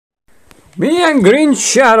Me and Green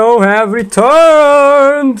Shadow have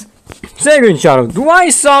returned! Say, Green Shadow, do I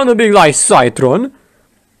sound a bit like Citron?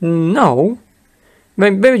 No.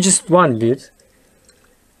 Maybe just one bit.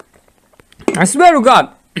 I swear to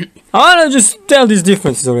God, I wanna just tell these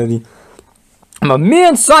differences already. But me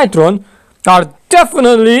and Citron are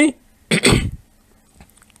definitely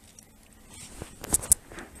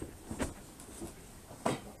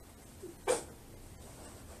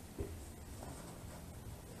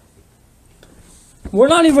we're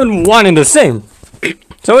not even one and the same.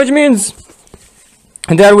 So which means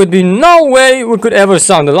there would be no way we could ever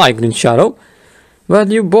sound alike, Green Shadow. But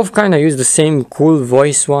you both kinda use the same cool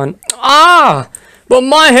voice one. Ah! But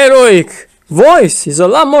my heroic voice is a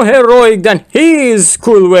lot more heroic than his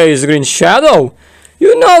cool ways, Green Shadow.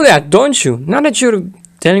 You know that, don't you? Now that you're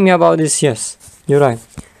telling me about this, yes, you're right.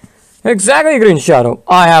 Exactly, Green Shadow.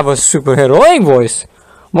 I have a super heroic voice,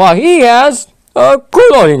 while he has a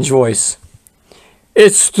cool orange voice.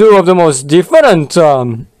 It's two of the most different,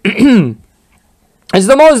 it's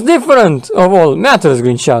the most different of all matters,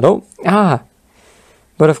 Green Shadow. Ah,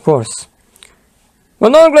 but of course.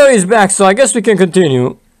 Well, Non-Glory is back, so I guess we can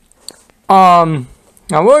continue. Now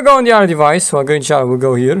we'll go on the other device, while Green Shadow will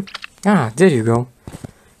go here. Ah, there you go.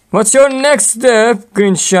 What's your next step,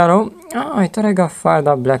 Green Shadow? Oh, I thought I got fired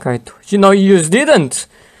up, Black Eye. You know, you just didn't.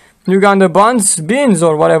 You got the beans,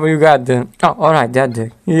 or whatever you got there. Oh, alright, that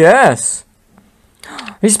deck. Yes.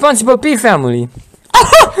 Responsible P family.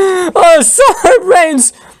 Oh, sorry,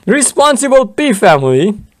 BRAINZ. Responsible P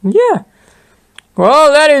family. Yeah.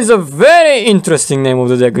 Well, that is a very interesting name of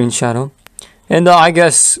the deck, Green Shadow. And I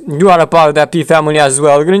guess you are a part of that P family as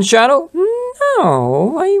well, Green Shadow?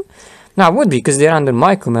 No, I would be, because they're under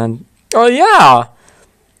my command. Oh, yeah.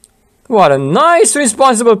 What a nice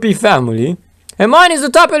Responsible P family. And mine is the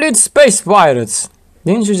top elite Space Pirates.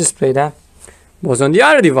 Didn't you just play that? Was on the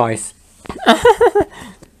other device.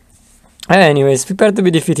 Anyways, prepare to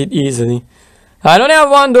be defeated easily. I don't have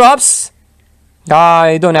 1 drops.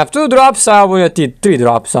 I don't have 2 drops. I will need 3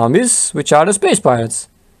 drop zombies, which are the Space Pirates.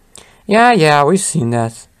 Yeah, we've seen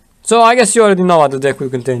that. So I guess you already know what the deck will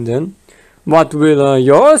contain then. What will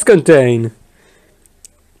yours contain?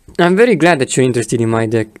 I'm very glad that you're interested in my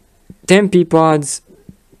deck. 10 pea pods,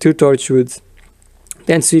 2 torchwoods,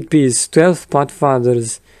 10 sweet peas, 12 pot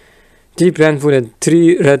fathers, 3 plant food and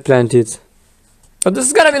 3 red planted. But this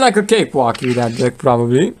is gonna be like a cakewalk with that deck,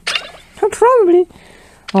 probably. Probably.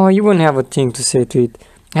 Oh, you wouldn't have a thing to say to it.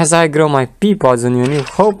 As I grow my pea pods on you and you're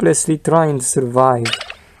hopelessly trying to survive.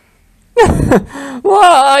 Well,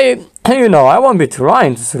 I won't be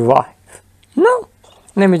trying to survive. No,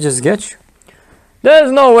 let me just get you.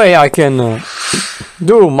 There's no way I can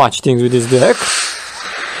do much things with this deck.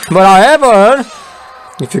 But however,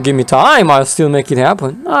 if you give me time, I'll still make it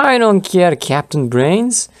happen. I don't care, Captain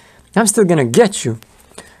BRAINZ. I'm still gonna get you.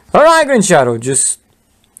 Alright, Green Shadow, just...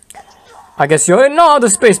 I guess you already know how the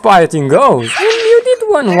space pirating goes. You did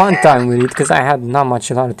one time with it, because I had not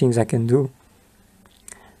a lot of things I can do.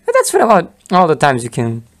 But that's for about all the times you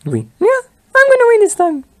can win. Yeah, I'm gonna win this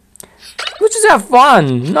time. Let's just have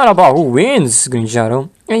fun, not about who wins, Green Shadow.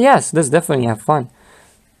 And yes, let's definitely have fun.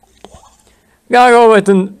 Gotta go with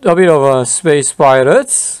a bit of space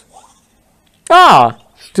pirates. Ah,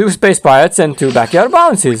 2 space pirates and 2 backyard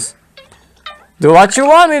bounces. Do what you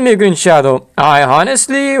want with me, Green Shadow. I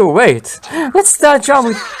honestly wait. Let's start out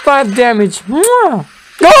with 5 damage. Go!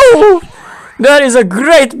 That is a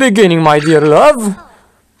great beginning, my dear love.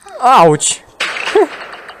 Ouch.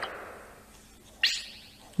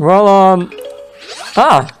 Well,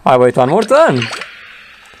 I wait 1 more turn.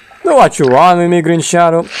 Do what you want with me, Green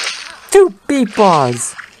Shadow. 2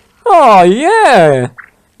 peepaws. Oh, yeah.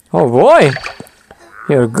 Oh, boy.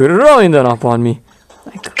 You're growing them up on me.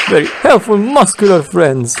 Like very helpful, muscular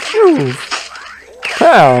friends. Ooh.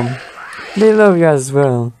 Well, they love you as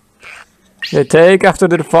well. They take after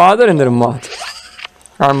their father and their mother.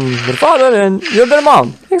 I'm their father and you're their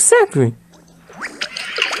mom. Exactly.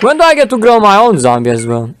 When do I get to grow my own zombie as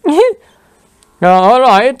well?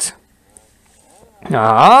 Alright.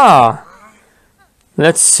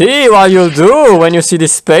 Let's see what you'll do when you see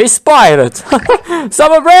this space pirate.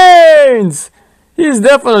 Summer BRAINZ! He's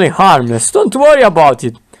definitely harmless. Don't worry about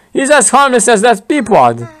it. He's as harmless as that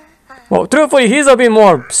peapod. Well, truthfully, he's a bit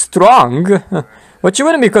more strong. But you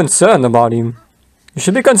wouldn't be concerned about him. You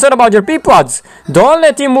should be concerned about your peapods. Don't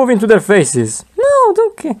let him move into their faces. No,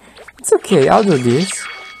 okay. It's okay. I'll do this.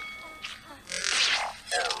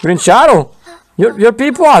 Green Shadow, your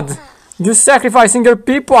peapod. You're sacrificing your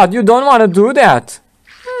peapod. You don't want to do that.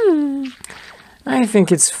 I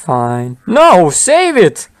think it's fine. No, save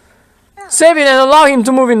it. Save it and allow him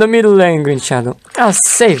to move in the middle lane, Green Shadow. I'll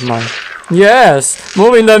save mine. Yes,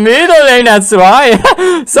 move in the middle lane, that's right.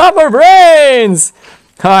 Super brains.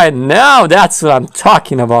 Alright, now that's what I'm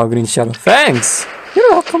talking about, Green Shadow. Thanks.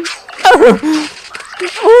 You're welcome.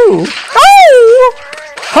 Ooh. Oh!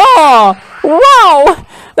 Ha! Wow!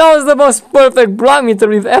 That was the most perfect block meter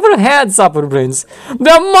we've ever had, Super Brains.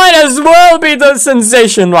 That might as well be the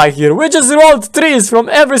sensation right here. We just rolled threes from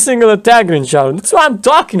every single attack, Green Shadow. That's what I'm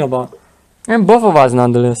talking about. And both of us,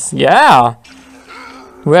 nonetheless. Yeah.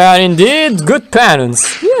 We are indeed good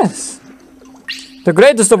parents. Yes. The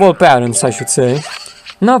greatest of all parents, I should say.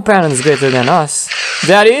 No parents greater than us.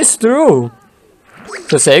 That is true.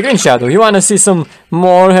 So say, Green Shadow, you wanna see some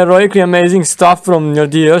more heroically amazing stuff from your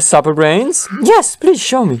dear Super Brains? Yes, please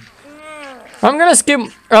show me. I'm gonna skip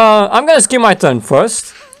my turn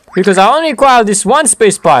first, because I only require this one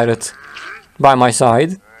space pirate by my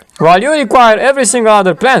side, while you require every single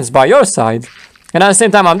other PANDZ by your side. And at the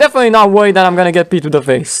same time, I'm definitely not worried that I'm gonna get P to the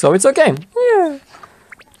face, so it's okay. Yeah.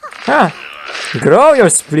 Ah. Grow your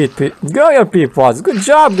split P. Grow your P pods. Good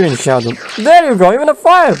job, Green Shadow. There you go, even a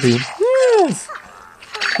fire P. Yes.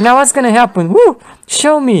 Now what's gonna happen? Woo!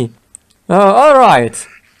 Show me. Alright.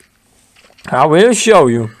 I will show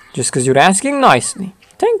you. Just because you're asking nicely.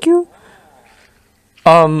 Thank you.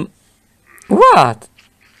 What?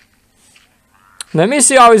 Let me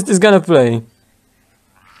see how is this gonna play.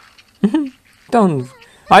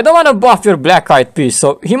 I don't want to buff your black-eyed P,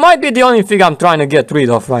 so he might be the only thing I'm trying to get rid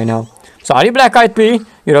of right now. Sorry, black-eyed P,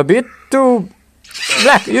 you're a bit too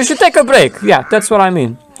black. You should take a break. Yeah, that's what I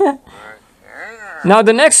mean. Now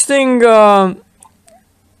the next thing, oh,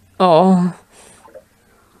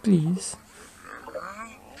 please.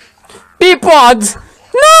 Peapod!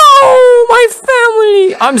 No! My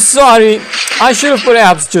family! I'm sorry. I should have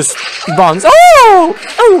perhaps just bounced. Oh!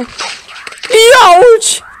 Oh!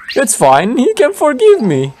 Ouch! It's fine. He can forgive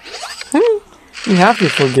me. He happily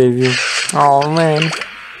forgave you. Oh, man.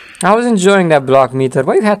 I was enjoying that block meter.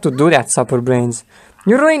 Why you had to do that, Super Brains?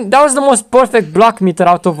 You ruined. That was the most perfect block meter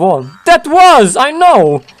out of all. That was! I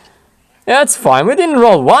know! Yeah, that's fine. We didn't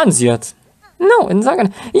roll ones yet. No, it's not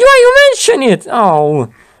gonna. You mention it!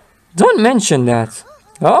 Oh. Don't mention that.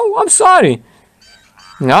 Oh, I'm sorry.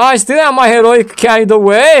 No, I still have my heroic carried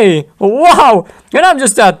away. Wow! And I'm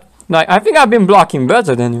just that. Like, I think I've been blocking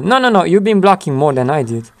better than you. No. You've been blocking more than I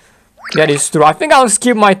did. That is true. I think I'll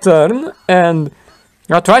skip my turn and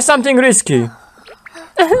I'll try something risky.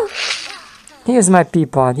 Here's my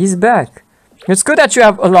Peapod. He's back. It's good that you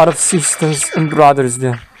have a lot of sisters and brothers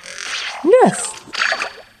there. Yes.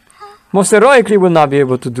 Most heroically will not be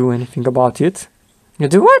able to do anything about it. You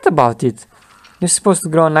do what about it? You're supposed to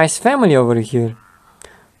grow a nice family over here.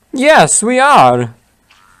 Yes, we are.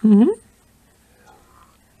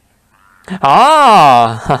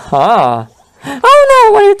 Ah, haha. Oh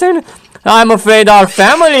no, what are you turning? I'm afraid our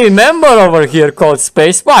family member over here called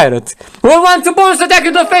Space Pirate will want to bonus attack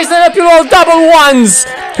you to the face and help you roll double ones.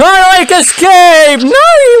 Heroic escape. No,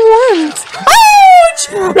 he won't.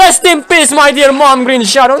 Ouch! Rest in peace, my dear mom, Green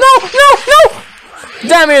Shadow. No!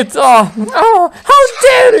 Damn it! Oh, how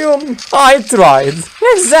dare you! I tried.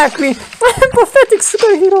 Exactly. I'm a pathetic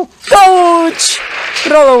superhero. Ouch!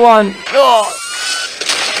 Roll a one. Oh.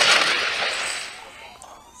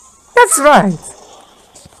 That's right.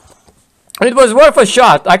 It was worth a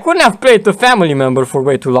shot. I couldn't have played the family member for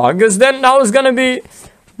way too long, because then I was gonna be...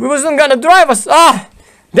 We wasn't gonna drive us... Ah!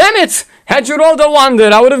 Damn it! Had you rolled a one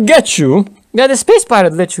there, I would have get you. Yeah, the Space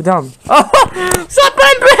Pirate let you down. Oh! Stop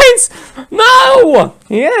my brains! No!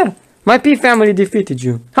 Yeah. My P family defeated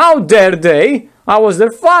you. How dare they? I was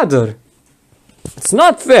their father. It's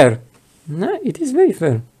not fair. No, it is very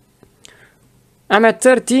fair. I'm at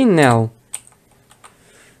 13 now.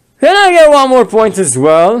 Can I get one more point as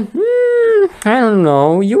well? I don't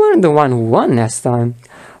know. You weren't the one who won last time.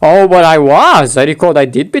 Oh, but I was. I recalled I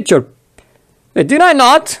did beat your... Did I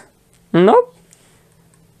not? Nope.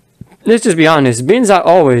 Let's just be honest. Beans are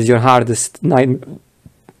always your hardest nightmare.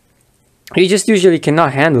 You just usually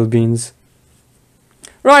cannot handle beans.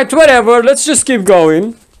 Right, whatever. Let's just keep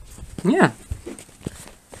going. Yeah.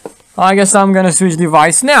 I guess I'm gonna switch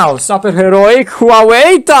device now. Super heroic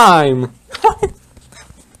Huawei time.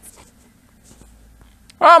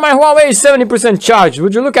 Oh, my Huawei is 70% charged.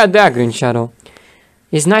 Would you look at that, Green Shadow?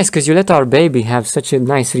 It's nice because you let our baby have such a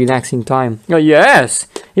nice relaxing time. Oh, yes.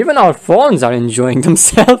 Even our phones are enjoying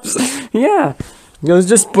themselves. Yeah. It was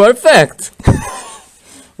just perfect.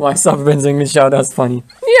 Why stop benzing Green Shadow? That's funny.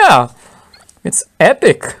 Yeah. It's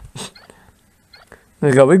epic.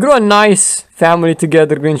 There we go. We grew a nice family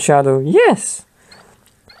together, Green Shadow. Yes.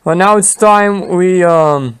 Well, now it's time we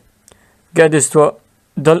get this to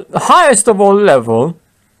the highest of all level.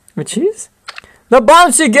 Which is The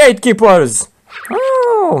bouncy gatekeepers!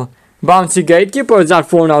 Oh! Bouncy gatekeepers are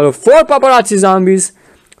formed out of 4 paparazzi zombies,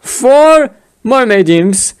 4 mermaid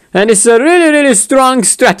imps, and it's a really strong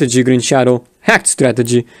strategy, Green Shadow. Hacked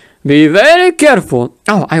strategy. Be very careful.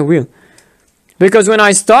 Oh, I will. Because when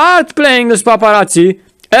I start playing this paparazzi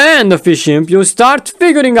and the fish imp, you start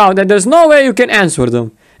figuring out that there's no way you can answer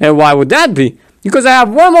them. And why would that be? Because I have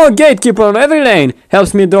 1 more gatekeeper on every lane.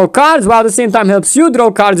 Helps me draw cards, while at the same time helps you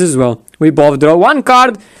draw cards as well. We both draw 1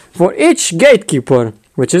 card for each gatekeeper,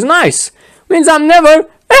 which is nice. Means I'm never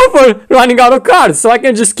ever running out of cards, so I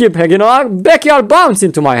can just keep hanging on backyard bounce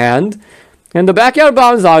into my hand. And the backyard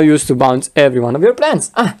bounce I'll use to bounce every one of your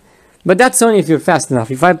plants. But that's only if you're fast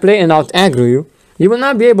enough. If I play and out aggro you, you will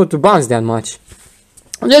not be able to bounce that much.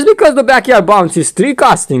 Just because the backyard bounce is 3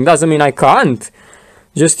 casting doesn't mean I can't.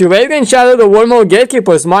 Just you wait, Green Shadow, the wormhole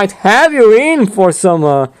gatekeepers might have you in for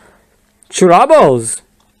some troubles.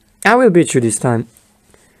 I will beat you this time.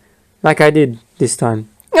 Like I did this time.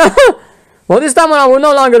 Well, this time I will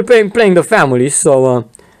no longer playing the family, so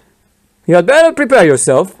you had better prepare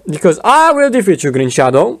yourself, because I will defeat you, Green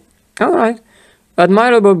Shadow. Alright.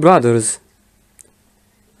 Admirable brothers.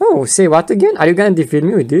 Oh, say what again? Are you gonna defeat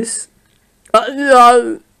me with this?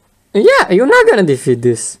 Yeah, you're not gonna defeat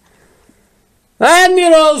this.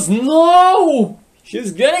 Admirals, no!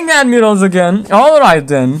 She's getting admirals again. Alright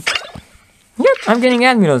then. Yep, I'm getting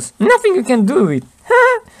admirals. Nothing you can do with.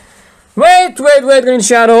 Wait, Green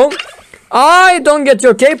Shadow. I don't get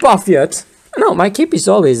your cape off yet. No, my cape is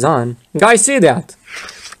always on. Guys, see that?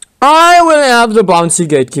 I will have the bouncy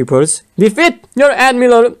gatekeepers defeat your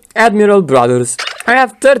admiral brothers. I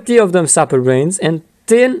have 30 of them supper brains and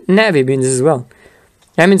 10 navy beans as well.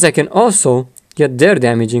 That means I can also get their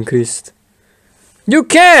damage increased. You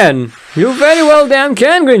can! You very well damn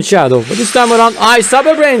can, Green Shadow. But this time around, I,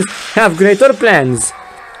 supper brains, have greater plans.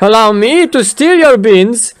 Allow me to steal your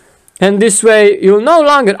beans, and this way you'll no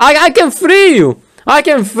longer... I can free you! I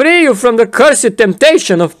can free you from the cursed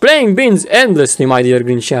temptation of playing beans endlessly, my dear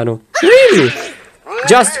Green Shadow. Really?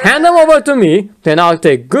 Just hand them over to me, then I'll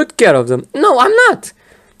take good care of them. No, I'm not.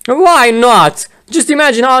 Why not? Just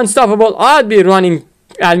imagine how unstoppable I'd be running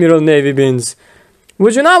Admiral Navy beans.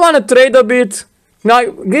 Would you not want to trade a bit? Now,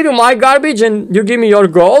 give you my garbage and you give me your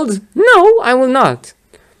gold? No, I will not.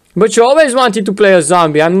 But you always wanted to play a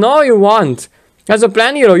zombie. I know you want. As a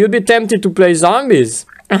plan hero, you'd be tempted to play zombies.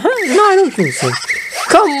 No, I don't think so.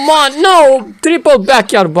 Come on, no! Triple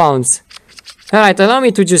backyard bounce. Alright, allow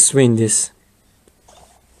me to just win this.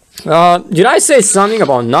 Did I say something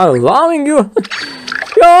about not allowing you?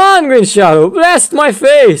 Go on, Green Shadow, blast my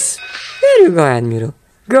face. There you go, Admiral.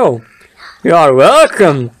 Go. You are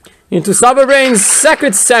welcome into Cyberbrain's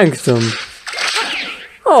sacred sanctum.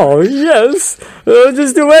 Oh, yes.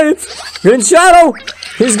 Just wait. Green Shadow,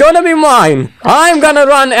 he's gonna be mine. I'm gonna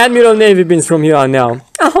run Admiral Navy Beans from here on now.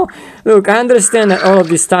 Oh, look, I understand that all of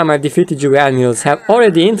this time I've defeated you admirals have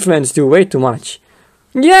already influenced you way too much.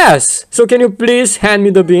 Yes, so can you please hand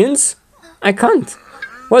me the beans? I can't.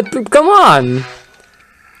 What? Come on.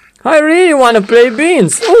 I really want to play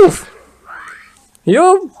beans. Oof.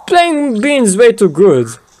 You're playing beans way too good.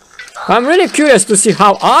 I'm really curious to see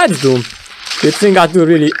how I'd do. You'd think I'd do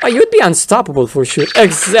really... Oh, you'd be unstoppable for sure.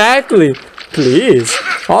 Exactly. Please.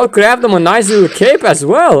 I'll craft them a nice little cape as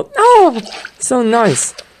well. Oh, so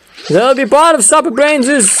nice. They'll be part of Supper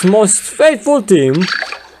Brains' most faithful team.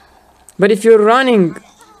 But if you're running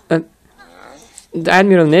the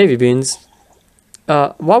Admiral Navy Beans,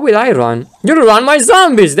 what will I run? You'll run my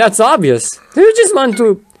zombies, that's obvious. You just want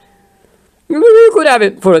to... You could have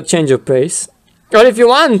it for a change of pace. Or if you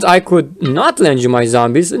want, I could not lend you my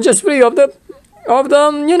zombies, just free of the,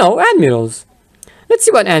 you know, admirals. Let's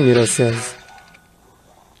see what Admiral says.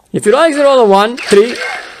 If you like the roll of 1, 3...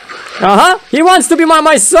 he wants to be by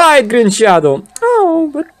my side, Green Shadow.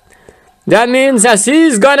 Oh, but... That means that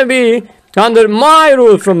he's gonna be under my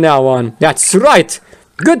rule from now on. That's right.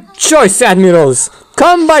 Good choice, admirals.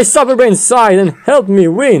 Come by Supperbrain's side and help me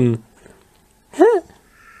win.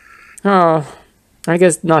 Oh, I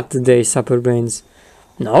guess not today, Supperbrains.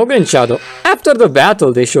 No, Green Shadow. After the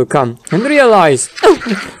battle, they should come and realize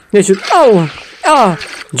they should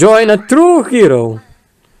join a true hero.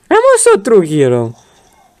 I'm also a true hero.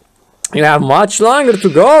 You have much longer to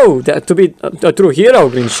go to be a true hero,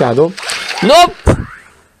 Green Shadow. Nope!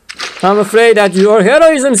 I'm afraid that your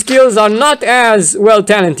heroism skills are not as well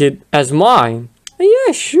talented as mine.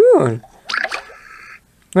 Yeah, sure.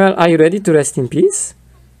 Well, are you ready to rest in peace?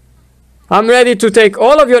 I'm ready to take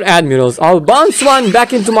all of your admirals. I'll bounce one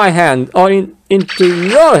back into my hand, or into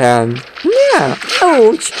your hand. Yeah,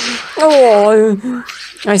 ouch. Oh,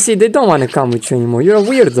 I see, they don't want to come with you anymore. You're a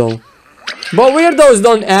weirdo. But weirdos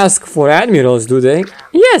don't ask for admirals, do they?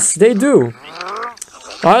 Yes, they do.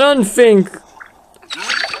 I don't think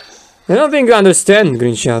you understand,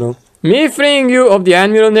 Green Shadow. Me freeing you of the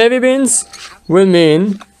Admiral Navy Beans will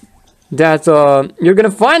mean that you're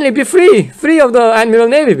gonna finally be free of the Admiral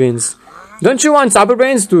Navy Beans. Don't you want Super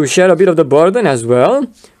Brains to share a bit of the burden as well?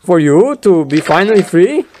 For you to be finally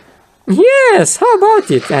free? Yes, how about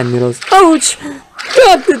it, Admirals? Ouch!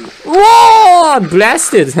 God, whoa!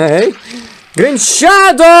 Blasted, hey? Green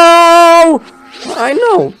Shadow! I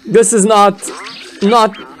know, this is not,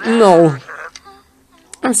 no.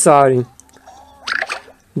 I'm sorry.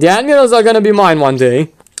 The Admirals are gonna be mine one day.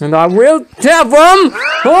 And I will have them!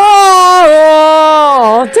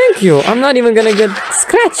 Oh, thank you. I'm not even gonna get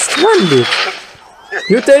scratched one bit.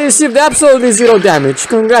 You received absolutely 0 damage.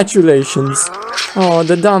 Congratulations. Oh,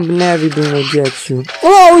 the dumb Navy Bean will get you.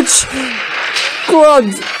 Ouch! God.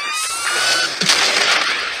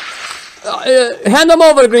 Hand them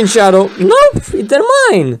over, Green Shadow. Nope, they're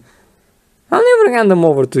mine. I'll never hand them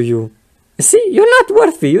over to you. See, you're not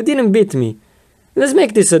worthy. You didn't beat me. Let's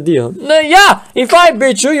make this a deal. Yeah, if I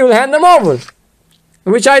beat you, you'll hand them over.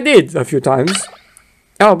 Which I did a few times.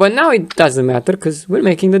 Oh, but now it doesn't matter because we're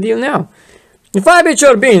making the deal now. If I beat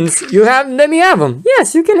your beans, let me have them.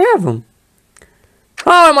 Yes, you can have them.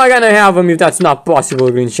 How am I gonna have them if that's not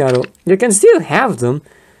possible, Green Shadow? You can still have them.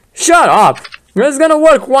 Shut up. It's gonna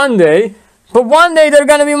work one day, but one day they're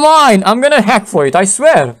gonna be mine. I'm gonna hack for it, I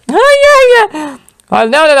swear. Yeah. Well,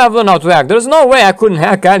 now that I've learned how to hack, there's no way I couldn't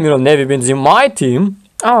hack Admiral Navy Beans in my team.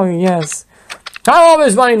 Oh, yes. I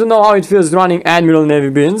always wanted to know how it feels running Admiral Navy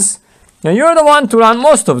Beans. And you're the one to run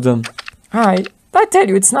most of them. I tell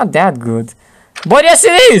you, it's not that good. But yes,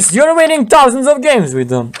 it is. You're winning thousands of games with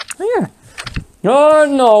them. Yeah. Oh,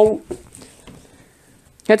 no.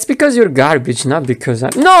 It's because you're garbage, not because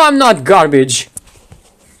No, I'm not garbage.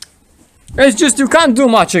 It's just you can't do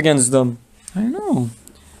much against them. I know.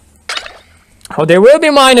 Oh, they will be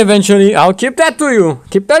mine eventually. I'll keep that to you.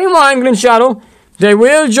 Keep that in mind, Green Shadow. They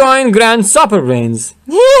will join Grand Super Brains.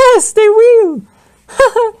 Yes, they will.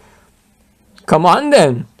 Come on,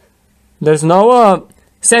 then. There's no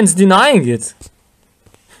sense denying it.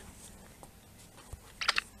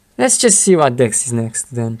 Let's just see what Dex is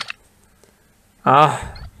next, then.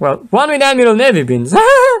 Well, one with Admiral Navy Beans.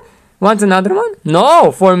 Want another one?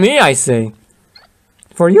 No, for me, I say.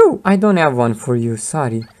 For you? I don't have one for you,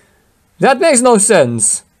 sorry. That makes no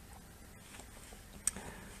sense.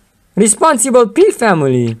 Responsible P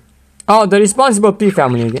family. Oh, the responsible P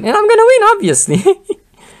family again. And I'm gonna win, obviously.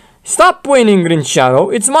 Stop winning, Green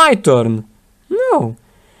Shadow. It's my turn. No.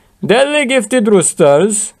 Deadly Gifted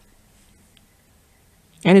Roosters.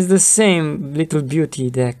 And it's the same little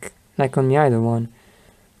beauty deck like on the other one.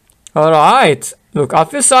 Alright. Look, I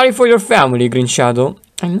feel sorry for your family, Green Shadow.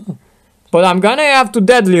 I know. But I'm gonna have to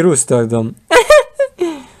deadly rooster them.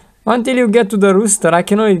 Until you get to the rooster, I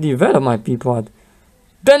can only develop my Peapod.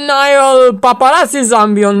 Denial Paparazzi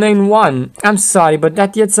Zombie on lane 1. I'm sorry, but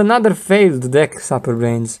that yet's another failed deck, Super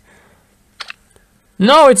Brains.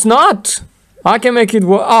 No, it's not. I can make it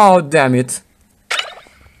work. Oh, damn it.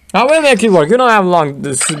 I will make it work. You don't have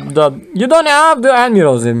you don't have the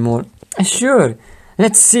admirals anymore. Sure.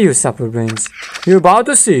 Let's see you, Super Brains. You're about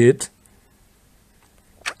to see it.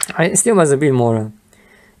 I still was a bit more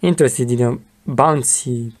interested in a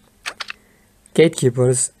bouncy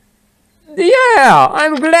gatekeepers. Yeah,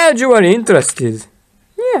 I'm glad you were interested.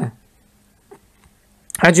 Yeah.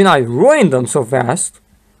 Imagine I ruined them so fast.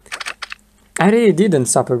 I really didn't,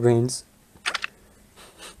 Super Brains.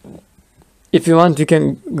 If you want, you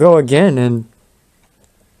can go again and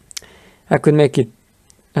I could make it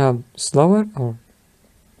slower, or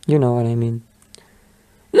you know what I mean.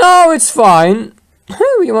 No, it's fine.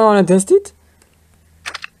 You want to test it?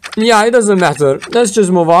 Yeah, it doesn't matter. Let's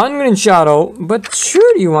just move on, Green Shadow. But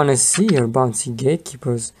sure you want to see your bouncy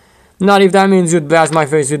gatekeepers. Not if that means you'd blast my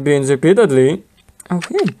face with beans repeatedly.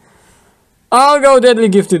 Okay. I'll go Deadly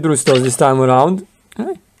Gifted Roosters this time around.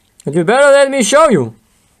 But you better let me show you.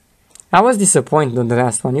 I was disappointed on the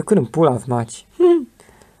last one. You couldn't pull out much.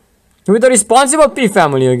 With the responsible P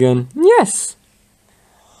family again. Yes.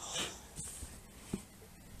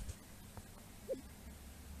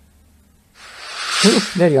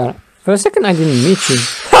 There you are. For a second I didn't meet you.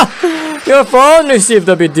 Your phone received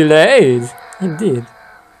a bit delayed. It did.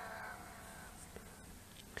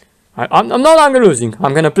 I'm no longer losing.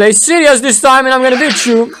 I'm gonna play serious this time and I'm gonna beat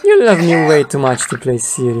you. You love me way too much to play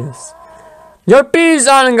serious. Your P's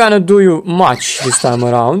aren't gonna do you much this time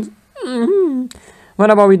around.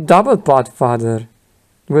 What about with Double Pot Father?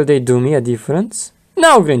 Will they do me a difference?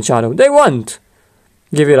 No, Green Shadow, they won't.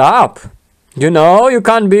 Give it up. You know, you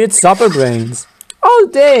can't beat Super Brains. All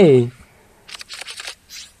day.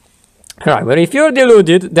 Right, but if you're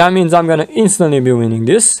deluded, that means I'm gonna instantly be winning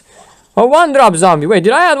this. A one-drop zombie. Wait,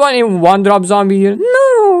 did I add one-drop zombie here?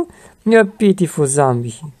 No! You're a pitiful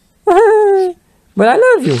zombie. But I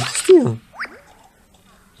love you, still.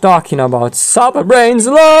 Talking about Super Brains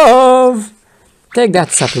love! Take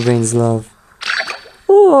that, Super Brains love.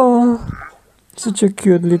 Oh, such a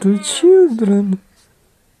cute little children.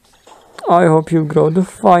 I hope you grow the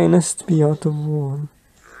finest bee out of all.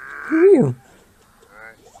 You.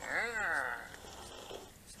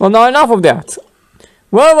 Well, now enough of that.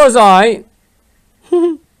 Where was I?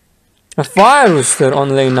 A fire rooster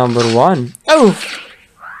on lane number 1. Oh!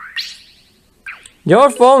 Your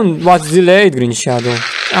phone was delayed, Green Shadow.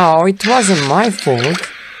 Oh, it wasn't my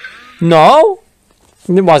fault. No?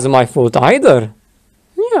 It wasn't my fault either.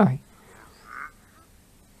 Yeah.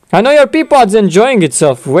 I know your Peapod's enjoying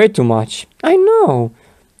itself way too much. I know.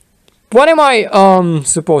 What am I,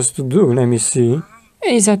 supposed to do? Let me see.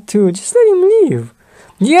 Is that too? Just let him leave.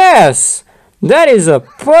 Yes! That is a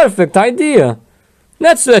perfect idea.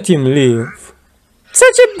 Let's let him leave.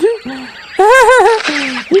 Such a...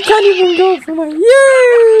 You can't even go for my...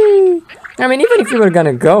 Yay! I mean, even if you were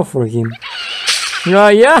gonna go for him.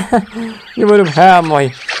 Yeah, you would have had my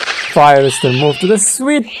fire rooster move to the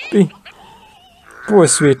Sweet Pea. Poor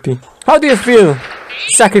Sweet Pea. How do you feel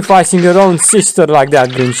sacrificing your own sister like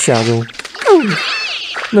that, Green Shadow?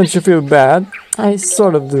 Don't you feel bad? I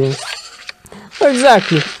sort of do.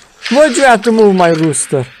 Exactly. Why'd you have to move my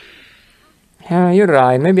rooster? You're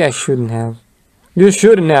right. Maybe I shouldn't have. You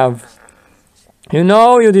shouldn't have. You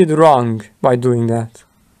know you did wrong by doing that.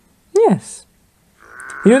 Yes.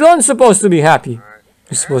 You don't supposed to be happy.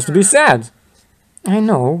 You're supposed to be sad. I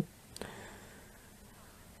know.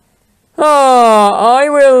 I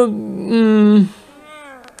will...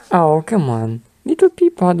 Oh, come on. Little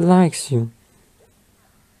Peapod likes you.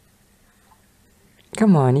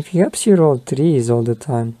 Come on, if he helps you roll trees all the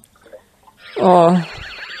time. Oh,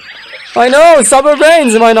 I know, Super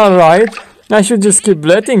Brains, am I not right? I should just keep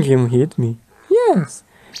letting him hit me. Yes.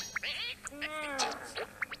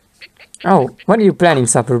 Oh, what are you planning,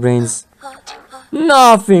 Super Brains?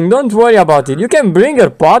 Nothing, don't worry about it. You can bring your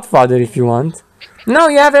Podfather if you want. No,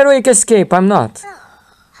 you have heroic escape, I'm not.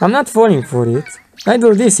 I'm not falling for it. I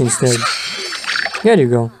do this instead. Here you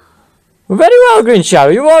go. Very well, Green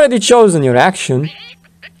Shadow, you've already chosen your action.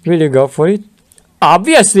 Will you go for it?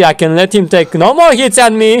 Obviously, I can let him take no more hits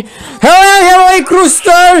at me. Hey, heroic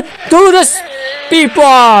rooster! To the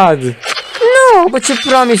Peapod! No, but you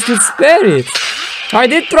promised you'd spare it. I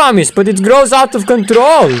did promise, but it grows out of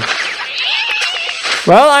control.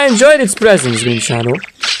 Well, I enjoyed its presence, Green Shadow.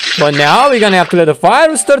 But now we're gonna have to let the fire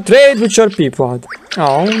rooster trade with your Peapod.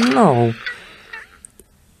 Oh no.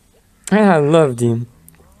 I loved him.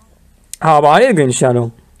 How about it, Green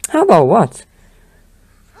Shadow? How about what?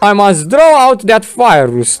 I must draw out that fire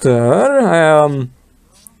rooster.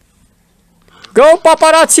 Go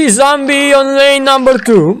paparazzi zombie on lane number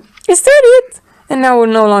 2. Is that it? And now we're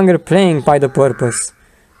no longer playing by the purpose.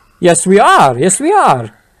 Yes, we are. Yes, we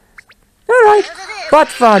are. Alright.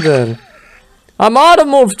 Podfather. I'm out of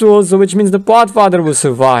move tools, which means the Podfather will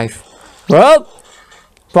survive. Well,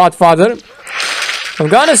 Podfather, I'm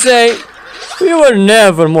gonna say, you were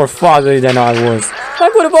never more fatherly than I was. I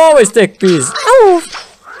would have always taken peas. Oh!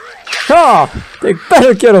 Ah, take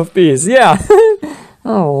better care of peas, yeah.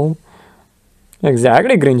 Oh.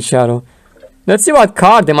 Exactly, Green Shadow. Let's see what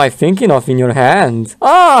card am I thinking of in your hand.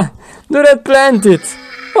 Ah, the red planet.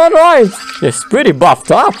 Alright. It's pretty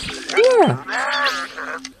buffed up. Yeah.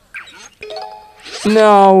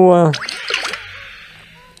 Now,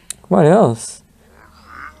 what else?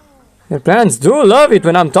 Your plants do love it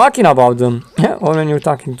when I'm talking about them. Or when you're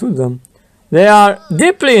talking to them. They are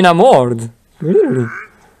deeply enamored. Really?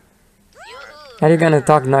 Are you gonna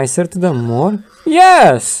talk nicer to them more?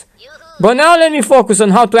 Yes! But now let me focus on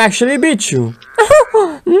how to actually beat you.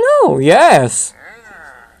 No, yes.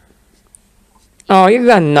 Oh, you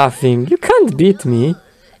got nothing. You can't beat me.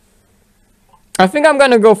 I think I'm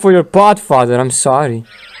gonna go for your Podfather. I'm sorry.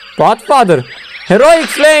 Podfather. Heroic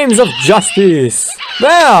flames of justice.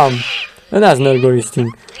 Bam! And that's not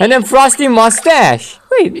thing. And then Frosty Mustache.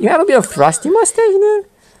 Wait, you have a bit of Frosty Mustache there?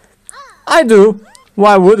 I do.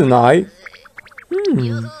 Why wouldn't I?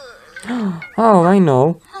 Oh, I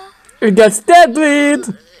know. It gets deadly.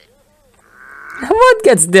 What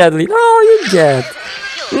gets deadly? Oh, you get.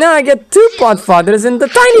 Now I get 2 Podfathers and the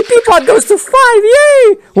tiny Peapod goes to 5.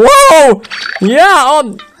 Yay! Whoa!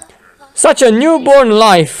 Yeah, such a newborn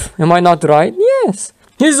life. Am I not right? Yes.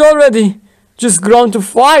 He's already just grown to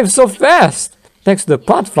 5 so fast. Thanks to the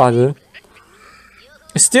Podfather.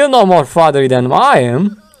 Still no more father than I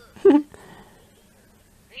am.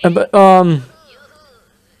 But,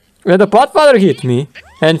 the Podfather hit me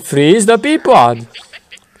and freeze the Peapod.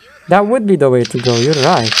 That would be the way to go, you're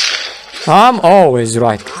right. I'm always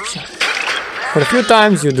right. For a few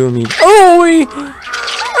times you do me. Oh!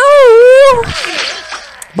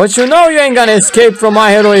 But you know you ain't gonna escape from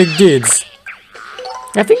my heroic deeds.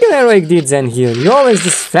 I think your heroic deeds end here. You always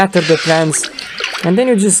just flatter the plans and then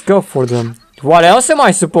you just go for them. What else am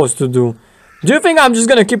I supposed to do? Do you think I'm just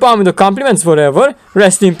gonna keep on with the compliments forever?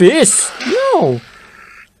 Rest in peace? No.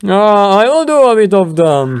 I will do a bit of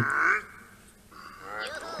the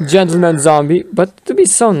gentleman zombie, but it would be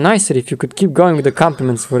so nicer if you could keep going with the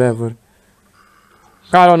compliments forever.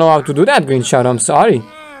 I don't know how to do that, Green Shadow, I'm sorry.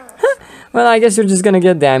 Well, I guess you're just gonna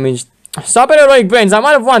get damaged. Stop it, heroic brains, I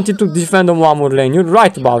might have wanted to defend on one more lane, you're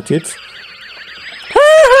right about it.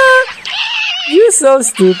 You're so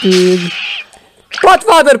stupid.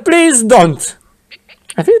 Podfather, please don't.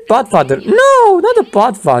 I feel Podfather. No, not the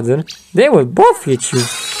Podfather. They will both hit you.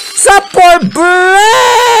 Support brains!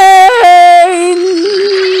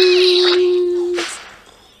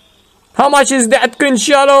 How much is that, Green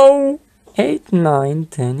Shadow? 8, 9,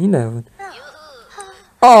 10, 11.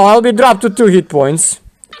 Oh, I'll be dropped to 2 hit points.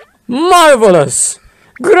 Marvelous!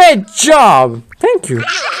 Great job! Thank you.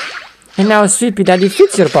 And now Sweepy, that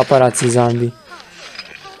defeats your paparazzi zombie.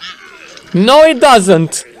 No, it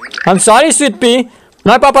doesn't. I'm sorry, Sweet Pea.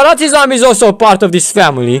 My paparazzi zombie is also part of this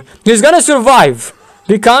family. He's gonna survive,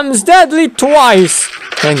 becomes deadly twice,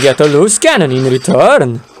 and get a loose cannon in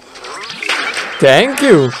return. Thank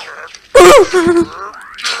you.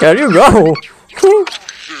 There you go.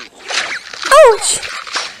 Ouch!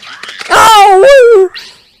 Ow!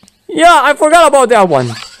 Yeah, I forgot about that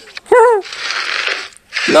one.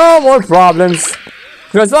 No more problems.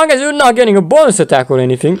 For as long as you're not getting a bonus attack or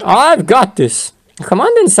anything, I've got this. Come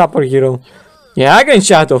on then, superhero. Yeah, Green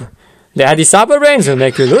Shadow. Daddy Supper Brains will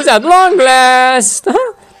make you lose at long last.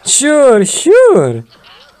 Sure.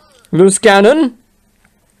 Loose cannon.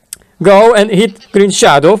 Go and hit Green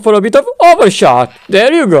Shadow for a bit of overshot.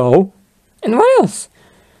 There you go. And what else?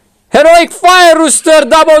 Heroic Fire Rooster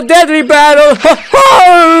double deadly battle.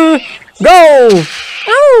 Go.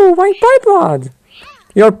 Oh, my Pipod.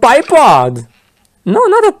 Your Pipod. No,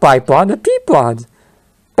 not a Pipod, a Peapod.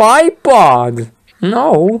 Pipod.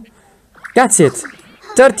 No. That's it.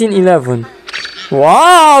 13, 11.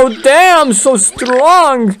 Wow, damn, so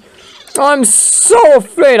strong. I'm so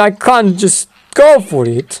afraid I can't just go for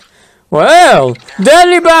it. Well,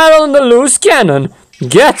 deadly battle on the loose cannon.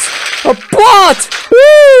 Get a pot.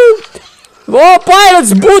 Woo! Oh,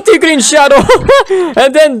 pirate's booty, Green Shadow.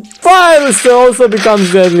 And then Fire Rooster also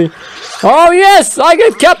becomes deadly. Oh yes, I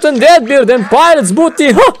get Captain Deadbeard and Pirate's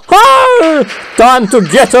booty. Time to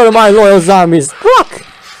get her, my loyal zombies. Rock.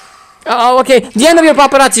 Okay, the end of your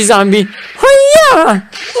paparazzi zombie. Oh yeah!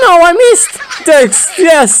 No, I missed. Tex,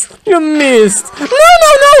 yes, you missed. No!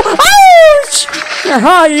 Ouch!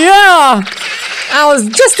 Yeah! I was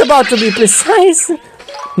just about to be precise.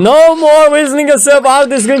 No more whistling yourself out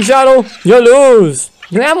this, Green Shadow. You lose.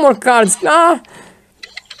 Do you have more cards?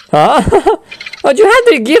 But you had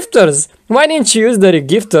the gifters. Why didn't you use the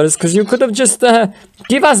gifters? Because you could have just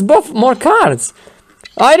give us both more cards.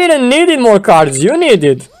 I didn't need more cards. You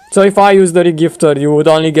needed. So if I use the regifter, you would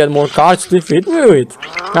only get more cards to defeat me with.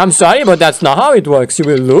 I'm sorry, but that's not how it works. You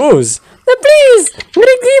will lose. Please,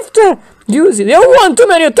 regifter, use it. You won too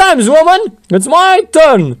many times, woman. It's my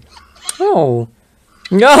turn. Oh.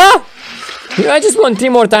 I just won 3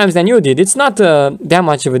 more times than you did. It's not that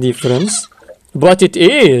much of a difference. But it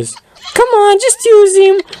is. Come on, just use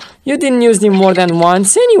him. You didn't use him more than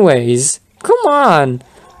once anyways. Come on.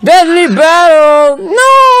 Deadly battle!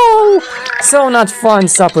 No! So not fun,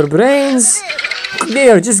 Supper Brains.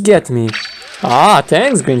 There, just get me.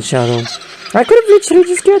 Thanks, Green Shadow. I could have literally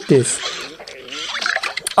just get this.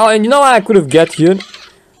 Oh, and you know what I could have get here?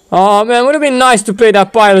 Oh man, would have been nice to play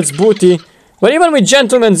that pirate's booty. But even with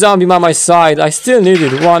Gentleman Zombie by my side, I still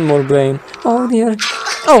needed one more brain. Oh dear.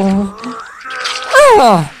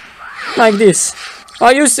 Like this.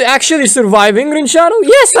 Are you actually surviving, Green Shadow?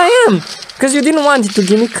 Yes, I am. Because you didn't want to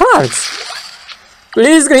give me cards.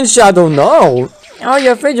 Please, Green Shadow, no. Are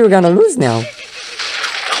you afraid you're gonna lose now?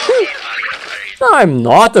 I'm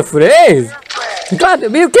not afraid. God,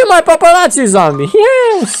 you killed my paparazzi zombie.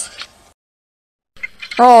 Yes.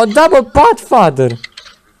 Oh, double Podfather.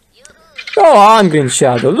 Go on, Green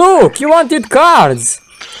Shadow. Look, you wanted cards.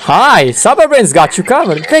 Hi, Supper Brains got you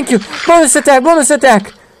covered. Thank you. Bonus attack, bonus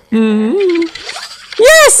attack.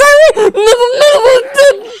 Yes,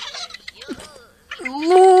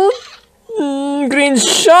 Green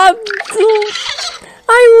Shadow.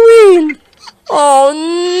 I win! Oh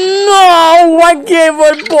no! I gave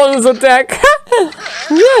her bonus attack!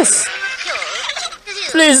 Yes!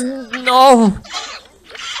 Please, no!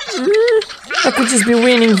 I could just be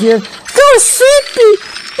winning here. Go, Sweepy!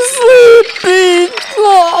 Sweepy!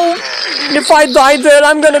 Oh, if I die there,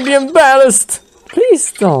 I'm gonna be embarrassed.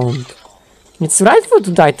 Please don't. It's rightful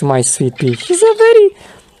to die to my Sweepy. She's a very...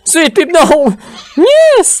 Sweepy, no!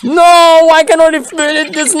 Yes! No! I can only feel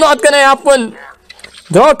it. It's not gonna happen.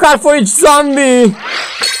 Draw a card for each zombie.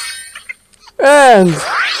 And...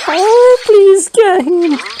 Oh, please get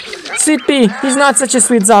him. Sweepy, he's not such a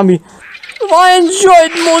sweet zombie. I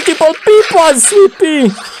enjoyed multiple people, Sweepy.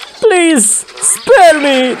 Please, spare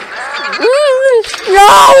me.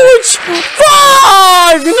 Ouch!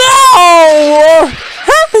 Fuck! No!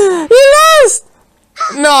 He lost!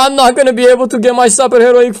 No, I'm not gonna be able to get my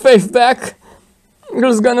superheroic faith back.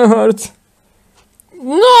 It's gonna hurt.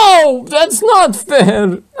 No! That's not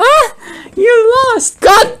fair! Ah! You lost!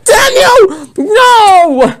 God damn you!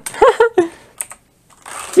 No!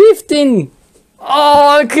 15!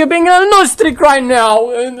 Oh, I'm keeping a no streak right now!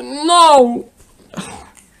 No!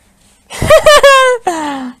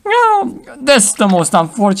 No! That's the most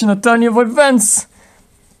unfortunate turn of events.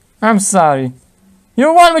 I'm sorry.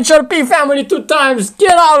 You won with your P family 2 times!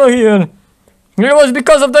 Get out of here! It was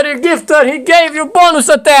because of the regifter! He gave you bonus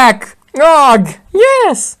attack! Ugh!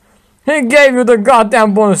 Yes! He gave you the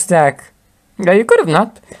goddamn bonus attack! Yeah, you could have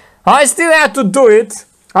not. I still had to do it.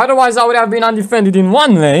 Otherwise I would have been undefended in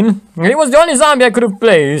 1 lane. He was the only zombie I could have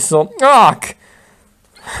played, so... Ugh!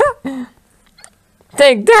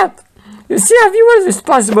 Take that! You see, our viewers'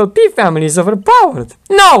 responsible P family is overpowered.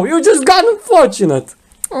 No! You just got unfortunate!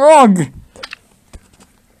 Ugh!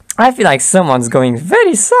 I feel like someone's going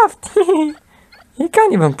very soft. He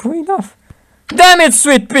can't even pull it off. Damn it,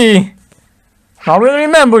 Sweet Pea! I will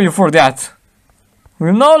remember you for that.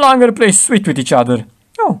 We'll no longer play sweet with each other.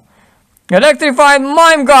 Oh. Electrified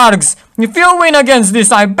Mime Gargs! If you win against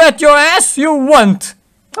this, I bet your ass you won't.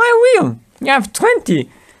 I will. You have 20.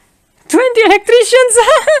 20 electricians?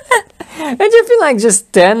 And you feel like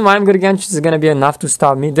just 10 Mime Gargantuans is gonna be enough to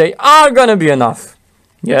stop me? They are gonna be enough.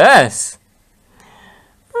 Yes.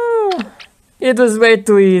 It was way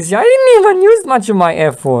too easy. I didn't even use much of my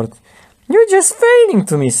effort. You're just failing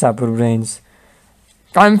to me, Super Brains.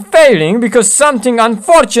 I'm failing because something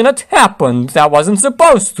unfortunate happened that wasn't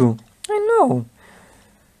supposed to. I know.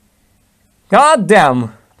 God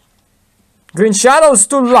damn. Green Shadow's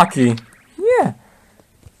too lucky. Yeah.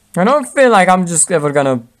 I don't feel like I'm just ever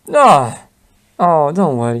gonna... Oh,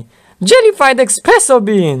 don't worry. Jellified espresso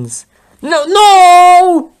beans.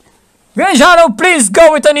 No! Green Shadow, please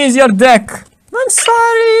go with an easier deck. I'm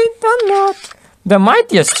sorry, I'm not. The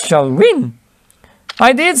mightiest shall win.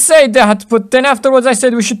 I did say that, but then afterwards I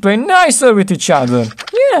said we should play nicer with each other.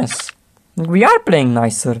 Yes, we are playing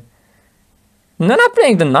nicer. We're not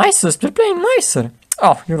playing the nicest, we're playing nicer.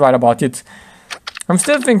 Oh, you're right about it. I'm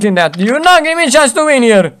still thinking that you're not giving me a chance to win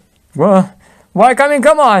here. Well, why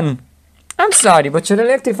come on. I'm sorry, but your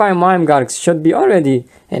electrifying Mime Gargs should be already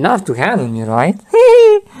enough to handle me, right?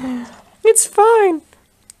 It's fine.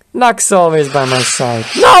 Luck's always by my side.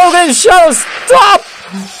 No, Green Shadow, stop!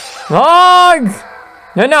 Ugh!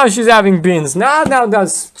 And now she's having beans. Now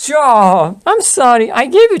that's... Oh, I'm sorry, I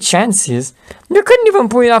gave you chances. You couldn't even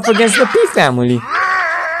pull it off against the P family.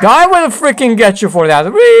 I will freaking get you for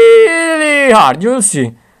that. Really hard, you'll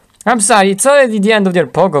see. I'm sorry, it's already the end of their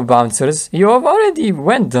pogo bouncers. You have already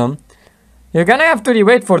went them. You're gonna have to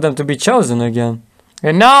wait for them to be chosen again.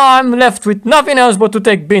 And now I'm left with nothing else but to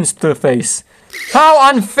take beans to the face. How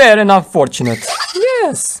unfair and unfortunate.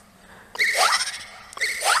 Yes.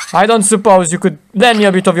 I don't suppose you could lend me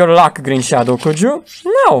a bit of your luck, Green Shadow, could you?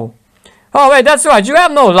 No. Oh wait, that's right, you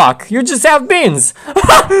have no luck. You just have beans.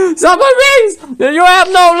 Summer beans! You have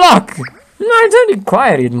no luck. I don't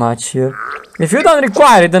require it much here. If you don't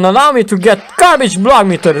require it, then allow me to get garbage block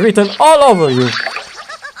meter written all over you.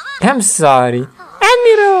 I'm sorry.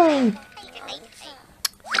 Admiral!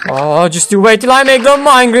 Oh, just you wait till I make the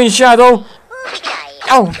mine, Green Shadow.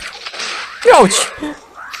 Oh! Ouch!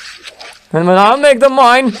 And when I make the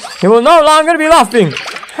mine, you will no longer be laughing.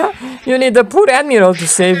 You need the poor Admiral to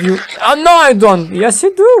save you. Oh, no, I don't. Yes,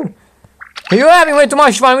 you do. You're having way too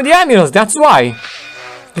much fun with the Admirals, that's why.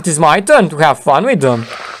 It is my turn to have fun with them.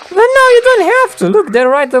 But no, you don't have to. Look, they're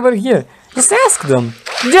right over here. Just ask them.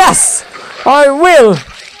 Yes! I will!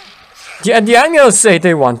 The Admirals say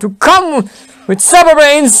they want to come with Super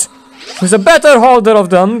Brains, who's a better holder of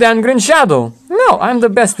them than Green Shadow. No, I'm the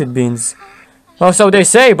best with beans. Oh, so they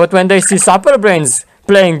say, but when they see Super Brains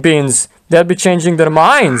playing beans, they'll be changing their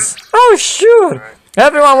minds. Oh, sure.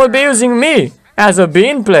 Everyone will be using me as a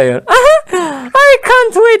bean player. I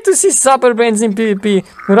can't wait to see Super Brains in PvP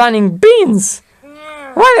running beans.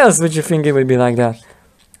 Why else would you think it would be like that?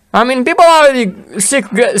 I mean, people are already sick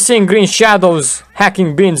seeing green shadows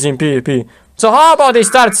hacking beans in PvP. So how about they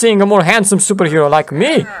start seeing a more handsome superhero like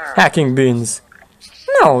me hacking beans?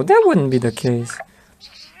 No, that wouldn't be the case.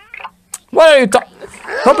 What are you talking?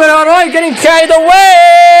 Open our eye, getting carried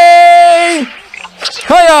away!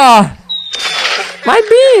 Hiya! My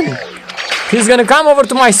bean! He's gonna come over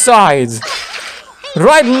to my side.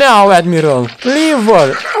 Right now, Admiral. Leave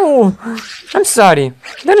her. Oh, I'm sorry.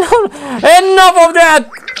 Enough of that!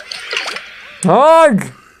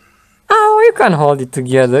 Hug! Oh, you can hold it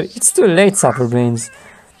together. It's too late, Super Brains.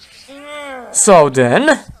 So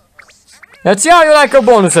then, let's see how you like a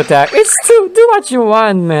bonus attack. It's two. Do what you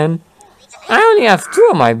want, man. I only have 2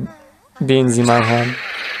 of my beans in my hand.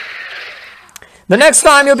 The next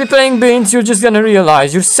time you'll be playing beans, you're just gonna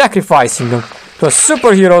realize you're sacrificing them to a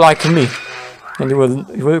superhero like me. And you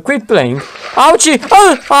will quit playing. Ouchie!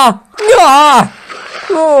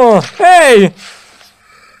 Oh, hey!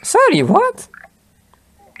 Sorry, what?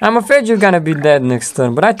 I'm afraid you're gonna be dead next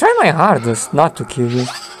turn, but I try my hardest not to kill you.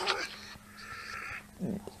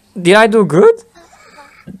 Did I do good?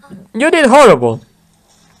 You did horrible.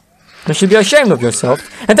 You should be ashamed of yourself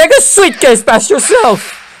and take a suitcase past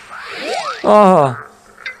yourself. Oh.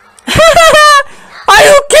 Are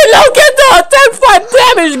you kidding? Look at that! Take 5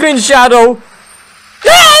 damage, Green Shadow!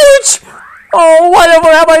 Ouch! Oh, whatever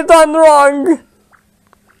have I done wrong?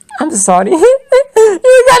 I'm sorry. You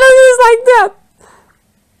gotta lose like that.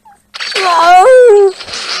 Oh.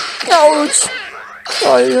 Ouch!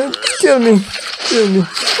 Oh, yeah. Kill me. Kill me.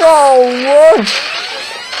 Oh,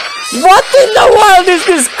 what in the world is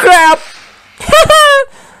this crap?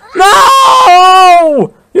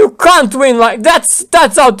 No! You can't win like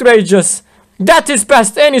that's outrageous. That is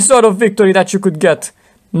past any sort of victory that you could get.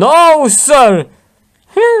 No, sir.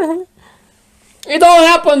 It all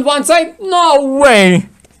happened once. No way.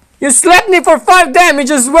 You slapped me for 5 damage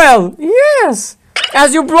as well. Yes,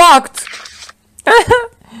 as you blocked.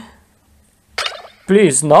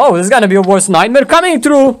 Please, no. There's gonna be a worse nightmare coming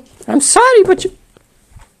through. I'm sorry, but you.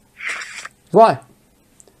 What?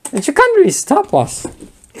 But you can't really stop us.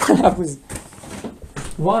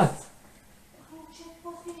 What?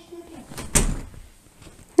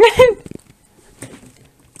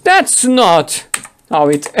 That's not how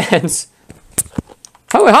it ends.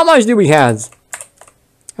 How much do we have?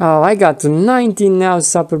 Oh, I got to 19 now,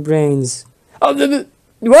 Super Brains. Oh,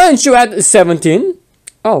 weren't you at 17?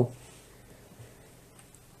 Oh.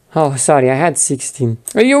 Oh, sorry, I had 16.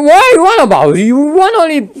 What you won about? You won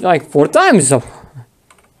only like 4 times. So.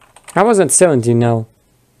 I was at 17 now.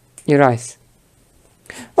 You're right.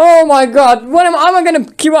 Oh my god, what am I gonna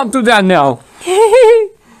keep up to that now?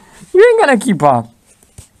 You ain't gonna keep up.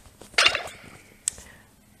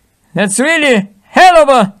 That's really hell of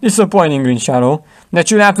a disappointing, Green Shadow,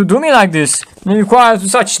 that you have to do me like this. You require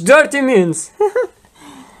such dirty means.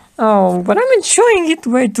 Oh, but I'm enjoying it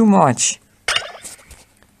way too much.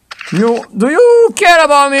 Do you care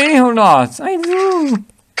about me or not? I do.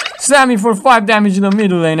 Slam me for 5 damage in the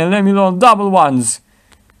middle lane and let me roll double ones.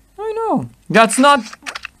 I know. That's not.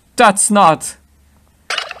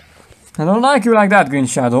 I don't like you like that, Green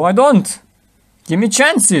Shadow. I don't. Give me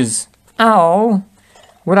chances. Oh.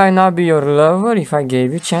 Would I not be your lover if I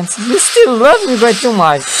gave you chances? You still love me way too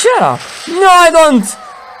much. Shut up. No, I don't.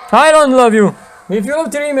 I don't love you. If you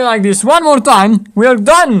treat me like this one more time, we're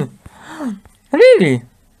done. Really?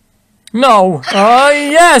 No.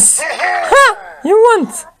 Yes. Ha! You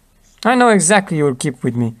won't. I know exactly you will keep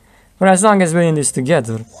with me. For as long as we're in this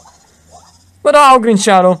together. But how, Green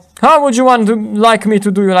Shadow? How would you want to like me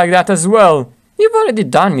to do you like that as well? You've already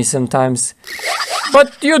done me sometimes.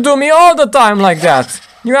 But you do me all the time like that.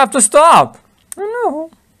 You have to stop. I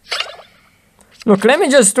know. Look, let me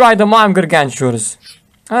just try the Mime Gargantuars.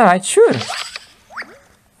 Alright, sure.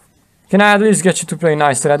 Can I at least get you to play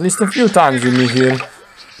nicer at least a few times with me here?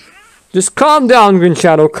 Just calm down, Green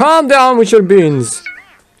Shadow. Calm down with your beans.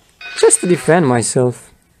 Just to defend myself.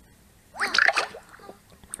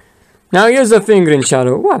 Now here's the thing, Green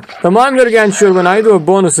Shadow. What? The Mime Gargantuar, when I do a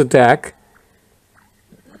bonus attack,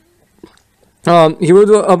 he will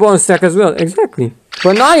do a bonus attack as well. Exactly.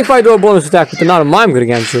 But now if I do a bonus attack with another Mime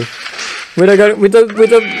Gargantuar,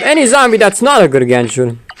 with any zombie that's not a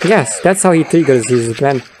Gargantuar, yes, that's how he triggers his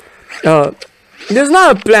plant. There's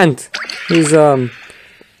not a plant. His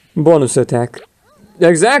bonus attack.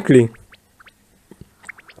 Exactly.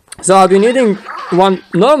 So I'll be needing one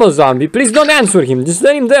normal zombie. Please don't answer him. Just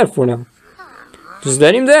let him there for now. Just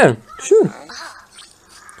let him there. Sure.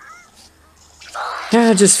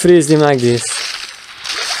 Yeah, just freeze him like this.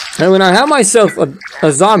 And when I have myself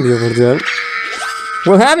a zombie over there,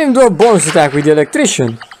 we'll have him do a bonus attack with the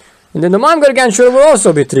electrician. And then the mime gargantua will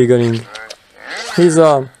also be triggering his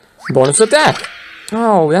bonus attack.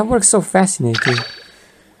 Oh, that works so fascinating.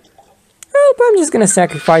 Well, I'm just gonna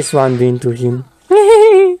sacrifice one bean to him.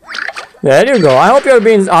 There you go. I hope your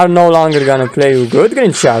beans are no longer gonna play you good,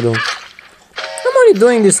 Green Shadow. I'm only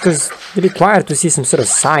doing this because they require to see some sort of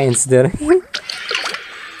science there.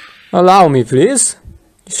 Allow me, please.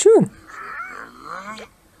 Sure.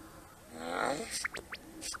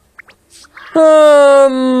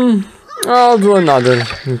 I'll do another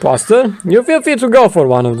imposter. You feel free to go for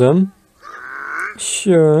one of them.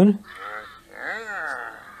 Sure.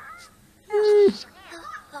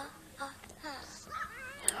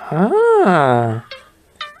 Ah.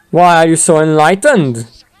 Why are you so enlightened?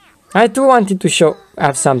 I too wanted to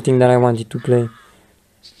have something that I wanted to play.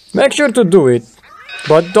 Make sure to do it.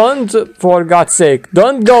 But don't, for God's sake,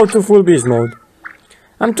 don't go to full beast mode.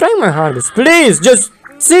 I'm trying my hardest. Please, just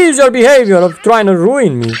cease your behavior of trying to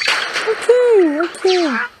ruin me. Okay.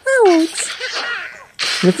 Ouch.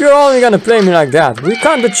 If you're only gonna play me like that, we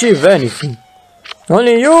can't achieve anything.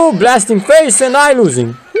 Only you, blasting face, and I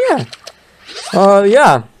losing. Yeah.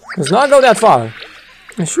 Let's not go that far.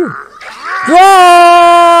 Sure.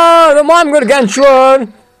 Whoa! The mime gargantua!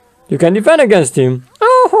 You can defend against him.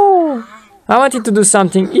 Oh! I wanted to do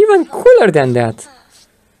something even cooler than that.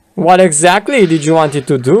 What exactly did you want it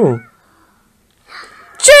to do?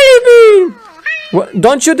 Jelly bean! What,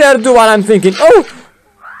 don't you dare do what I'm thinking. Oh!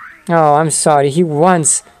 Oh, I'm sorry. She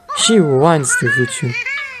wants to hit you.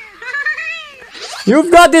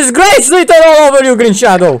 You've got disgrace written all over you, Green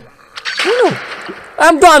Shadow. No.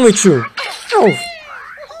 I'm done with you. Oh.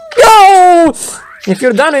 No! If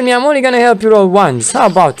you're done with me, I'm only gonna help you roll once. How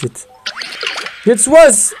about it? It's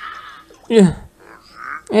worse. Yeah.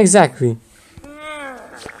 Exactly.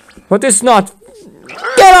 But it's not.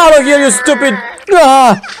 Get out of here, you stupid!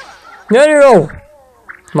 Ah! There you go.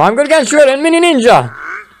 Mime gargantua and mini ninja.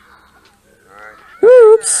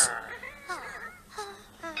 Oops.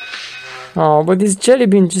 Oh, but this jelly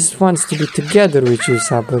bean just wants to be together with you,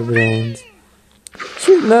 Supper Brains.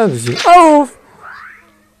 She loves you. Oh!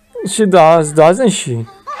 She does, doesn't she?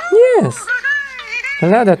 Yes.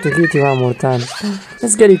 Allow that to hit you one more time.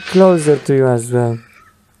 Let's get it closer to you as well.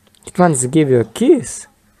 It wants to give you a kiss.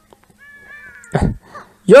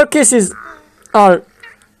 Your kisses are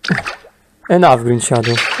enough, Green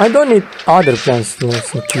Shadow. I don't need other plants to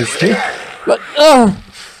also kiss me. But,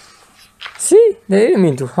 see? They didn't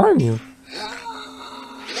mean to harm you.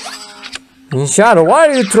 Green Shadow, why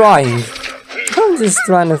are you trying? I'm just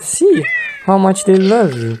trying to see how much they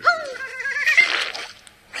love you.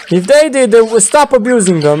 If they did, they would stop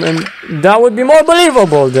abusing them, and that would be more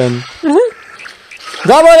believable then.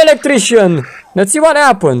 Double electrician. Let's see what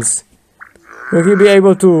happens. Will he be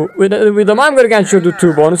able to, with the mime gargantua, do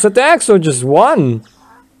 2 bonus attacks or just 1?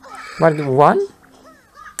 What, 1?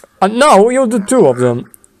 No, you'll do 2 of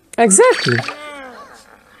them. Exactly.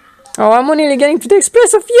 Oh, I'm only getting to the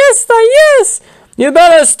expressive fiesta, yes! You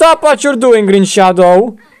better stop what you're doing, Green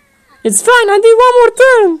Shadow. It's fine, I did 1 more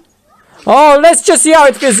turn. Oh, let's just see how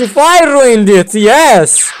it feels if I ruined it,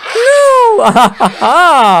 yes! No!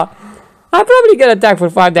 I probably get attacked for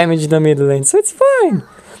 5 damage in the middle lane, so it's fine.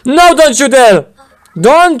 No, don't you dare!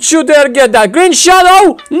 Don't you dare get that! Green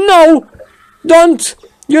Shadow! No! Don't!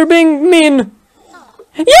 You're being mean!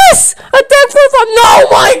 Yes! Attack for 5! No,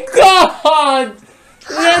 my God!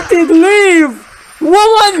 Let it leave!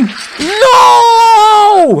 Woman!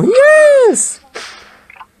 No! Yes!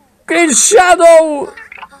 Green Shadow!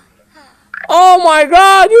 Oh my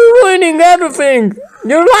God! You're ruining everything!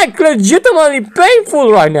 You're like legitimately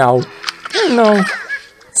painful right now! No.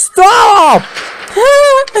 Stop!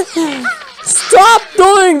 Stop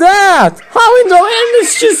doing that! How in the end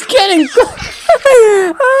is just getting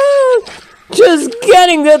just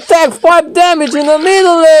getting the attack 5 damage in the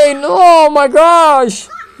middle lane! Oh my gosh!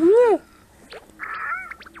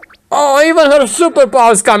 Oh, even her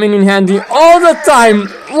superpowers coming in handy all the time!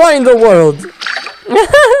 What in the world?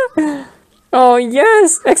 Oh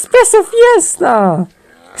yes! Expressive fiesta!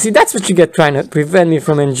 See, that's what you get trying to prevent me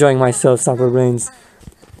from enjoying myself, Supper Brains.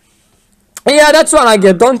 Yeah, that's what I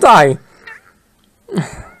get, don't I?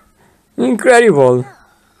 Incredible.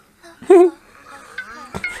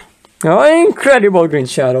 Oh, incredible, Green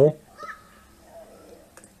Shadow.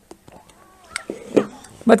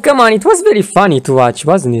 But come on, it was very funny to watch,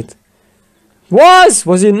 wasn't it?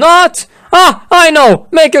 Was it not? Ah, I know!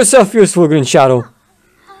 Make yourself useful, Green Shadow.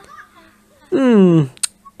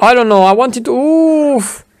 I don't know, I wanted to...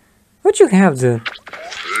 Oof! What you have there?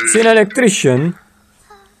 It's an electrician.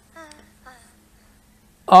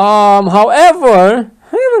 However,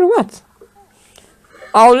 what?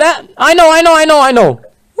 I know.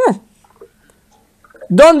 Huh.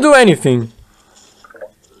 Don't do anything.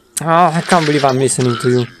 Oh, I can't believe I'm listening to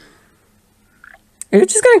you. You're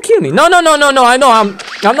just gonna kill me. No, I know I'm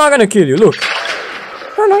not gonna kill you. Look.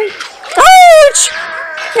 No. Ouch!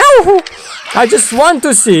 Ow! I just want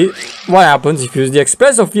to see what happens if you use the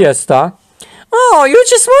Espresso Fiesta. Oh, you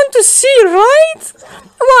just want to see, right?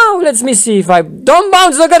 Wow, let me see if I don't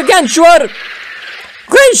bounce the gargantuar.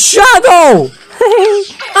 Great shadow!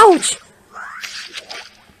 Ouch!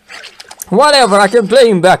 Whatever, I can play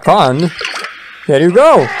him back on. There you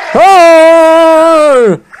go.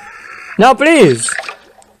 Oh! Now please,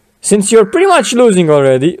 since you're pretty much losing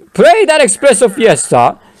already, play that Espresso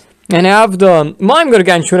Fiesta and have the Mime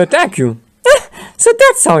Gargantuar attack you. So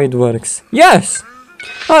that's how it works. Yes.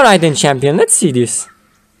 Alright then, champion, let's see this.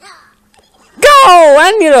 Go,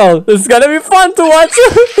 Admiral! It's gonna be fun to watch.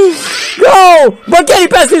 Go! But can he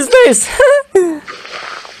pass his face?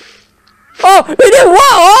 Oh, he did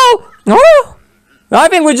what? Oh! I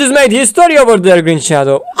think we just made history over there, Green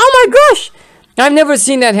Shadow. Oh my gosh! I've never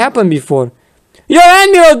seen that happen before. Your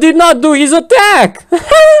Admiral did not do his attack!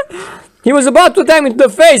 He was about to attack me to the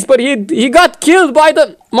face, but he got killed by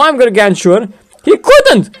the Mime Gargantuar. He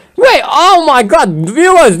couldn't! Wait, oh my god,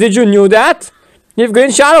 viewers, did you know that? If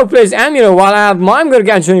Green Shadow plays Admiral while I have Mime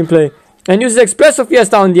Gargantuar in play, and uses Espresso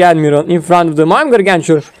Fiesta on the Admiral in front of the Mime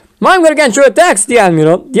Gargantuar attacks the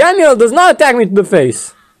Admiral does not attack me to the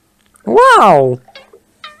face. Wow!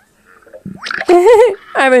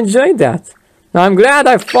 I've enjoyed that. I'm glad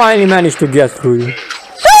I finally managed to get through you.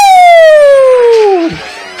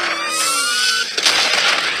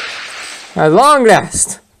 At long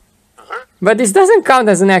last. But this doesn't count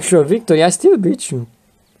as an actual victory. I still beat you.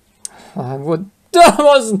 That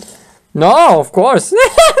wasn't. No, of course.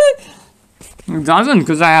 It doesn't,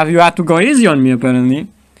 because you had to go easy on me apparently.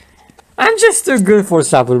 I'm just too good for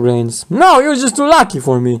Super Brains. No, you're just too lucky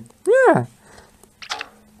for me. Yeah.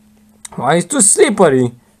 Why, it's too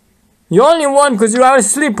slippery. You only won because you are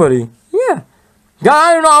slippery. Yeah.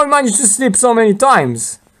 I don't know how you managed to slip so many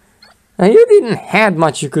times. And you didn't have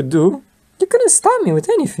much you could do. You couldn't stop me with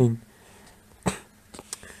anything.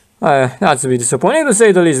 That's a bit disappointing to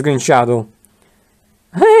say the least, Green Shadow.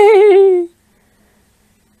 Hey!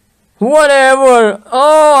 Whatever.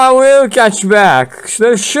 Oh, I will catch back.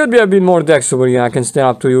 There should be a bit more decks over here I can stand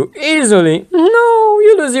up to you easily. No,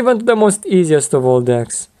 you lose even to the most easiest of all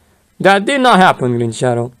decks. That did not happen, Green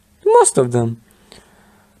Shadow. Most of them.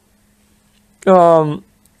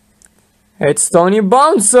 It's Tony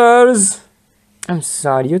Bouncers. I'm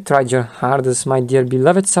sorry, you tried your hardest, my dear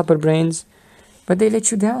beloved Super Brains, but they let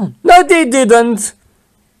you down. No, they didn't.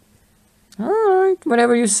 Alright,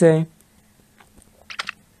 whatever you say.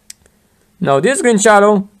 Now this, Green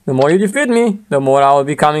Shadow, the more you defeat me, the more I will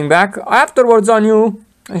be coming back afterwards on you.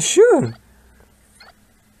 Sure.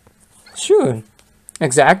 Sure.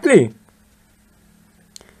 Exactly.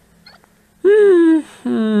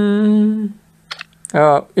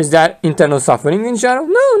 Is that internal suffering, Green Shadow?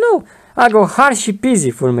 No. I go harshy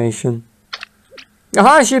peasy formation.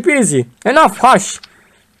 Harshy peasy. Enough harsh.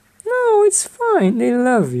 No, it's fine. They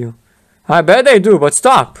love you. I bet they do, but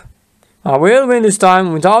stop. I will win this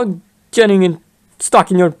time without getting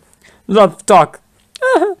stuck in your love talk.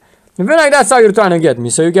 I feel like that's how you're trying to get me,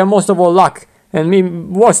 so you get most of all luck, and me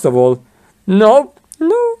worst of all. No.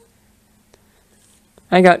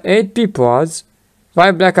 I got 8 pea pods,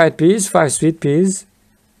 5 black-eyed peas, 5 sweet peas,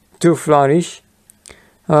 2 flourish,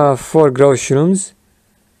 4 grow shrooms,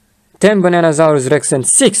 10 Bananasaurus Rex, and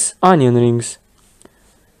 6 onion rings.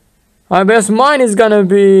 I guess mine is gonna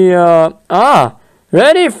be,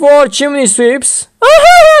 ready for chimney sweeps.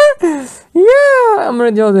 Yeah, I'm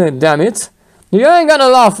ready already, damn it. You ain't gonna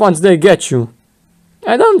laugh once they get you.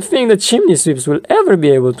 I don't think the chimney sweeps will ever be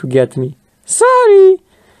able to get me. Sorry.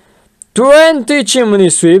 20 chimney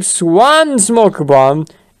sweeps, 1 smoke bomb,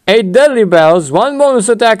 8 deadly bells, 1 bonus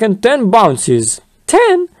attack, and 10 bounces.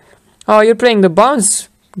 10? Oh, you're playing the bounce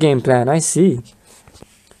game plan, I see.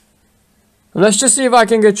 Let's just see if I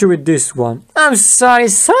can get you with this one. I'm sorry,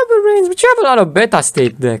 Super Brains, but you have a lot of beta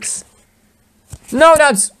state decks. No,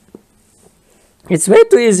 it's way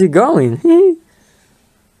too easy going.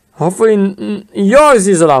 Hopefully yours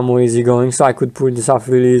is a lot more easy going, so I could pull this off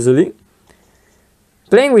really easily.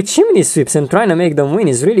 Playing with chimney sweeps and trying to make them win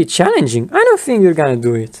is really challenging. I don't think you're gonna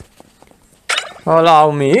do it.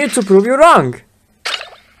 Allow me to prove you wrong.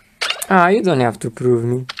 You don't have to prove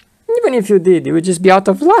me. Even if you did, it would just be out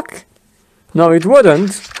of luck. No, it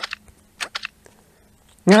wouldn't.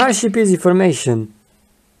 Harshy peasy formation.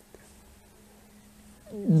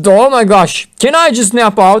 Oh my gosh. Can I just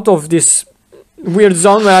snap out of this weird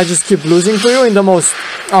zone where I just keep losing to you in the most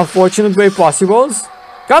unfortunate way possible?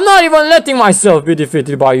 I'm not even letting myself be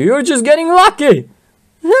defeated by you. You're just getting lucky.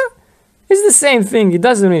 It's the same thing. It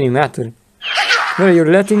doesn't really matter whether you're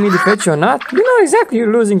letting me defeat you or not. You know exactly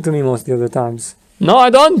you're losing to me most of the times. No, I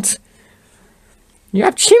don't. You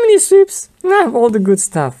have chimney sweeps. I have all the good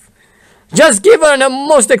stuff. Just give her the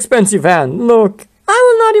most expensive hand. Look, I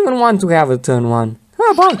will not even want to have a turn 1.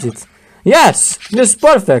 How about it? Yes, this is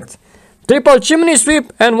perfect. Triple chimney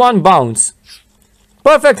sweep and 1 bounce.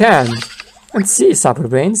 Perfect hand. Let's see, Supper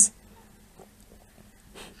Brains.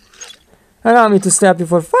 Allow me to slap you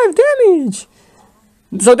for 5 damage.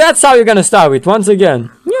 So that's how you're gonna start with, once again.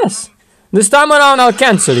 Yes. This time around I'll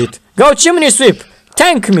cancel it. Go chimney sweep.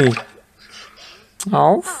 Tank me.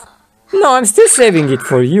 Oh. No, I'm still saving it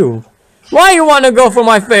for you. Why you wanna go for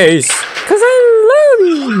my face? Cause I love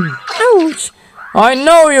you. Ouch. I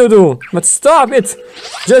know you do. But stop it.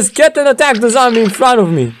 Just get and attack the zombie in front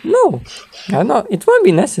of me. No. It won't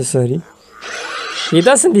be necessary. He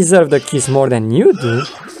doesn't deserve the kiss more than you do.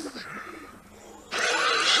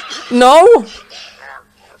 No.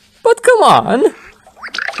 But come on.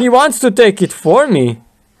 He wants to take it for me.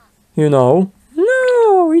 You know.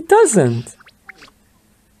 No, he doesn't.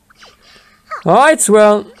 Alright,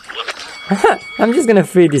 well. I'm just gonna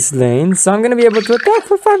free this lane, so I'm gonna be able to attack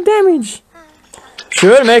for 5 damage.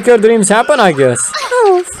 Sure, make your dreams happen, I guess.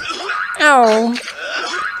 Oh. Ow.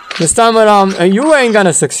 This time around, you ain't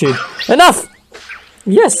gonna succeed. Enough!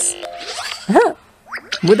 Yes.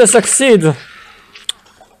 With the succeed.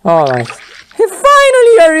 Alright.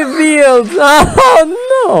 Finally I revealed! Oh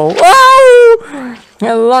no! Oh!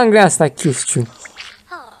 At long last I kissed you.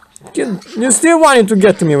 You still wanted to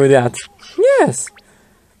get to me with that? Yes.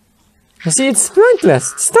 You see, it's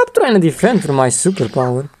pointless. Stop trying to defend from my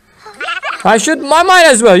superpower. I might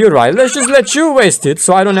as well, you're right. Let's just let you waste it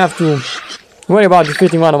so I don't have to worry about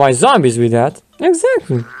defeating one of my zombies with that.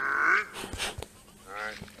 Exactly.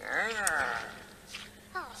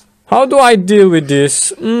 How do I deal with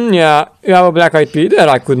this? Yeah, you have a black-eyed pea there.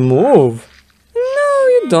 I could move. No,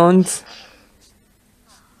 you don't.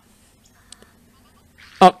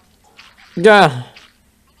 Oh. Yeah.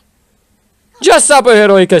 Just super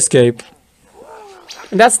heroic escape.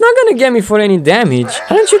 That's not gonna get me for any damage.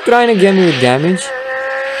 Aren't you trying to get me with damage?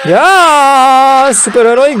 Yeah! Super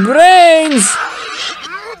heroic brains!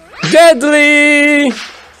 Deadly!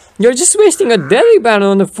 You're just wasting a deadly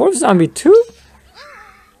battle on the 4th zombie too?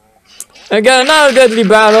 I get another deadly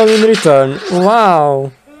battle in return.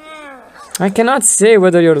 Wow. I cannot say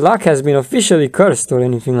whether your luck has been officially cursed or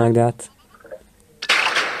anything like that.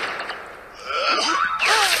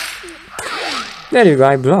 There you go,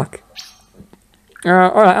 I block.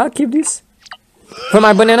 Alright, I'll keep this. For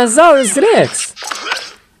my Bananasaurus Rex.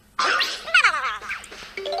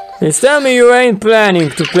 Please tell me you ain't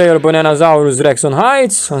planning to play your Bananasaurus Rex on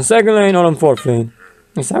heights, on 2nd lane, or on 4th lane.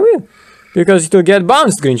 Yes, I will. Because it will get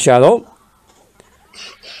bounced, Green Shadow.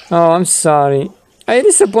 Oh, I'm sorry. Are you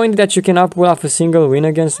disappointed that you cannot pull off a single win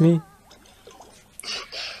against me?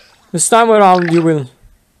 This time around you will...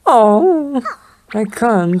 Oh, I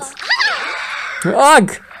can't.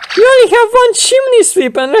 Ugh! You only have 1 chimney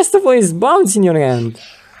sweep and the rest of it is bounce in your hand.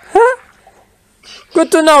 Huh?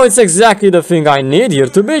 Good to know it's exactly the thing I need here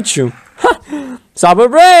to beat you. Ha! Super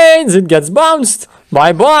Brains, it gets bounced.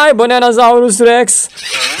 Bye bye, Bananasaurus Rex.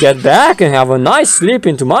 Get back and have a nice sleep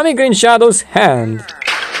into Mommy Green Shadow's hand.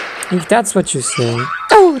 If that's what you say.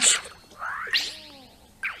 Ouch!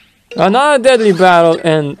 Another deadly battle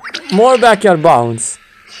and more backyard bounce.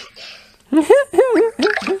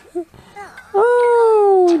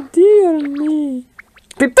 Oh dear me.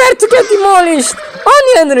 Prepare to get demolished!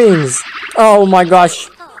 Onion rings! Oh my gosh.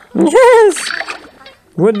 Yes!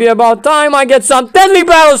 Would be about time I get some deadly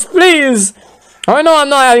battles, please! I know I'm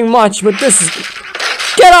not having much, but this is...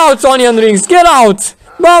 Get out, onion rings! Get out!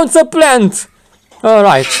 Bounce a plant!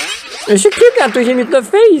 Alright. You should keep that to him in the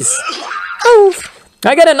face. Oh,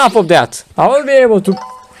 I get enough of that. I will be able to...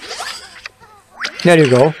 There you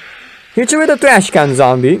go. Hit you with a trash can,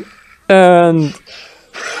 zombie. And...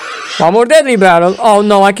 one more deadly battle. Oh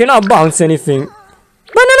no, I cannot bounce anything.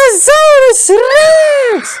 Bananasaurus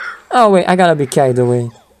Rex! Oh wait, I gotta be carried away.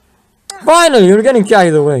 Finally, you're getting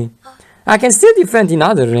carried away. I can still defend in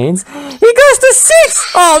other lanes. He goes to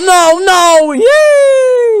 6! Oh no, no!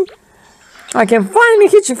 Yay! I can finally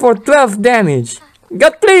hit you for 12 damage.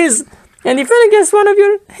 God please! And defend against one of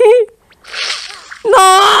your...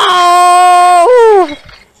 No!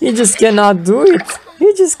 He just cannot do it.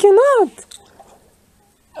 He just cannot.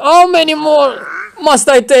 How many more must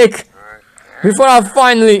I take before I'll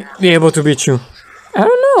finally be able to beat you? I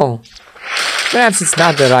don't know. Perhaps it's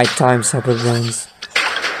not the right time, Super Brains.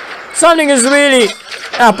 Something is really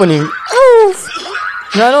happening. Oof.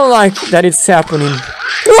 I don't like that it's happening.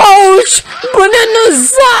 Ouch!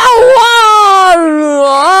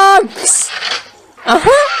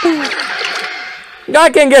 I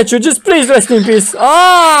can get you. Just please rest in peace.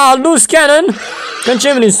 Ah, loose cannon. Can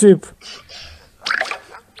chimney sweep.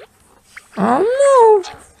 Oh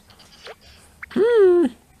no.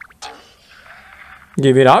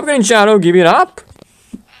 Give it up, Green Shadow. Give it up.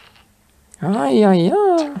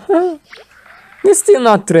 It's still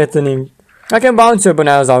not threatening. I can bounce your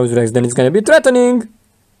bananas out, Rex. Then it's gonna be threatening.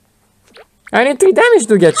 I need 3 damage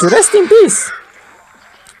to get you. Rest in peace.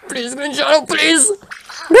 Please, Green Shadow, please.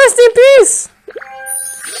 Rest in peace.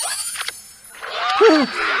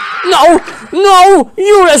 No, no,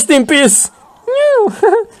 you rest in peace.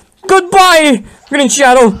 Goodbye, Green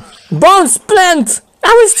Shadow. Bounce plant. I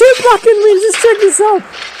was still blocking me. Just check this out.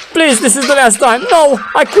 Please, this is the last time. No,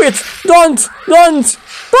 I quit. Don't. Bounce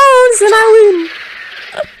and I win.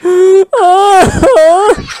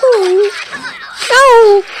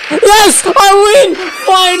 Oh, yes, I win.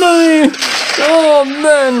 Finally. Oh,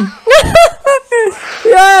 man.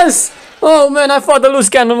 Yes. Oh, man, I thought the loose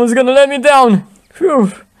cannon was going to let me down.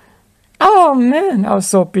 Phew. Oh, man, that was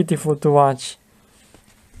so pitiful to watch.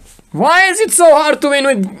 Why is it so hard to win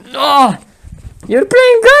with... Oh, you're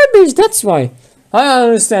playing garbage, that's why. I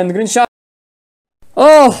understand, Green Shadow.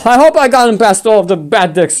 Oh, I hope I gotten past all of the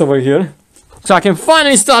bad decks over here. So I can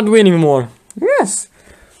finally start winning more. Yes.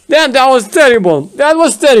 That was terrible. That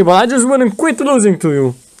was terrible. I just wouldn't quit losing to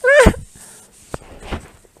you.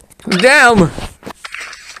 Damn.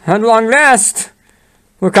 At long last,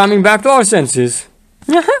 we're coming back to our senses.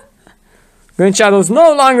 Green Shadow's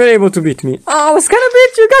no longer able to beat me. Oh, I was gonna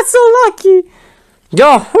beat you. Got so lucky.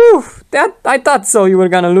 Yo, whew, that I thought so. You were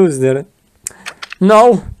gonna lose there.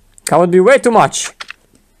 No, that would be way too much.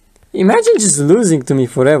 Imagine just losing to me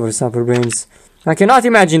forever, Super Brains. I cannot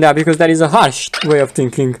imagine that because that is a harsh way of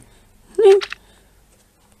thinking.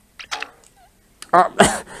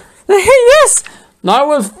 Yes! I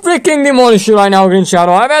will freaking demolish you right now, Green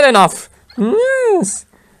Shadow. I've had enough. Yes.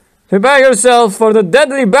 Prepare yourself for the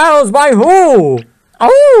deadly battles by who?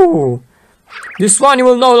 Oh! This one you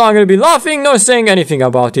will no longer be laughing nor saying anything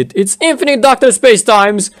about it. It's infinite Dr.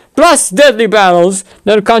 Space-Times plus deadly battles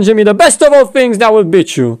that conjure me the best of all things that will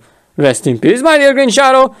beat you. Rest in peace, my dear Green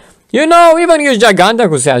Shadow. You know, even Use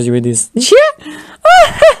Gigantacus has you with this. Yeah?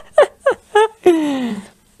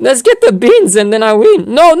 Let's get the beans and then I win.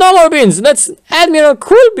 No, no more beans. Let's Admiral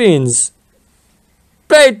Cool Beans.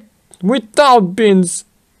 Play without beans.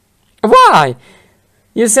 Why?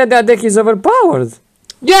 You said that deck is overpowered.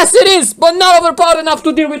 Yes, it is, but not overpowered enough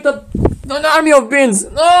to deal with an army of beans.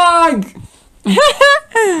 Oh.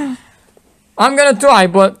 I'm gonna try,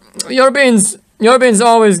 but your beans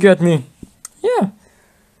always get me. Yeah.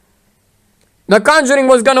 The conjuring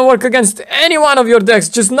was gonna work against any one of your decks,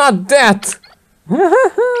 just not that.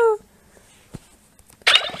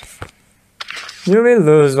 You will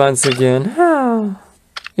lose once again.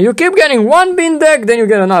 You keep getting one bean deck, then you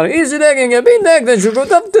get another easy deck, and get a bean deck, then you go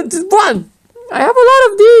up to one. I have a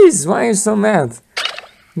lot of these. Why are you so mad?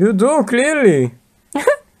 You do, clearly.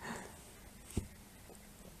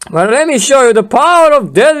 Well, let me show you the power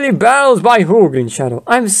of deadly battles by who, Green Shadow.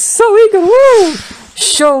 I'm so eager. Woo!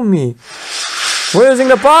 Show me. We're using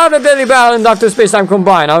the power of the deadly battle and Dr. Space-Time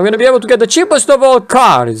combined. I'm going to be able to get the cheapest of all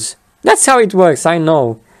cards. That's how it works, I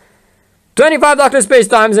know. 25 Dr.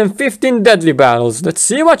 Space-Times and 15 deadly battles. Let's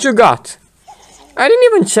see what you got. I didn't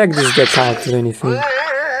even check this deck out or anything.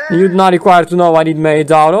 You're not required to know what it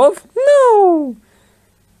made out of. No.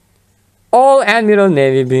 All Admiral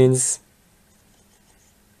Navy beans.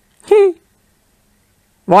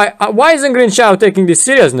 Why isn't Green Shadow taking this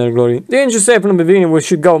serious, Nerd Glory? Didn't you say from the beginning we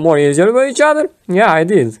should go more easier with each other? Yeah, I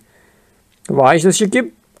did. Why does she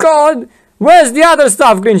keep going? Where's the other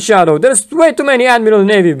stuff, Green Shadow? There's way too many Admiral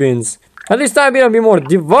Navy beans. At least I'll be more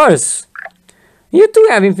diverse. You too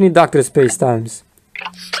have infinite Dr. Space-Times.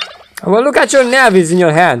 Well, look at your navies in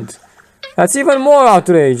your hand. That's even more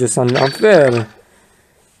outrageous and unfair.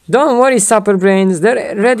 Don't worry, Super Brains.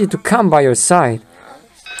 They're ready to come by your side.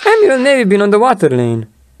 Admiral Navy bean on the water lane.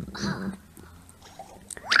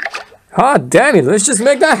 Ah, damn it. Let's just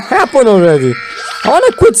make that happen already. I want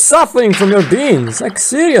to quit suffering from your beans. Like,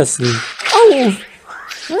 seriously. Oh,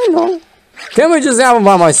 I know. Can we just have them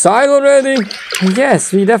by my side already?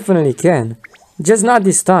 Yes, we definitely can. Just not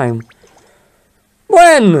this time.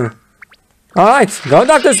 When? Alright, go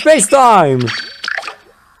Dr. Space-Time!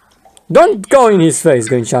 Don't go in his face,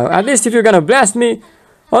 Green Shadow. At least if you're gonna blast me,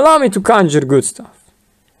 allow me to conjure good stuff.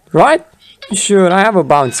 Right? Sure, I have a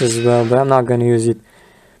bounce as well, but I'm not gonna use it.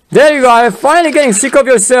 There you go, I'm finally getting sick of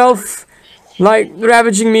yourself, like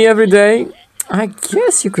ravaging me every day. I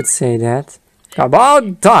guess you could say that.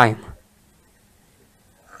 About time.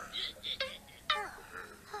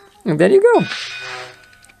 And there you go.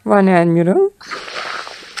 One Admiral.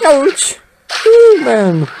 Ouch. Ooh,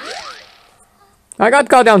 man. I got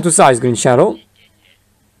cut down to size, Green Shadow.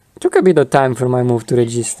 Took a bit of time for my move to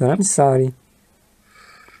register. I'm sorry.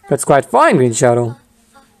 That's quite fine, Green Shadow.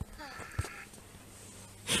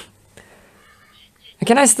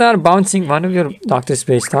 Can I start bouncing one of your Dr.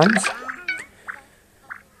 Space times?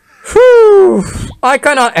 Whew! I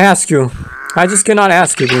cannot ask you. I just cannot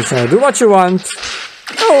ask you, Green Shadow. Do what you want.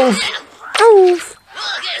 Oh! Oh!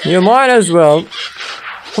 You might as well.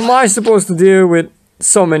 How am I supposed to deal with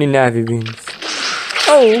so many Navy beams?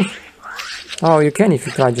 Oh! Oh, you can if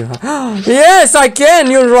you tried your hard. Yes, I can!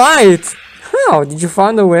 You're right! How? Did you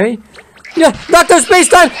find a way? Yeah! Dr.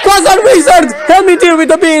 Spacetime! Quasar Wizard! Help me deal with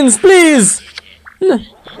the beans, please!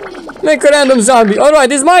 Make a random zombie. Alright,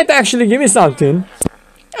 this might actually give me something.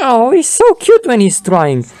 Oh, he's so cute when he's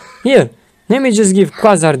trying. Here, let me just give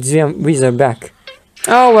Quasar Wizard back.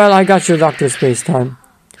 Oh well, I got your Dr. Spacetime.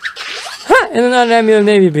 Ha! And another Admiral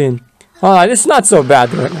Navy bean. Alright, it's not so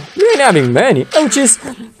bad right now. We ain't having many. Ouchies!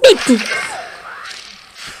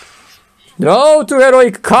 Draw 2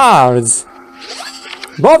 heroic cards.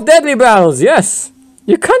 Both deadly barrels, yes.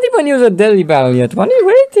 You can't even use a deadly barrel yet. What are you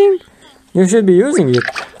waiting? You should be using it.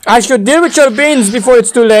 I should deal with your beans before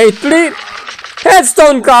it's too late, please.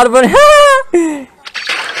 Headstone carver.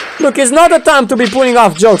 Look, it's not the time to be pulling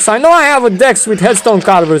off jokes. I know I have a dex with headstone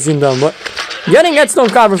carvers in them, but getting headstone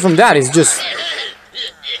carver from that is just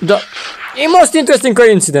the most interesting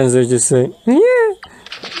coincidence, I just say. Yeah.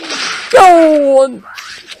 No.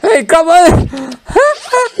 Hey, come on.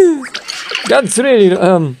 That's really,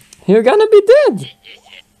 you're gonna be dead.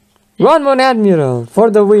 One more Admiral for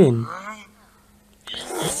the win.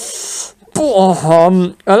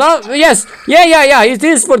 Yes, yeah, it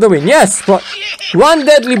is for the win, yes, but one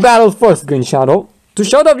deadly barrel first, Green Shadow, to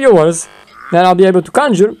show the viewers that I'll be able to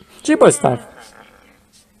conjure cheaper stuff.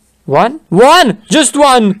 One? Just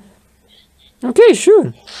one! Okay,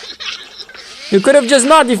 sure. You could have just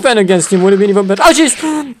not defended against him, would have been even better. Oh, jeez!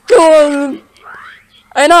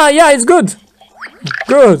 And yeah, it's good.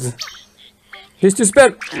 Good. He's to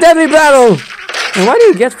spare deadly barrel! And what do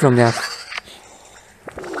you get from that?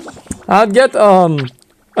 I'd get a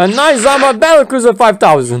nice Zama Battle Cruiser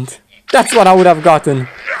 5000. That's what I would have gotten.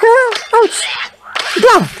 Ouch!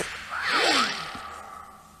 Blank!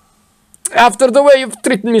 After the way you've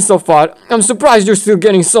treated me so far, I'm surprised you're still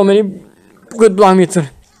getting so many good block meter.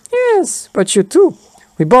 Yes, but you too.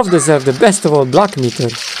 We both deserve the best of all block meter.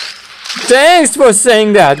 Thanks for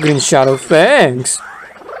saying that, Green Shadow. Thanks.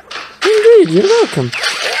 Indeed, you're welcome.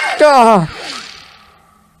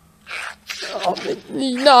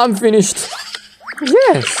 Now I'm finished.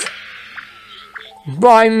 Yes.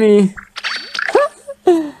 By me.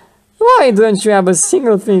 Why don't you have a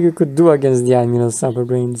single thing you could do against the Admiral Super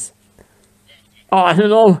Brains? Oh, I don't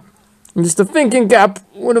know. Just a thinking cap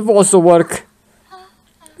would have also worked.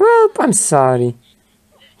 Well, I'm sorry.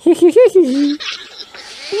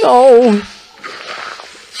 No.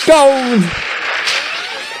 Go.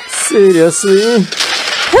 Seriously. And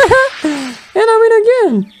I win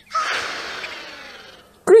again.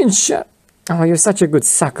 Green shot. Oh, you're such a good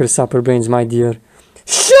sucker, Super Brains, my dear.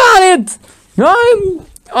 Shut it! I'm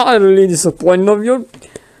utterly disappointed of you.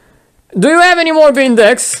 Do you have any more bin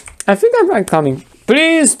decks? I think I'm coming.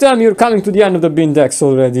 Please tell me you're coming to the end of the bin decks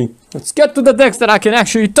already. Let's get to the decks that I can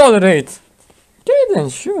actually tolerate. Okay then,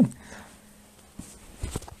 sure.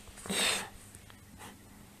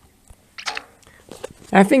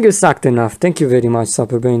 I think you sucked enough. Thank you very much,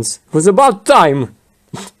 Super Brains. It was about time.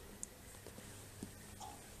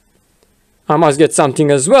 I must get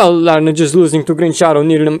something as well. Larna just losing to Green Shadow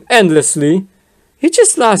nearly endlessly. He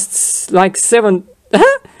just lost like 7...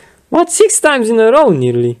 What? 6 times in a row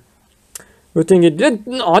nearly. Good thing it did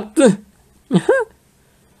not.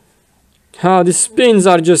 How the spins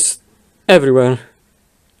are just everywhere.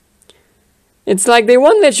 It's like they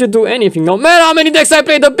won't let you do anything. No matter how many decks I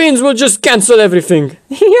play, the pins will just cancel everything.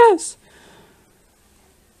 Yes.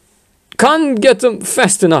 Can't get them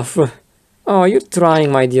fast enough. Oh, you're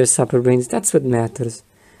trying, my dear Super Brains. That's what matters.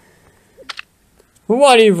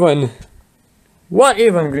 What even? What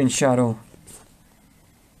even, Green Shadow?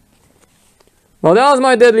 Well, that was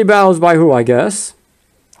my deadly battles by who, I guess.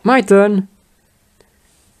 My turn.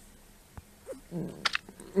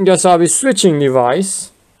 Guess I'll be switching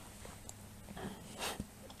device.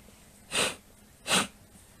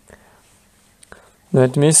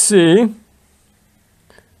 Let me see.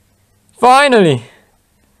 Finally!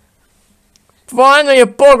 Finally a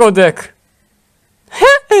pogo deck!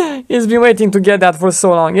 He's been waiting to get that for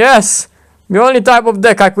so long. Yes! The only type of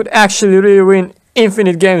deck I could actually really win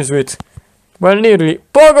infinite games with. Well, nearly.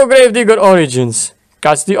 Pogo Gravedigger Origins.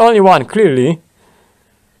 That's the only one, clearly.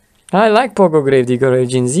 I like Pogo Gravedigger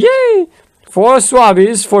Origins. Yay! 4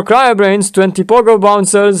 Swabbies, 4 Cryo Brains, 20 Pogo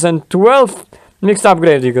Bouncers, and 12 mixed up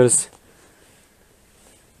Gravediggers.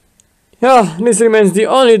 Yeah, this remains the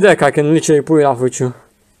only deck I can literally pull it off with you.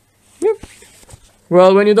 Yep.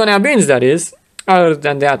 Well, when you don't have beans, that is. Other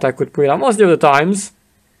than that, I could pull it off most of the times.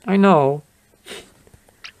 I know.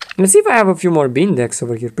 Let's see if I have a few more bean decks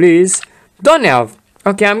over here, please. Don't have.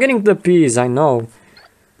 Okay, I'm getting to the peas, I know.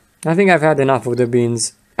 I think I've had enough of the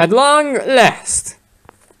beans. At long last.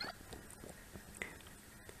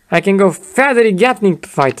 I can go feathery Gatling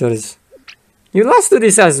fighters. You lost to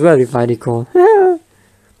this as well, if I recall.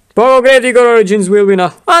 Pogo Gravedigger Origins will win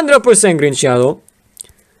 100% Green Shadow.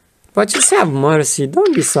 But just have mercy,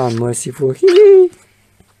 don't be so unmerciful. It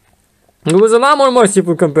was a lot more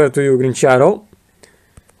merciful compared to you, Green Shadow.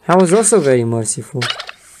 I was also very merciful.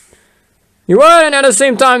 You were, and at the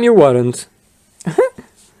same time you weren't.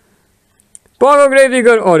 Pogo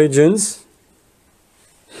Gravedigger Origins.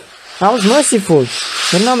 I was merciful.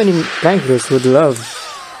 There are not many bankers who would love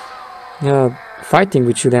fighting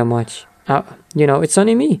with you that much. You know, it's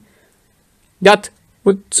only me. That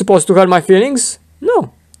was supposed to hurt my feelings?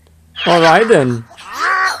 No. Alright then.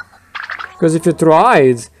 Because if you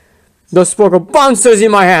tried, those Pogo bouncers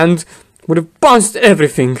in my hand would have bounced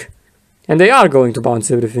everything. And they are going to bounce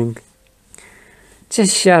everything.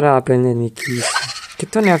 Just shut up and let me kiss you. You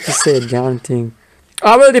don't have to say a damn thing.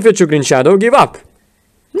 I will defeat you, Green Shadow. Give up.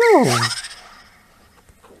 No.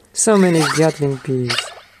 So many Gatling peas.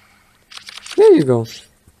 There you go.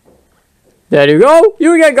 There you go.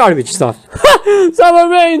 You get garbage stuff. Summer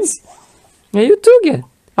brains. Yeah, you too get.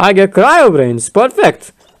 I get cryo brains.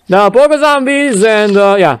 Perfect. The Pogo zombies and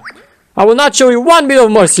yeah. I will not show you one bit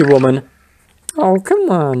of mercy, woman. Oh, come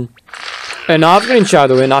on. Enough, Green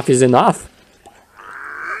Shadow. Enough is enough.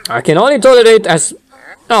 I can only tolerate as...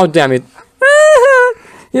 Oh, damn it.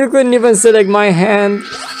 You couldn't even select my hand.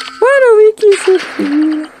 What a wiki food.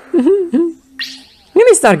 Let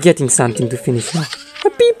me start getting something to finish now. A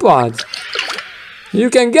Peapod. You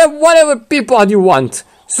can get whatever Peapod you want.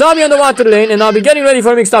 Stop me on the water lane and I'll be getting ready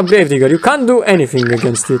for mixed up Gravedigger. You can't do anything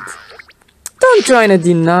against it. Don't try to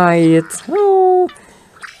deny it. Oh.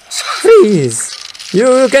 Please.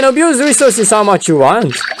 You can abuse resources how much you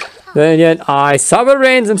want. And yet I, Summer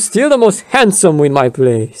Brains, am still the most handsome in my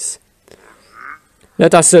place.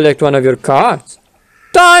 Let us select one of your cards.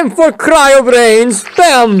 Time for Cryo Brains!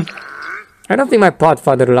 Bam! I don't think my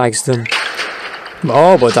podfather likes them.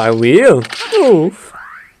 Oh, but I will. Oof.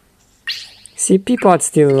 See, Peapod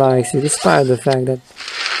still likes you, despite the fact that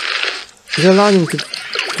you allowed him to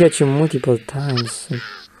catch you multiple times. So.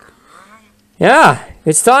 Yeah,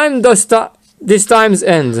 it's time this time's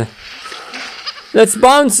end. Let's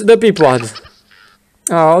bounce the Peapod.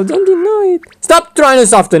 Oh, don't deny it. Stop trying to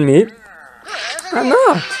soften me. I'm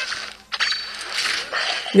not.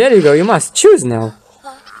 There you go, you must choose now.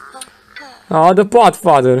 Oh, the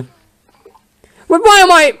Podfather. But why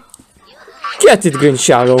am I... Get it, Green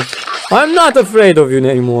Shadow. I'm not afraid of you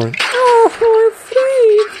anymore. Oh, I'm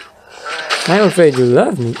afraid. I'm afraid you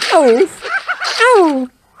love me. Oh. Ow.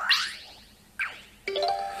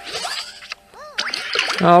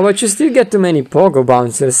 Oh, but you still get too many Pogo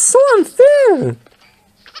bouncers. So unfair.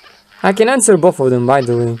 I can answer both of them, by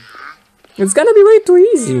the way. It's gonna be way too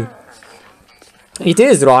easy. It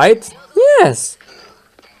is, right? Yes.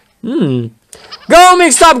 Go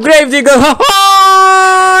mixed up Gravedigger!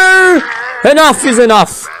 Enough is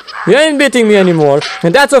enough. You ain't beating me anymore.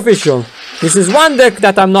 And that's official. This is one deck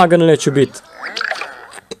that I'm not gonna let you beat.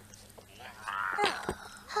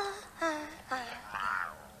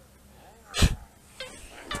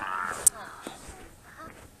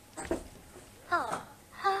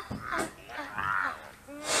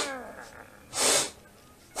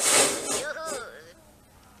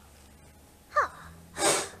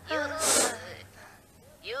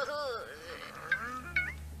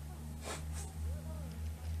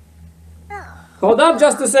 Hold up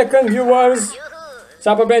just a second, viewers.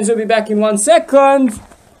 Supper Brains will be back in 1 second.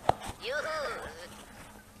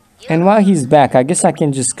 And while he's back, I guess I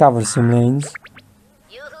can just cover some lanes.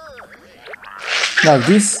 Like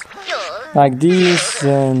this,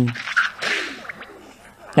 and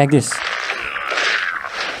like this.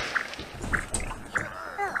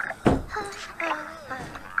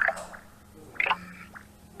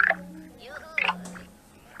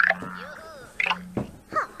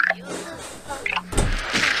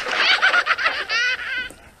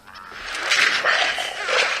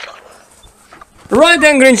 Right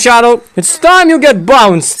then, Green Shadow. It's time you get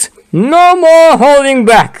bounced. No more holding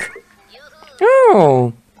back.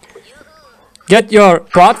 Oh. Get your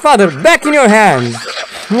Podfather back in your hand.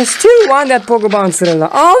 I still want that Pogo Bouncer.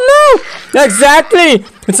 Oh no! Exactly!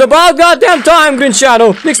 It's about goddamn time, Green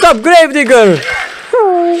Shadow. Next up, Gravedigger.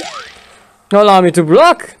 Oh. Allow me to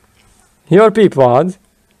block your Peapod.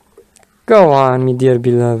 Go on, me dear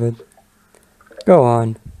beloved. Go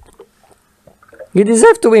on. You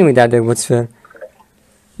deserve to win with that deck, what's fair.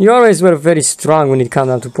 You always were very strong when it comes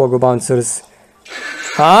down to Pogo Bouncers.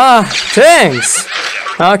 Ah, thanks!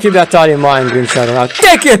 I'll keep that thought in mind, Green Shadow. Now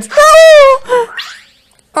take it! Oh!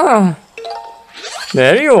 Ah,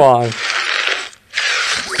 there you are.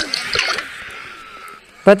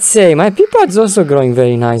 But say, my Peapod's also growing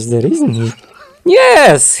very nice there, isn't he?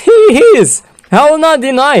 Yes, he is! I will not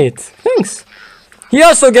deny it. Thanks. He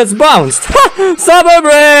also gets bounced. Ha! Summer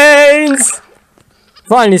brains!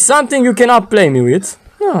 Finally, something you cannot play me with.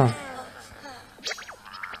 Oh,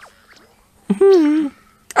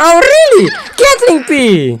 oh really? Gatling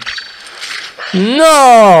P!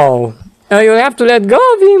 No! You have to let go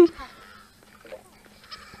of him.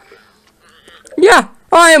 Yeah,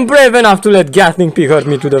 I am brave enough to let Gatling P hurt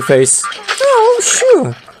me to the face. Oh,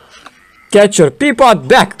 sure. Get your Peapod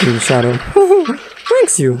back, Green Shadow.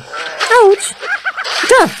 Thanks you. Ouch.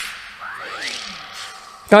 Duh.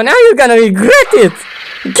 Oh, now you're gonna regret it.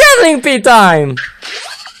 Gatling P time.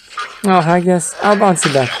 Oh, I guess I'll bounce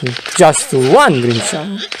it back here. Just to one, Green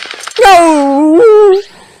Shadow. No!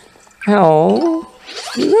 Oh,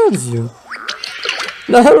 he loves you.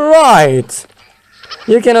 Alright.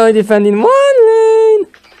 You can only defend in one lane.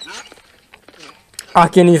 I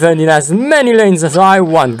can defend in as many lanes as I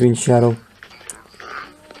want, Green Shadow.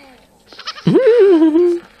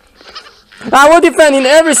 I will defend in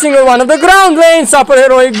every single one of the ground lanes, Super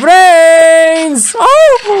Heroic Brains!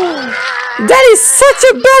 Oh! That is such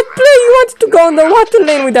a bad play! You wanted to go on the water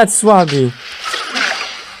lane with that Swabby.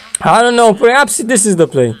 I don't know, perhaps this is the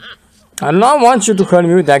play. I don't want you to hurt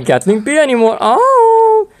me with that Gatling P anymore.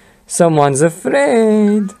 Oh! Someone's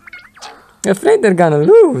afraid. Afraid they're gonna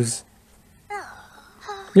lose.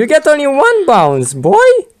 You get only one bounce, boy!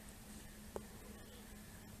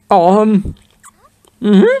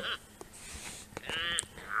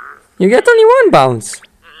 You get only one bounce.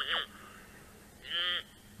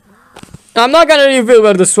 I'm not gonna reveal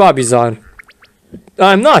where the Swabbies are.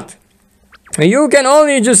 I'm not. You can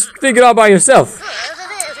only just figure out by yourself.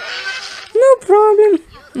 No problem.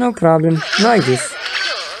 No problem. Like this.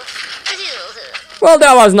 Well,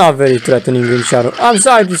 that was not very threatening, Green Shadow. I'm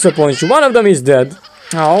sorry to disappoint you. One of them is dead.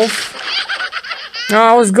 Oh.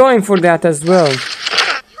 I was going for that as well.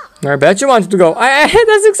 I bet you wanted to go.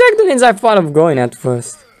 That's exactly the lanes I thought of going at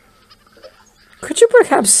first. Could you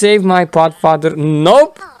perhaps save my Podfather?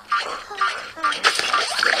 Nope.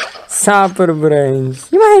 Super brains.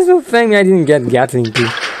 You might as well thank me I didn't get Gatling P.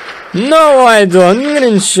 No, I don't.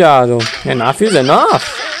 Green Shadow. Enough is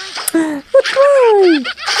enough. But why?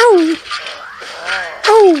 Oh.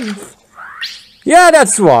 Oh. Yeah,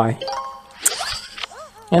 that's why.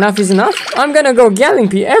 Enough is enough. I'm gonna go Gatling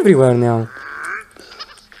P everywhere now.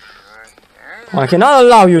 I cannot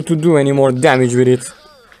allow you to do any more damage with it.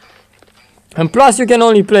 And plus you can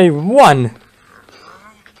only play one.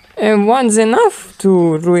 And one's enough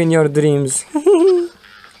to ruin your dreams.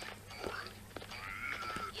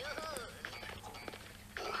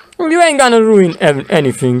 Well, you ain't gonna ruin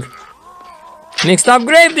anything. Next up,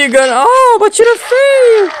 Gravedigger. Oh, but you're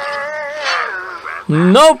afraid.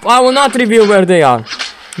 Nope, I will not reveal where they are.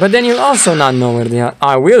 But then you'll also not know where they are.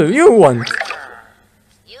 I will, you won't.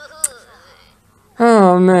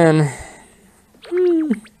 Oh, man.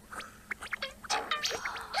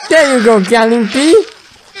 There you go, Gatling P.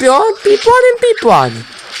 Peapod and Peapod.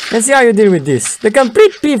 Let's see how you deal with this. The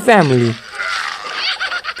complete P family.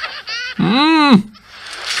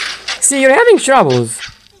 See, you're having troubles.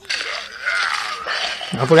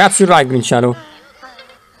 Oh, perhaps you're right, Green Shadow.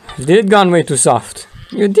 You did gone way too soft.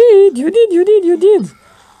 You did.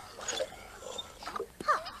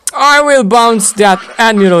 I will bounce that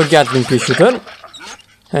Admiral Gatling P shooter.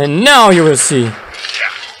 And now you will see.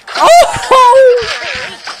 Oh!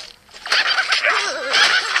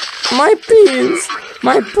 My peas!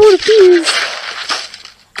 My poor peas!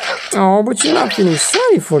 Oh, but you're not feeling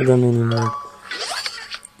sorry for them anymore.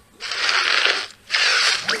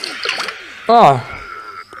 Oh.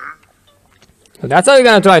 So that's how you're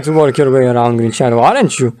gonna try to work your way around, Green Shadow,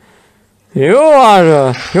 aren't you?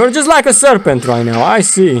 You're just like a serpent right now, I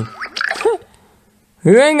see.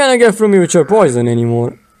 You ain't gonna get through me with your poison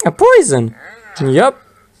anymore. A poison? Yup.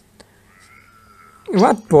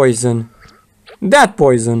 What poison? That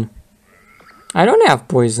poison. I don't have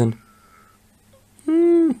poison.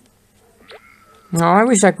 No, I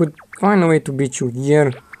wish I could find a way to beat you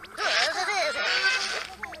here.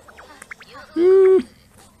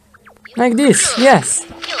 Like this, yes.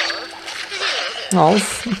 Oh.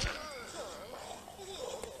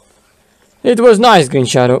 It was nice, Green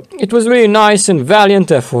Shadow. It was really nice and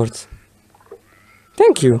valiant effort.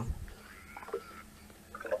 Thank you.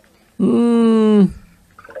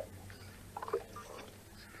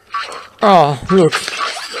 Oh, look.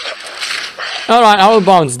 Alright, I will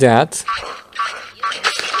bounce that.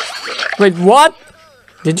 Wait, what?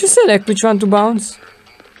 Did you select which one to bounce?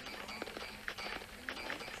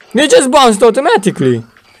 It just bounced automatically.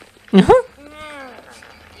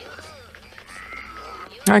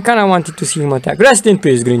 I kinda wanted to see him attack. Rest in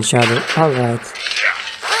peace, Green Shadow. Alright.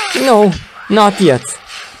 No, not yet.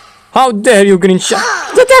 How dare you, Green Shadow?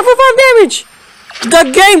 The attack for 5 damage!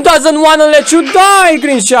 The game doesn't wanna let you die,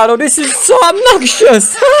 Green Shadow. This is so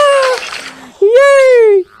obnoxious.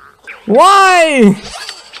 Yay! Why?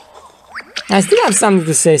 I still have something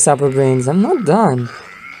to say, Supper Brains. I'm not done.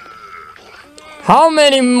 How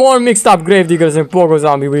many more mixed up Gravediggers and Pogo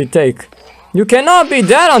Zombie will it take? You cannot be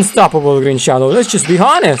that unstoppable, Green Shadow. Let's just be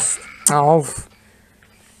honest. Oh.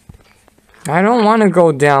 I don't want to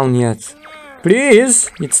go down yet.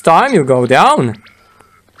 Please, it's time you go down.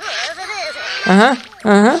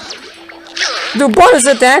 Do bonus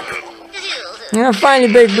attack. Yeah,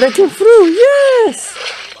 finally breaking through. Yes.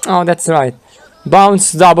 Oh, that's right.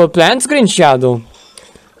 Bounce double plants, Green Shadow.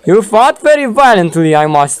 You fought very violently, I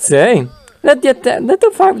must say. Let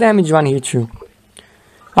the 5 damage one hit you.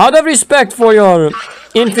 Out of respect for your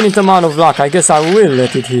infinite amount of luck, I guess I will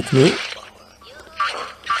let it hit me.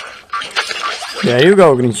 There you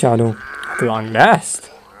go, Green Shadow. At long last.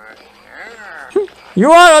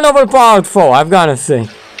 You are an overpowered foe, I've gotta say.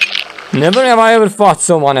 Never have I ever fought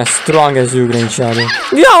someone as strong as you, Green Shadow.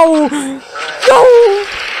 Yo! Yo!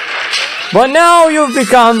 But now you've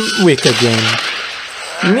become weak again.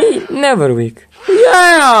 Me, never weak.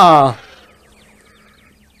 Yeah!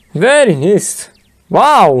 Very nice.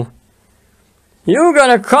 Wow! You're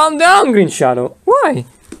gonna calm down, Green Shadow. Why?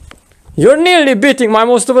 You're nearly beating my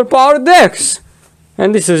most overpowered decks.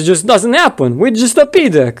 And this is just doesn't happen with just a P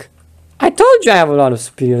deck. I told you I have a lot of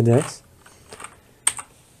superior decks.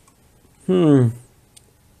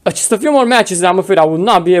 Just a few more matches and I'm afraid I will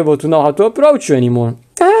not be able to know how to approach you anymore.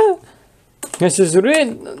 This is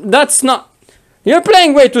really... That's not... You're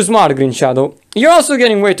playing way too smart, Green Shadow. You're also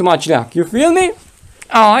getting way too much luck. You feel me?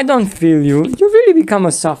 Oh, I don't feel you. You really become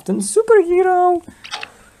a softened superhero.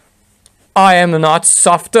 I am not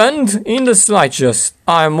softened in the slightest.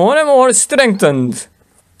 I am more and more strengthened.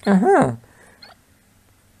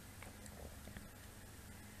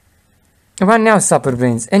 What now, Supper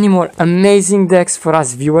Brains? Any more amazing decks for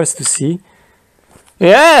us viewers to see?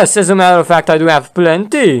 Yes, as a matter of fact, I do have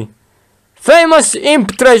plenty. Famous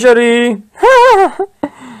Imp Treasury.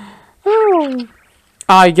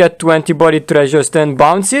 I get 20 body treasures, 10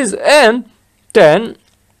 bounces, and 10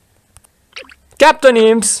 Captain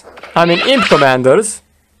Imps. I mean Imp Commanders.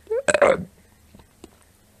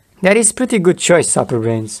 That is pretty good choice, Supper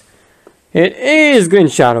Brains. It is, Green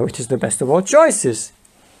Shadow. It is the best of all choices.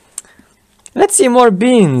 Let's see more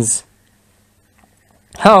beans.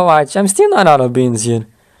 Oh, watch. I'm still not out of beans yet.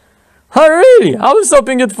 Oh, really? I was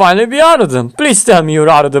hoping you'd finally be out of them. Please tell me you're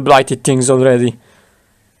out of the blighted things already.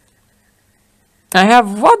 I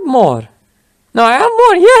have what more? No, I have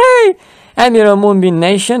more. Yay! Admiral Moonbeam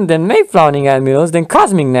Nation, then Mayflowering Admirals, then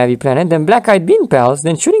Cosmic Navy Planet, then Black-Eyed Bean Pals,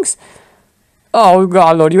 then Shootings. Oh,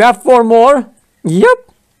 God, Lord, you have 4 more?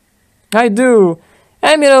 Yep, I do.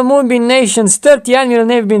 Admiral Moonbeam Nations, 30 Admiral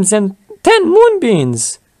Navy Beans, and 10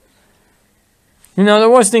 Moonbeams. You know, the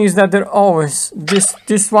worst thing is that they're always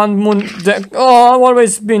this one moon deck. Oh, I've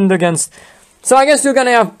always been against. So I guess you're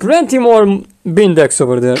gonna have plenty more bin decks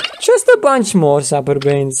over there. Just a bunch more, Supper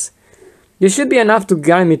Brains. You should be enough to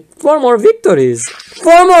guide me 4 more victories.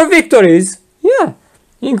 4 more victories? Yeah,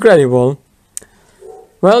 incredible.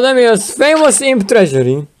 Well, let me use famous Imp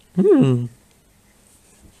Treasury.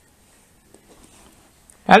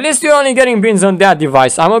 At least you're only getting bins on that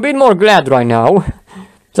device. I'm a bit more glad right now.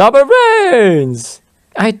 Supper Brains!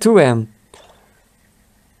 I too am.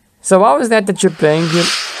 So what was that you're playing here?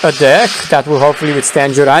 A deck that will hopefully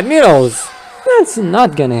withstand your admirals. That's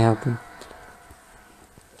not gonna happen.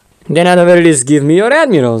 Then at the very least give me your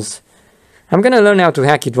admirals. I'm gonna learn how to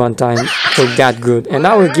hack it one time for that good, and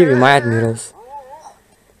I will give you my admirals.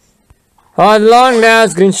 At long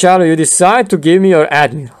last, Green Shadow, you decide to give me your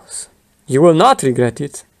admirals. You will not regret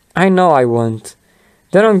it. I know I won't.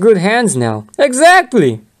 They're on good hands now.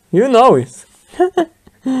 Exactly! You know it.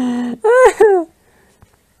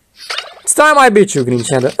 time I beat you, Green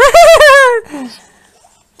Shadow.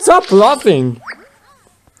 Stop laughing.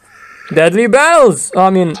 Deadly bells. I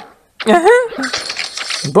mean,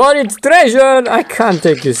 buried treasure. I can't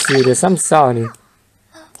take you serious. I'm sorry.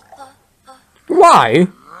 Why?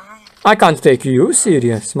 I can't take you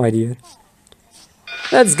serious, my dear.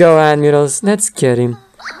 Let's go, Admirals. Let's get him.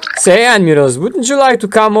 Say, Admirals, wouldn't you like to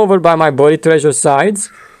come over by my buried treasure sides?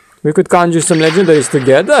 We could conjure some legendaries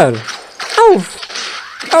together. Oh.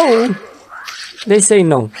 Oh. They say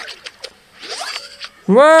no.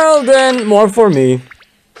 Well, then, more for me.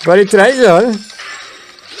 Buried treasure.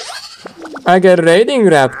 I get Raiding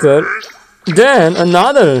Raptor. Then,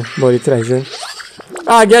 another buried treasure.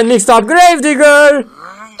 I get mixed up Gravedigger.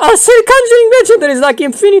 I say conjuring legendaries like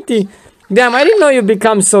infinity. Damn, I didn't know you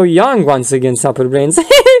become so young once again, Supper Brains.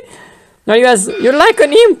 Now you're like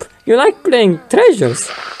an imp. You like playing treasures.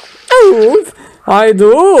 Oh, I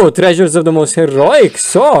do. Treasures of the most heroic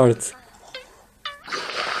sort.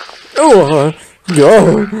 Oh,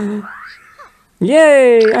 yo.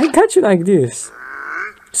 Yay, I got you like this.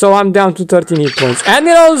 So I'm down to 13 hit points.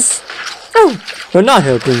 Admirals! Oh, you're not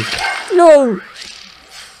helping. No.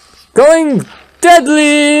 Going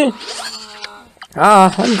deadly.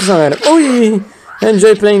 Ah, I'm sorry. Oh,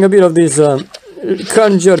 enjoy playing a bit of these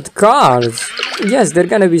conjured cards. Yes, they're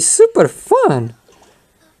gonna be super fun.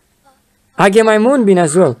 I get my Moonbeam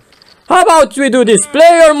as well. How about we do this?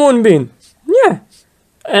 Play your Moonbeam. Yeah.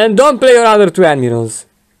 And don't play your other two Admirals.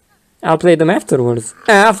 I'll play them afterwards.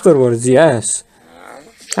 Afterwards, yes.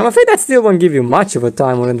 I'm afraid that still won't give you much of a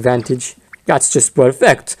time or advantage. That's just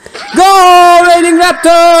perfect. Go, Raiding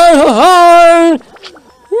Raptor!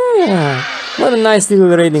 Yeah. What a nice little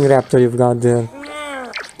Raiding Raptor you've got there.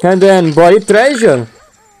 And then buried treasure.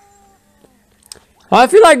 I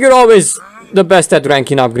feel like you're always the best at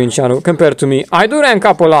ranking up, Green Shadow, compared to me. I do rank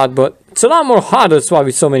up a lot, but it's a lot more harder to swap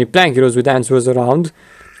with so many plank heroes with answers around.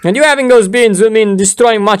 And you having those beans will mean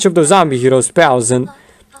destroying much of the zombie hero spells, and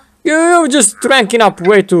you're just ranking up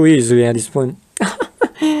way too easily at this point.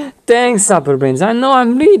 Thanks, Supper Brains. I know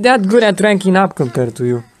I'm really that good at ranking up compared to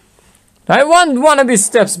you. I won't wanna be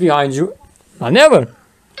steps behind you. I never.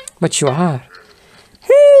 But you are.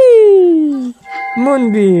 Hey!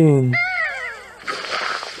 Moonbeam.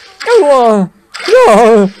 Oh,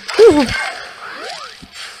 no.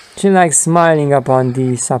 She likes smiling upon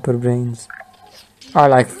the Supper Brains. I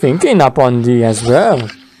like thinking upon thee as well.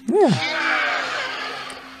 Yeah.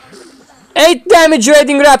 8 damage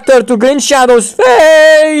Raiding Raptor to Green Shadow's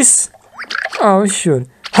face! Oh, sure.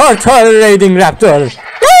 Hurt her, Raiding Raptor!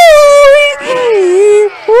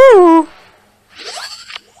 Woo!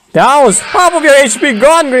 That was half of your HP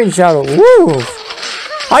gone, Green Shadow. Woo!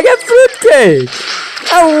 I get fruitcake!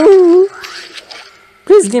 Oh!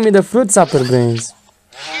 Please give me the fruit, Supper Brains.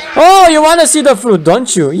 Oh, you wanna see the fruit,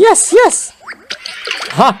 don't you? Yes, yes!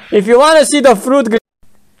 Ha! If you wanna see the fruit...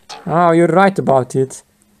 Oh, you're right about it.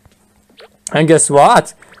 And guess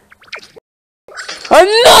what?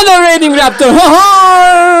 Another Raiding Raptor!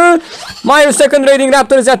 My second Raiding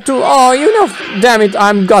Raptor is at 2. Oh, you know... Damn it,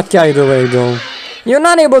 I got carried away though. You're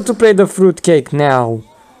not able to play the fruitcake now.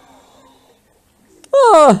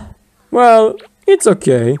 Oh, well, it's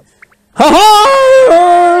okay.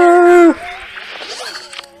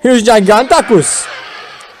 Here's Gigantacus.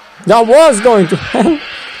 That was going to help.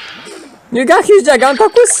 You got his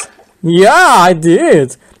Gigantacus? Yeah, I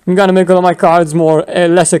did. I'm gonna make all of my cards more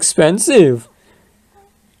less expensive.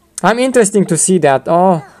 I'm interested to see that.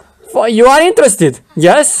 Oh, you are interested?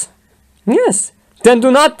 Yes? Yes. Then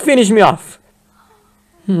do not finish me off.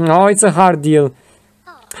 Oh, it's a hard deal.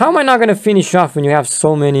 How am I not gonna finish off when you have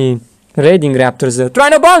so many Raiding Raptors there?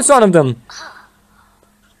 Trying to bounce one of them.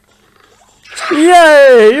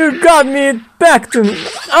 Yay! You got me back to me.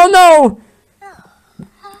 Oh no!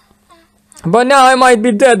 But now I might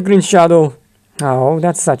be dead, Green Shadow. Oh,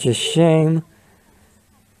 that's such a shame.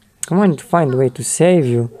 I wanted to find a way to save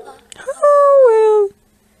you. Oh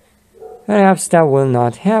well. Perhaps that will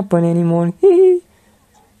not happen anymore.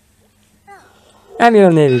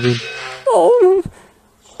 Admiral Navy Beam. Oh,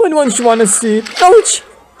 when won't you want to see it? Ouch!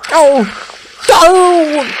 Oh!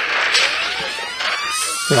 Oh!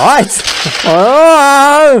 Right!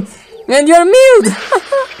 Oh! And you're milled!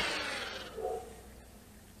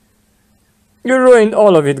 You ruined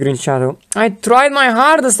all of it, Green Shadow. I tried my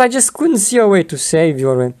hardest, I just couldn't see a way to save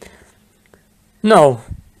you. No.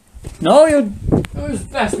 No, you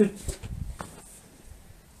bastard.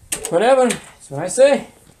 Whatever, that's what I say.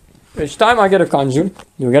 Each time I get a conjure,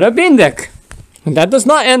 you get a bean deck. And that does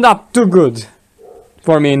not end up too good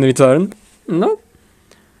for me in return. No.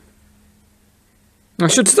 I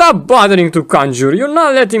should stop bothering to conjure. You're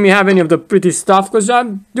not letting me have any of the pretty stuff because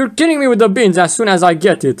you're killing me with the beans as soon as I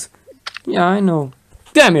get it. Yeah, I know.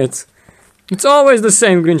 Damn it. It's always the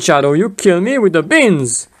same, Green Shadow. You kill me with the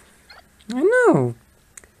beans. I know.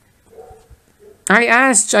 I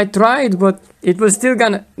asked, I tried, but it was still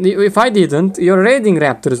gonna... If I didn't, your raiding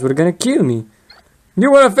raptors were gonna kill me.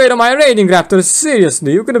 You were afraid of my raiding raptors,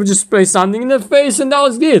 seriously. You could have just placed something in the face and that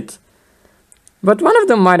was it. But one of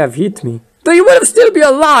them might have hit me. So you would have still be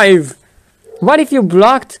alive. What if you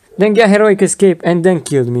blocked, then get heroic escape and then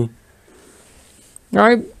killed me?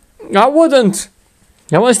 I wouldn't.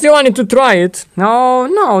 I was still wanting to try it.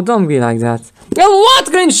 No, don't be like that. What,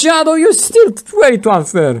 Green Shadow? You're still way too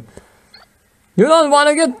unfair. You don't want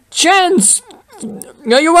to get chance.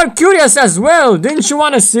 You were curious as well. Didn't you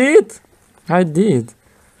want to see it? I did.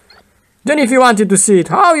 Then if you wanted to see it,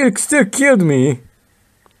 how you still killed me?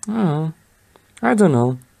 Oh, I don't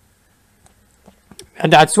know.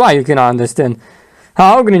 And that's why you cannot understand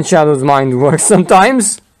how Green Shadow's mind works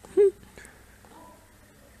sometimes.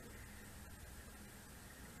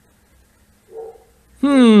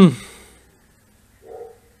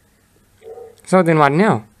 So then what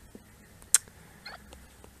now?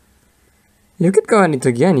 You could go at it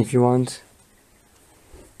again if you want.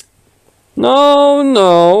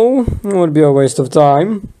 No, it would be a waste of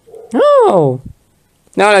time. Oh,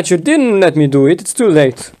 now that you didn't let me do it, it's too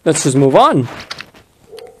late. Let's just move on.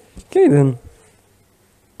 Okay then.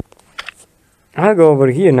 I'll go over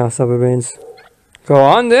here now, BRAINZ. Go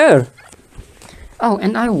on there. Oh,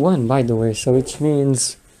 and I won, by the way, so which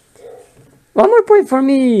means... One more point for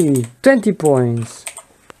me! 20 points.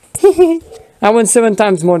 I won 7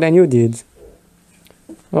 times more than you did.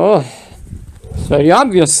 Oh, very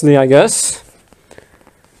obviously, I guess.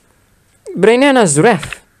 Brainana's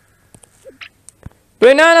ref.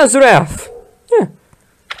 Brainana's ref. Yeah.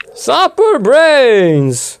 Supper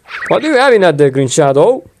BRAINZ. What do you have in that there, Green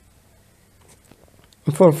Shadow?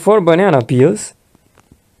 For 4 banana peels,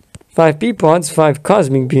 5 pea pods, 5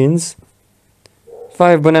 cosmic beans,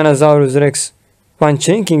 5 Bananasaurus Rex, 1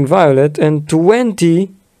 Chinking Violet, and 20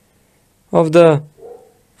 of the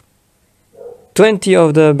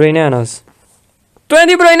Brainanas.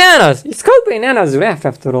 20 Brainanas! It's called Brainana's Ref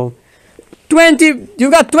after all. 20, you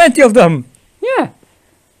got 20 of them! Yeah.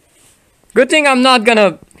 Good thing I'm not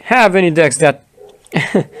gonna have any decks that...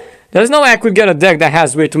 There's no way I could get a deck that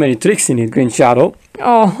has way too many tricks in it, Green Shadow.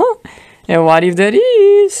 Oh, and what if there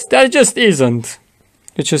is? There just isn't.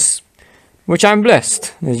 It's just... Which I'm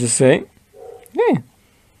blessed, let's just say. Yeah.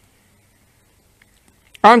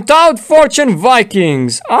 Untold Fortune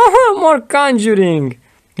Vikings. More conjuring.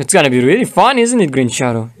 It's gonna be really fun, isn't it, Green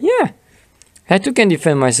Shadow? Yeah. I too can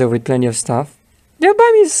defend myself with plenty of stuff. They'll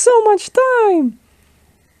buy me so much time.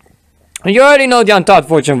 You already know the Untold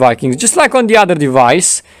Fortune Vikings. Just like on the other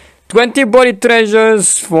device. 20 buried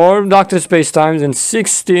treasures, 4 Dr. Spacetimes, and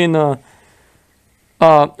 16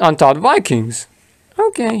 Untold Vikings.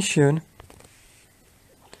 Okay, sure.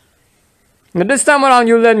 But this time around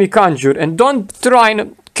you let me conjure, and don't try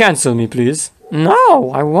and cancel me, please.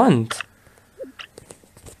 No, I won't.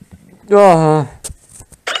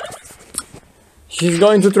 She's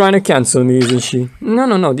going to try and cancel me, isn't she?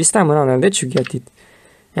 No, this time around I'll let you get it.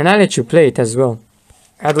 And I'll let you play it as well.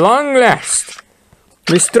 At long last,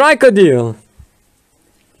 we strike a deal.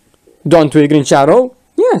 Don't we, Green Shadow?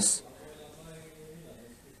 Yes.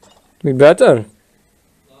 We better.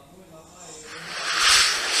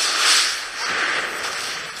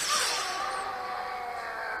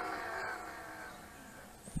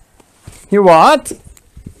 You what? It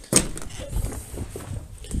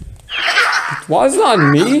was not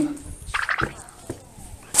me.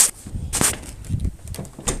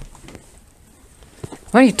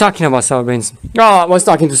 What are you talking about, BRAINZ? Oh, I was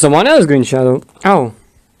talking to someone else, Green Shadow. Oh.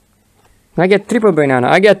 I get triple banana.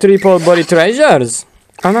 I get triple buried treasures.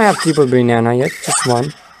 I don't have triple banana yet. Just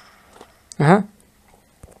one.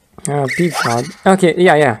 Pea pod. Okay,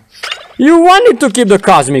 yeah. You wanted to keep the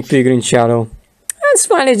cosmic pea, Green Shadow. That's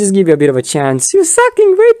fine, let's just give you a bit of a chance. You're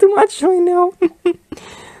sucking way too much right now.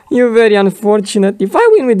 You're very unfortunate. If I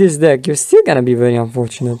win with this deck, you're still gonna be very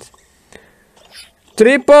unfortunate.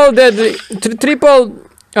 Triple deadly...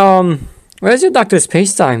 Where's your Dr.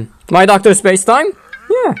 Spacetime? My Dr. Spacetime?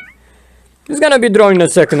 Yeah. He's gonna be drawing in a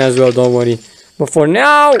second as well, don't worry. But for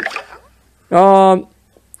now...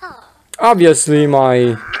 obviously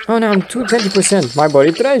my... Oh no, I'm 20%. My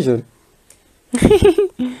buried treasure.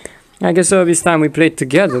 I guess this time we played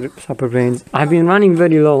together, BRAINZ. I've been running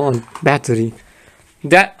very low on battery.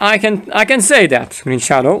 That I can say that, Green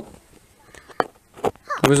Shadow.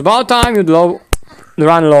 It was about time you'd run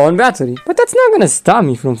low on battery. But that's not gonna stop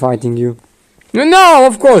me from fighting you. No,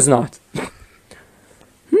 of course not.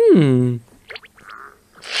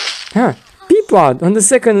 Huh. Peapod on the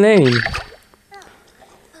second lane.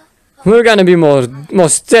 We're gonna be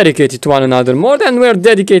most dedicated to one another. More than we're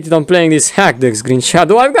dedicated on playing this hack decks, Green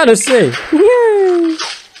Shadow, I've gotta say. Yay!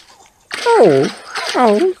 Oh.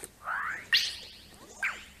 Oh.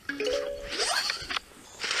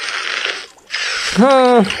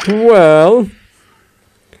 Well.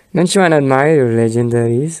 Don't you wanna admire your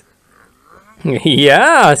legendaries?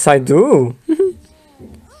 Yes, I do.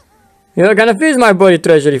 You're gonna freeze my body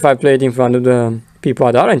treasure if I play it in front of the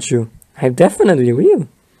Peapod, aren't you? I definitely will.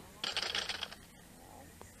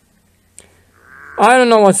 I don't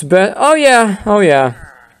know what's best. Oh yeah.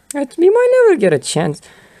 We might never get a chance.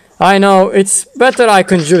 I know, it's better I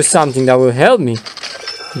conjure something that will help me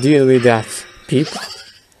deal with that Peapod.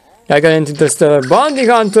 Like an interstellar bounty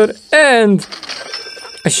hunter and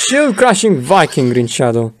a shield-crushing Viking, Green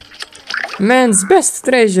Shadow. Man's best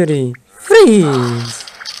treasury. Freeze!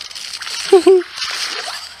 There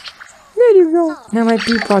you go. Now my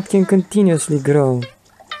Peapod can continuously grow.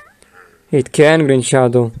 It can, Green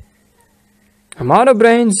Shadow. I'm out of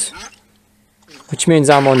brains, which means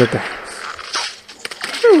I'm on the path.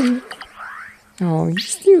 Oh, he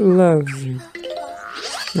still loves you.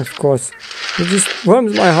 Of course. It just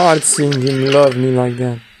warms my heart seeing him love me like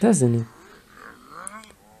that, doesn't it?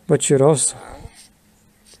 But you're also...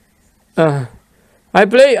 I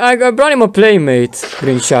brought him a playmate,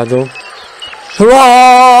 Green Shadow.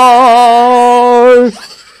 Roar!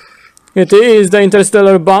 It is the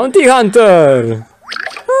Interstellar Bounty Hunter!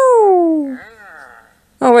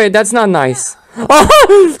 Oh, wait, that's not nice.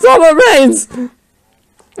 Oh, Summer Brains!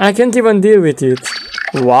 I can't even deal with it.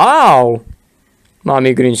 Wow!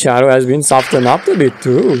 Mommy Green Shadow has been softened up a bit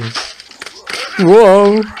too.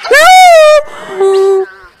 Whoa!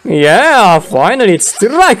 Yeah, finally it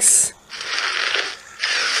strikes!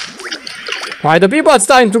 Why, the Peapod's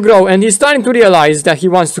starting to grow and he's starting to realize that he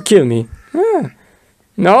wants to kill me.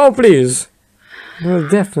 No, please. We'll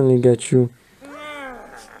definitely get you.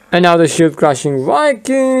 And now the shield-crushing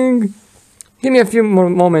Viking. Give me a few more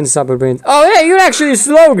moments, Upper Brains. Oh, hey, you're actually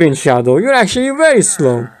slow, Green Shadow. You're actually very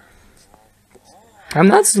slow. I'm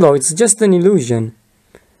not slow, it's just an illusion.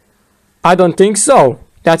 I don't think so.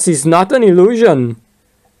 That is not an illusion.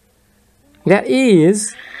 That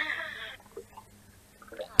is...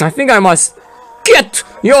 I think I must get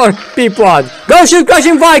your Peapod. Go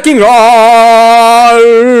shield-crushing Viking!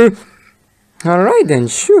 Roar! Alright then,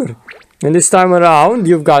 sure. And this time around,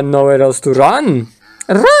 you've got nowhere else to run.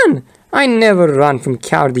 Run! I never run from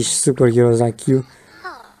cowardice superheroes like you.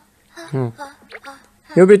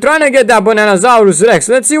 You'll be trying to get that Bananasaurus Rex.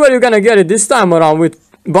 Let's see where you're gonna get it this time around with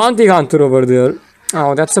Bounty Hunter over there.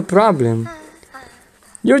 Oh, that's a problem.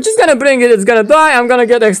 You're just gonna bring it, it's gonna die, I'm gonna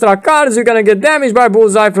get extra cards, you're gonna get damaged by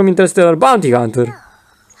Bullseye from Interstellar Bounty Hunter.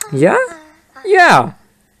 Yeah? Yeah.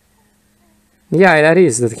 Yeah, that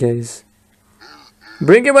is the case.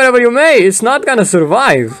 Bring it wherever you may, it's not gonna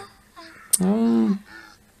survive.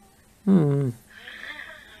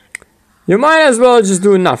 You might as well just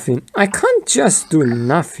do nothing. I can't just do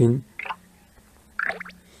nothing.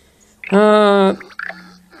 It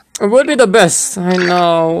would be the best, I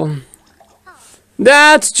know.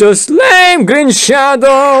 That's just lame, Green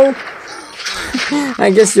Shadow.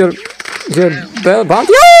 I guess your bell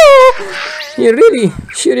bounty. Oh!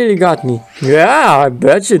 She really got me. Yeah, I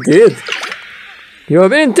bet she did. You've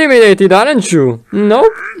been intimidated, aren't you?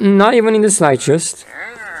 Nope, not even in the slightest.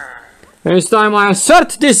 It's time I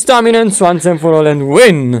assert this dominance once and for all and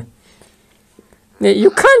win.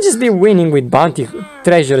 You can't just be winning with bounty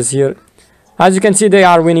treasures here. As you can see, they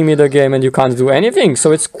are winning me the game and you can't do anything,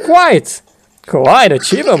 so it's quite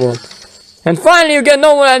achievable. And finally you get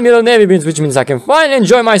no more Admiral Navy Beans, which means I can finally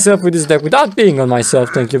enjoy myself with this deck without being on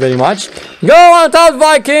myself. Thank you very much. Go on top,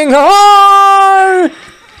 Viking! Roar!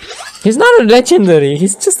 He's not a legendary,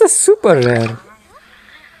 he's just a super rare.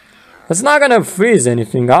 That's not gonna freeze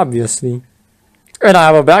anything, obviously. And I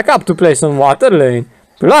have a backup to place on water lane.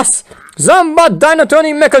 Plus, Zamba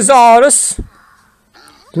Dinotonic Mechasaurus.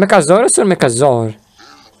 Mechasaurus or Mechazor?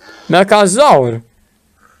 Mechazor.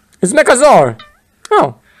 It's Mechazor.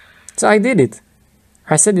 Oh, so I did it.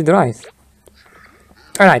 I said it right.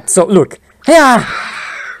 Alright, so look. Yeah.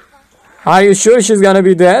 Are you sure she's gonna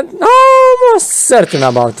be dead? Almost certain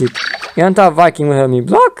about it. Anti-Viking will help me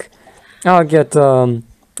block. I'll get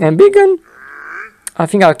Ambigun. I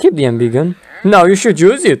think I'll keep the Ambigun. No, you should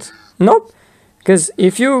use it. Nope. Because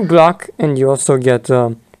if you block and you also get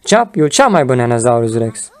chop, you'll chop my Bananasaurus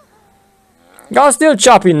Rex. I'll still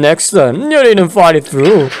chop it next turn. You didn't fight it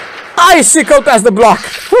through. Icicle past the block.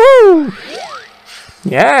 Woo!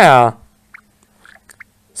 Yeah.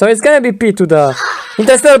 So it's gonna be P to the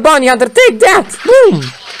Interstellar Bounty Hunter. Take that! Boom!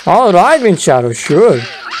 Alright, Green Shadow, sure.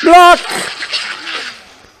 Block!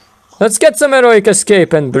 Let's get some heroic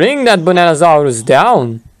escape and bring that Bananasaurus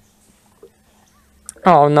down.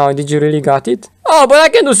 Oh no, did you really got it? Oh, but I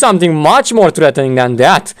can do something much more threatening than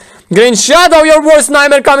that. Green Shadow, your worst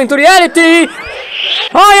nightmare coming to reality!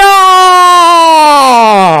 Hiya!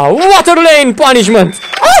 Water lane punishment!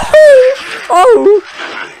 Oh!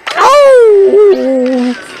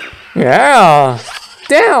 Oh! Yeah!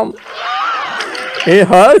 Damn! It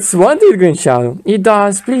hurts, won't it, Green Shadow? It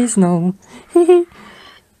does, please no.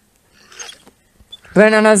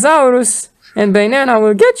 Bananasaurus and Banana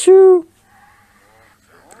will get you.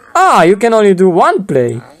 Ah, you can only do one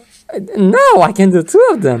play. No, I can do two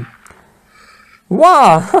of them.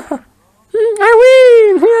 Wow! I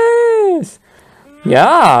win! Yes!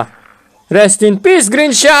 Yeah! Rest in peace,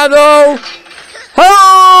 Green Shadow!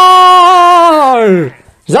 Ah!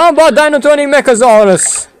 Zamba Dinotronic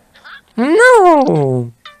Mechasaurus!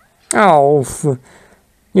 No! Oh,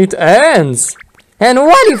 it ends! And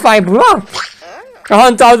what if I block?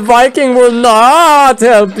 Hunt-Out Viking will not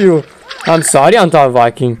help you! I'm sorry, Hunt-Out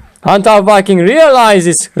Viking. Hunt-Out Viking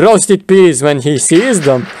realizes roasted peas when he sees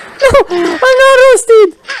them. No, I'm not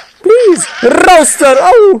roasted! Please, roaster!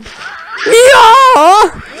 Oh!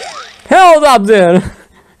 Yeah! Held up there!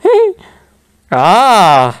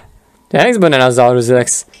 Ah! Thanks, Bananasaurus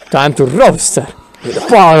Rex. Time to roast her with the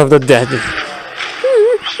power of the dead.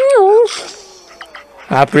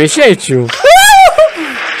 I appreciate you.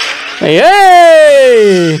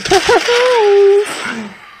 Yay!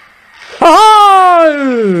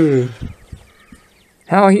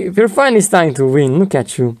 How you're finally starting to win. Look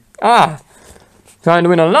at you. Ah! Trying to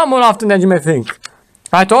win a lot more often than you may think.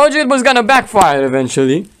 I told you it was gonna backfire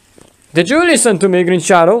eventually. Did you listen to me, Green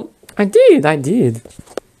Shadow? I did.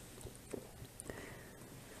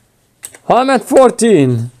 I'm at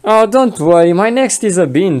 14. Oh, don't worry. My next is a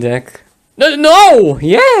bean deck. No!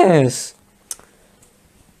 Yes!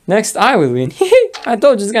 Next I will win. I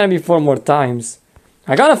told you it's gonna be 4 more times.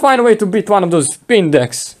 I gotta find a way to beat one of those bean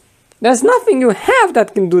decks. There's nothing you have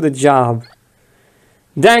that can do the job.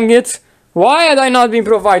 Dang it. Why had I not been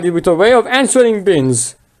provided with a way of answering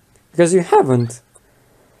bins? Because you haven't.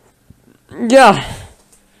 Yeah.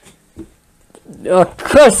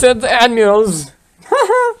 Cursed admirals.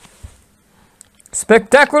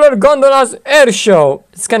 Spectacular Gondola's air show.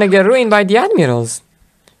 It's gonna get ruined by the admirals.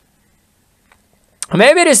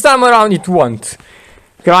 Maybe this time around it won't.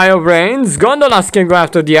 Cryo brains, gondolas can go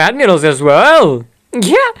after the admirals as well.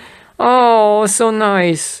 Yeah. Oh, so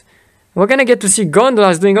nice. We're gonna get to see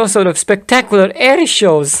gondolas doing all sort of spectacular air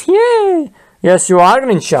shows. Yeah. Yes, you are,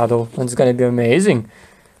 Green Shadow. It's gonna be amazing.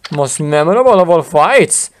 Most memorable of all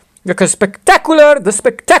fights. Because the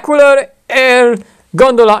spectacular air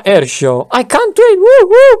gondola air show. I can't wait. Woo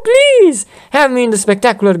woo, please. Have me in the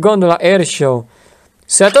spectacular gondola air show.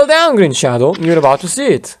 Settle down, Green Shadow. You're about to see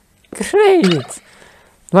it. Great.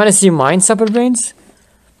 Wanna see mine, Supper Brains?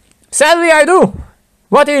 Sadly, I do.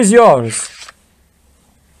 What is yours?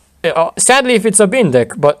 Sadly, if it's a bean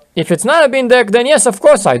deck, but if it's not a bean deck, then yes, of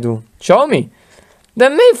course I do. Show me. The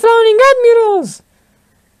Mayflowering Admirals.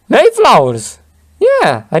 Mayflowers.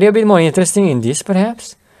 Yeah, are you a bit more interested in this,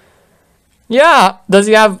 perhaps? Yeah, does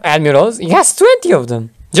he have admirals? He has 20 of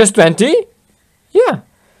them. Just 20? Yeah.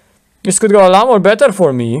 This could go a lot more better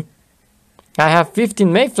for me. I have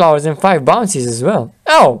 15 Mayflowers and 5 bouncies as well.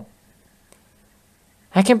 Oh!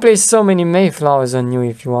 I can place so many Mayflowers on you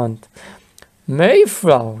if you want.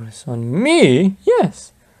 Mayflowers on me?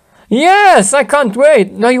 Yes. Yes, I can't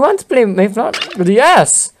wait. No, you want to play Mayflowers?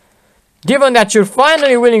 Yes. Given that you're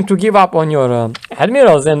finally willing to give up on your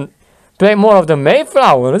admirals and play more of the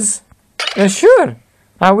Mayflowers, sure,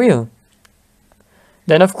 I will.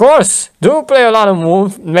 Then of course, do play a lot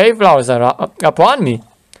of Mayflowers upon me.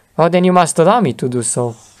 Oh, then you must allow me to do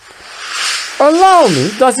so. Allow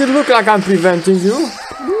me? Does it look like I'm preventing you?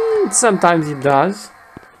 Sometimes it does.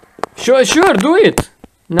 Sure, do it.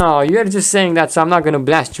 No, you're just saying that, so I'm not gonna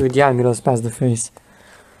blast you with the admirals past the face.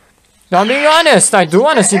 I'm being honest, I do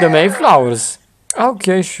want to see the Mayflowers.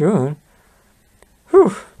 Okay, sure.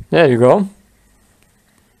 Whew, there you go.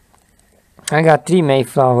 I got 3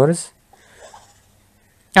 Mayflowers.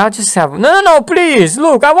 I'll just have... No, please,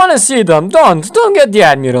 look, I want to see them. Don't get the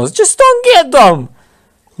admirals. Just don't get them.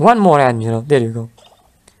 One more admiral, there you go.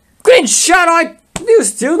 Green Shadow, you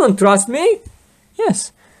still don't trust me?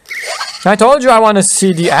 Yes. I told you I want to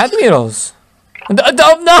see the admirals.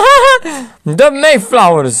 The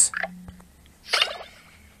Mayflowers.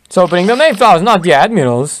 So bring the Mayflowers, not the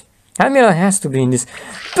admirals. Admiral has to be in this.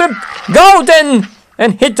 Go then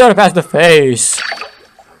and hit her past the face.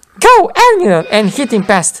 Go, Admiral! And hit him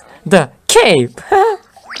past the cape.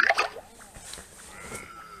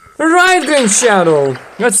 Right, Green Shadow.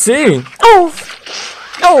 Let's see. Oh!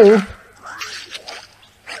 Oh!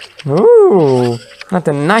 Ooh, not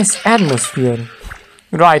a nice atmosphere.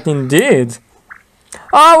 Right, indeed.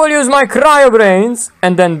 I will use my cryo brains,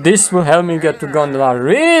 and then this will help me get to Gondola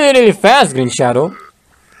really fast, Green Shadow.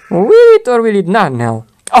 Will it or will it not now?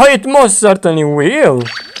 Oh, it most certainly will.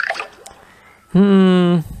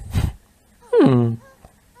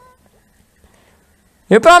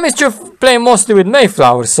 You promised to play mostly with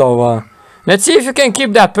Mayflower, so let's see if you can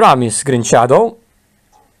keep that promise, Green Shadow.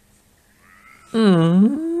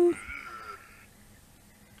 And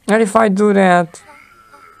if I do that...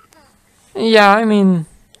 Yeah, I mean,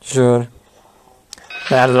 sure.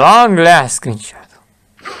 At long last, Green Shadow.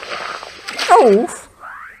 Oh!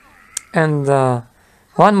 And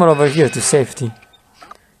one more over here to safety.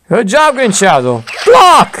 Good job, Green Shadow.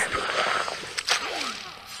 Block!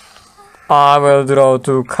 I will draw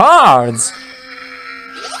 2 cards.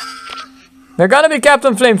 They're gonna be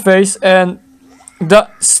Captain Flameface and the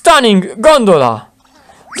stunning Gondola.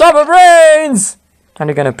 Double brains! Are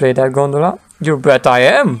you gonna play that Gondola? You bet I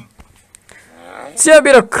am. See a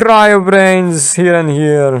bit of cryo brains here and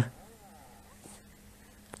here.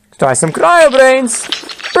 Try some cryo brains.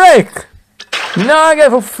 Break! Now I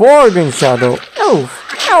get for 4, Green Shadow. Oh!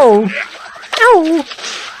 Oh! Oh!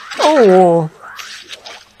 Oh!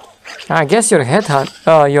 I guess your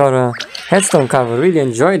headstone carver really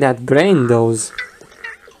enjoyed that brain dose.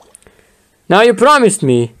 Now you promised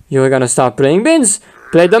me you were gonna stop playing beans.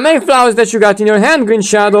 Play the Mayflowers that you got in your hand, Green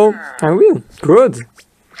Shadow. I will. Good.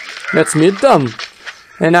 Let's meet them.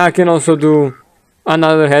 And I can also do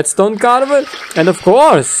another headstone carver. And of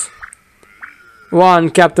course, one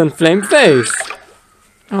Captain Flameface.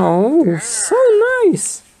 Oh, so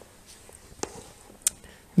nice.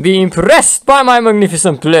 Be impressed by my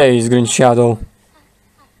magnificent plays, Green Shadow.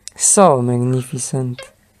 So magnificent.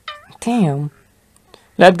 Damn.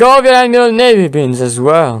 Let go of your annual navy beans as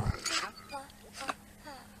well.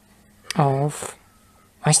 Oh,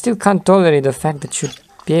 I still can't tolerate the fact that you'd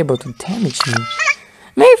be able to damage me.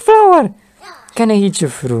 Mayflower! Can I hit you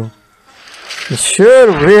through? You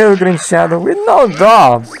sure will, Green Shadow, with no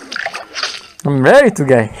doubt. I'm ready to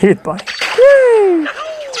get hit by. Yay!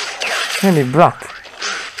 Let me block.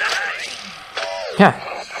 Yeah.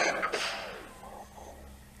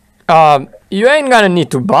 You ain't gonna need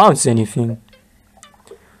to bounce anything.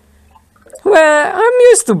 Well, I'm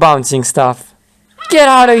used to bouncing stuff. Get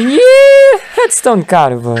out of here, headstone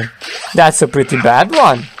carver. That's a pretty bad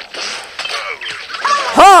one.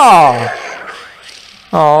 Ha!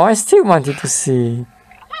 Oh, I still wanted to see.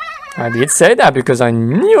 I did say that because I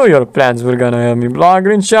knew your plans were gonna help me block,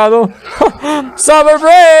 Green Shadow. Summer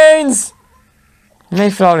brains!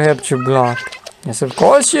 Mayflower helped you block. Yes, of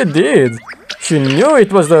course she did. She knew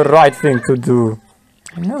it was the right thing to do.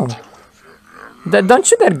 I know. Don't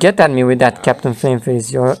you dare get at me with that Captain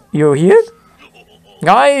Flameface. You here?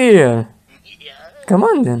 I here. Come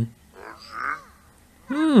on then.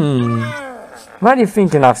 What are you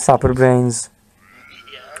thinking of, Supper Brains?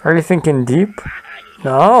 Are you thinking deep?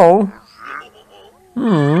 No.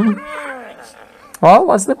 Well,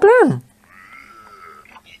 what's the plan?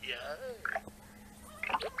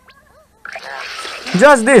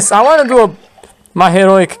 Just this. I want to do my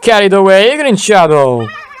heroic carried away, Green Shadow.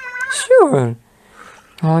 Sure.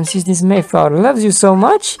 Oh, and since this Mayflower loves you so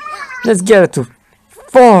much, let's get it to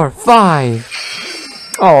 4, 5.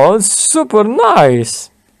 Oh, it's super nice.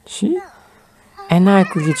 See? And I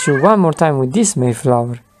could hit you one more time with this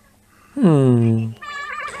Mayflower.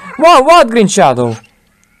 What, Green Shadow?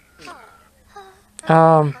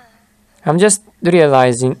 I'm just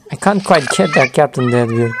realizing I can't quite get that Captain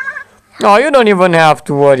Deadville. Oh, you don't even have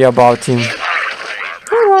to worry about him.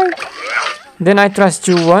 Alright. Then I trust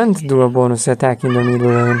you won't do a bonus attack in the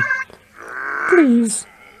middle lane. Please.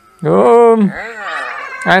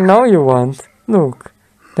 I know you won't. Look,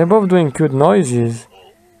 they're both doing cute noises.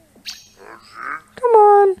 Come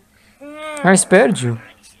on. I spared you.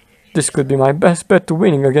 This could be my best bet to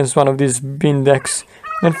winning against one of these bin decks.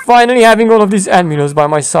 And finally having all of these admirals by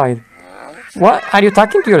my side. What? Are you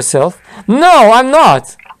talking to yourself? No, I'm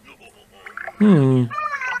not!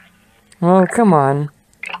 Well, come on.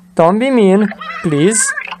 Don't be mean,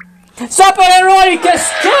 please. Super heroic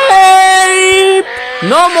escape!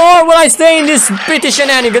 No more will I stay in this British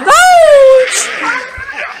shenanigans. Ouch!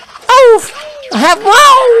 Oh! I have.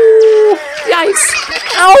 Whoa! Yikes!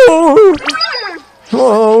 Ow!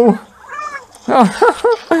 Whoa!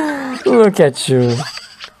 Look at you.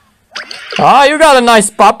 Ah, you got a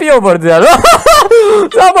nice puppy over there.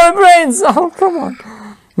 Double brains! Oh, come on.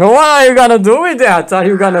 What are you gonna do with that? Are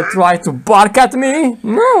you gonna try to bark at me?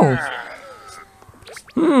 No.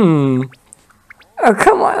 Oh,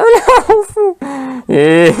 come on.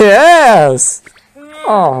 Yes.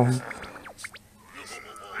 Oh.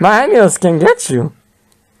 My admirals can get you.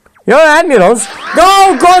 Your admirals.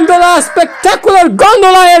 Go, gondola! Spectacular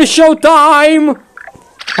gondola air show time!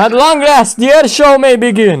 At long last, the air show may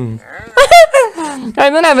begin. I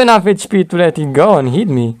don't have enough HP to let it go and hit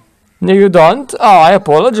me. No, you don't? Oh, I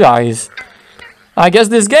apologize. I guess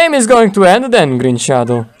this game is going to end then, Green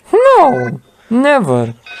Shadow. No,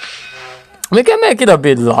 never. We can make it a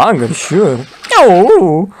bit longer, sure.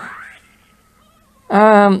 Oh.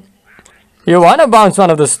 You wanna bounce one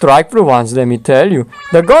of the strike-through ones, let me tell you.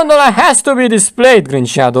 The gondola has to be displayed, Green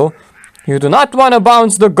Shadow. You do not wanna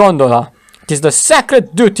bounce the gondola. It is the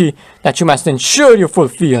sacred duty that you must ensure you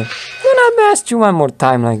fulfill. Can I best you one more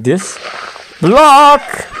time like this? Block!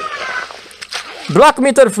 Block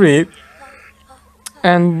meter free.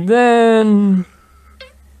 And then...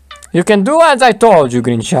 you can do as I told you,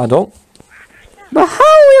 Green Shadow. But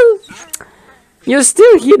how will... you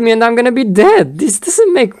still hit me and I'm gonna be dead. This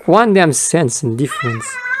doesn't make one damn sense and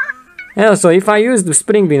difference. And also, if I use the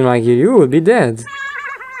spring bean right here, you will be dead.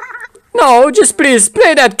 No, just please,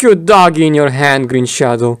 play that cute doggy in your hand, Green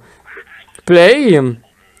Shadow. Play him.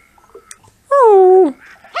 Oh.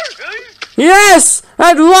 Yes!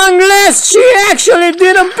 At long last, she actually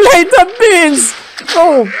didn't play the beans!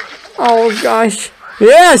 Oh. Oh, gosh.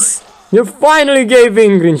 Yes! You finally gave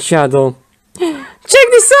in, Green Shadow. Check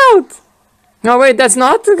this out! No, wait, that's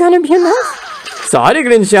not gonna be enough? Sorry,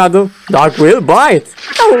 Green Shadow. Dog will bite.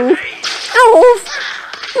 Oh. Oh.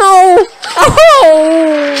 No.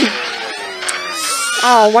 Oh.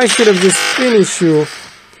 Oh, I should have just finished you.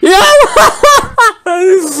 Yeah!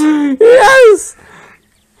 Yes!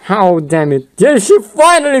 Oh, damn it. Yeah, she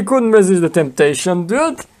finally couldn't resist the temptation,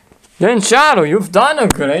 dude. Then Shadow, you've done a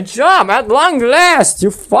great job. At long last, you're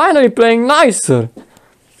finally playing nicer.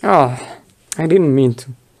 Oh, I didn't mean to.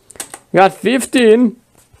 Got 15.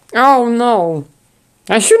 Oh, no.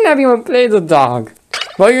 I shouldn't have even played the dog.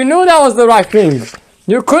 But you knew that was the right thing.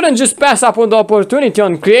 You couldn't just pass up on the opportunity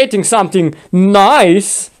on creating something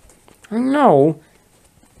nice. I know.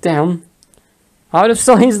 Damn. I would have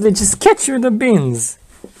so easily just catch you with the beans.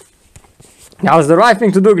 That was the right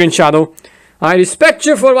thing to do, Green Shadow. I respect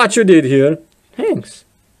you for what you did here. Thanks.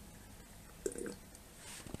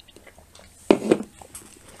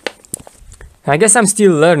 I guess I'm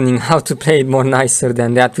still learning how to play it more nicer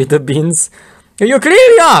than that with the beans. You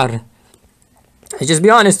clearly are. Just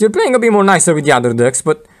be honest, you're playing a bit more nicer with the other decks,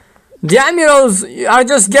 but the admirals are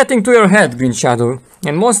just getting to your head, Green Shadow.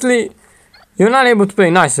 And mostly, you're not able to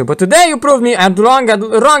play nicer. But today you proved me wrong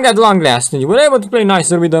at long last, and you were able to play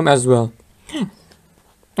nicer with them as well.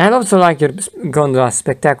 I'd also like your gondola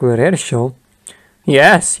spectacular air show.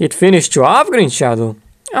 Yes, it finished you off, Green Shadow.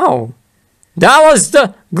 Oh, that was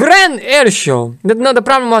the grand air show. No, the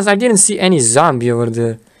problem was I didn't see any zombie over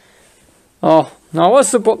there. Oh, I was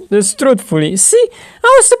supposed, truthfully, see,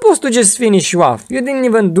 I was supposed to just finish you off. You didn't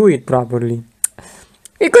even do it properly.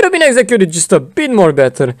 It could have been executed just a bit more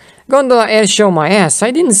better. Gondola air show my ass,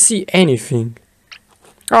 I didn't see anything.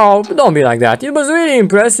 Oh, don't be like that, it was really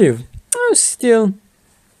impressive. Oh, still.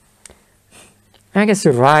 I guess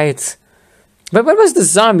you're right. But what was the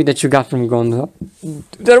zombie that you got from Gondola?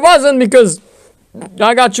 There wasn't, because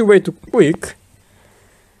I got you way too quick.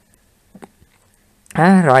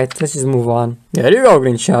 Alright, let's just move on. There you go,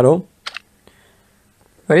 Green Shadow.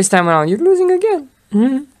 But this time around, you're losing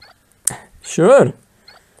again. Sure.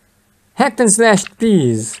 Hacked and slashed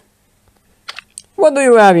peas. What do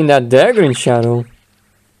you have in that there, Green Shadow?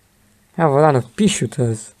 I have a lot of pea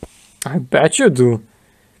shooters. I bet you do.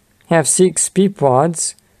 Have 6 pea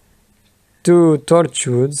pods, 2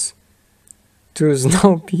 torchwoods, 2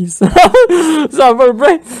 snow peas, suffer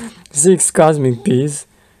brain, 6 cosmic peas,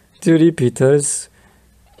 2 repeaters,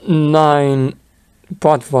 9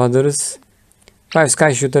 pot fodders, 5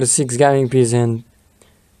 sky shooters, 6 gatling peas, and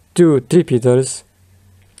 2 repeaters.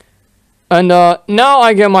 And now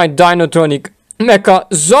I get my Dinotronic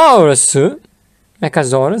Mechasaurus.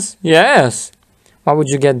 Mechasaurus? Yes. What would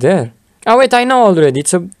you get there? Oh wait, I know already.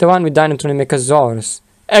 It's the one with Dinotronic Mechasaurus.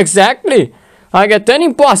 Exactly. I get 10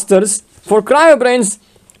 imposters, 4 cryo brains,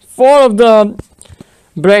 4 of the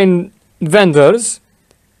brain vendors,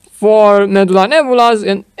 4 medulla nebulas,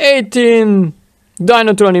 and 18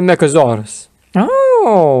 Dinotronic Mechasaurus.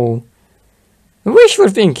 Oh, wishful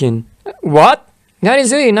thinking. What? That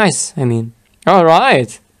is really nice. I mean, all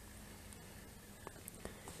right.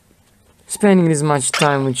 Spending this much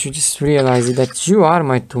time with you, just realizing that you are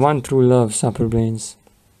my one true love, Supper Brains.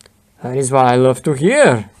 That is what I love to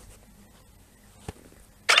hear.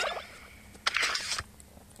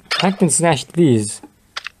 Hack and slash, please.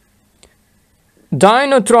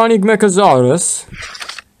 Dinotronic Mechasaurus.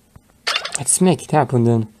 Let's make it happen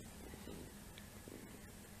then.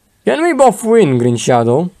 Can we both win, Green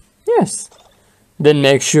Shadow? Yes. Then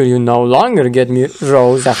make sure you no longer get me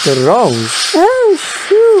rows after rows. Oh,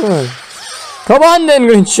 sure. Come on then,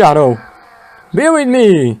 Green Shadow. Be with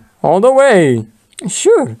me. All the way.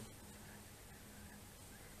 Sure.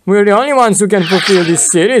 We're the only ones who can fulfill this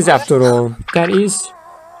series after all. That is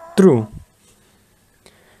true.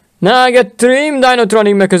 Now I get 3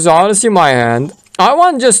 Dinotronic Mechasaurus in my hand. I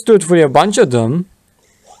want just truthfully a bunch of them.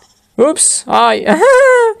 Oops,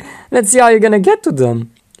 let's see how you're gonna get to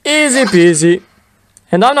them. Easy peasy.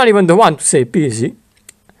 And I'm not even the one to say peasy.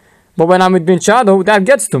 But when I'm with Green Shadow, that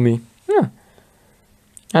gets to me. Yeah.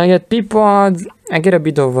 I get Peapod. I get a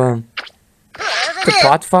bit of the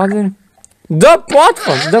Potfather. The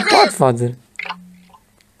Potfather.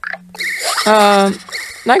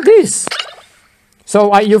 Like this.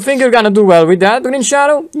 So you think you're gonna do well with that, Green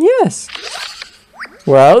Shadow? Yes.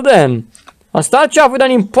 Well then, I'll start you off with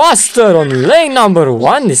an imposter on lane number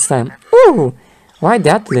 1 this time. Ooh, why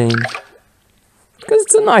that lane? Because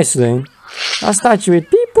it's a nice lane. I'll start you with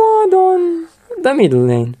Peapod on the middle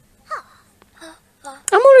lane.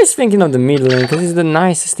 I'm always thinking of the middle lane because it's the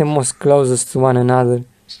nicest and most closest to one another.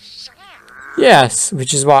 Yes,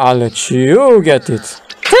 which is why I'll let you get it.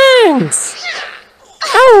 Thanks!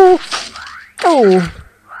 Ow! Oh!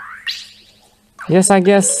 Yes, I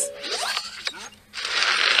guess.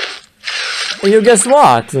 You guess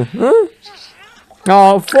what? Huh?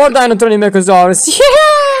 Oh, 4 Dinotronic Mechasaurus.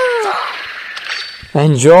 Yeah!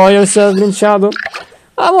 Enjoy yourself, Green Shadow.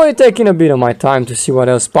 I'm only taking a bit of my time to see what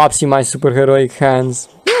else pops in my superheroic hands.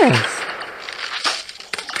 Yes.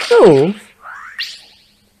 Oh.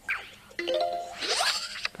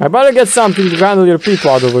 I better get something to handle your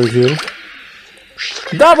Peapod over here.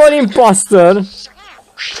 Double imposter!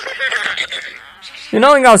 You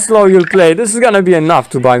knowing how slow you'll play, this is gonna be enough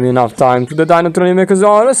to buy me enough time to the Dinotronic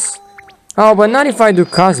Mechasaurus. Oh, but not if I do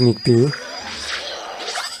Cosmic P.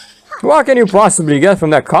 What can you possibly get from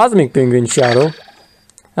that Cosmic P, Green Shadow?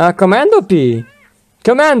 Commando P.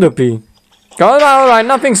 Commando P. Alright,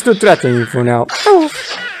 nothing's too threatening for now. Oh.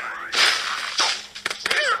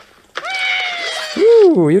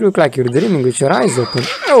 Ooh, you look like you're dreaming with your eyes open.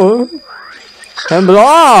 Oh. And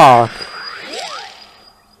block!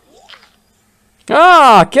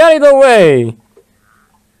 Ah, carried away!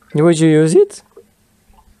 Would you use it?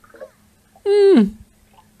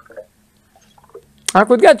 I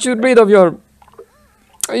could get you rid of your...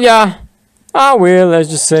 Yeah, I will, let's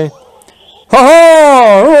just say.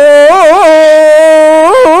 Ho-ho!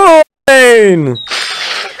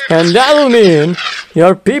 And that'll mean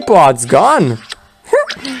your Peapod's gone.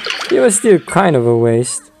 It was still kind of a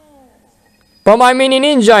waste. But my mini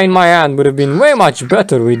ninja in my hand would have been way much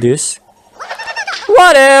better with this.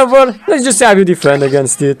 Whatever, let's just have you defend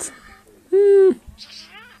against it.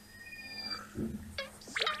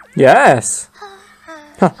 Yes.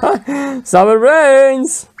 Sour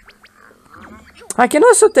brains. I can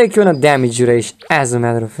also take you on a damage race, as a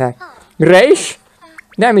matter of fact. Race?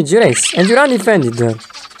 Damage race, and you're undefended there.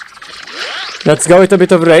 Let's go with a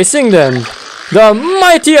bit of racing then. The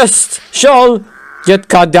mightiest shall get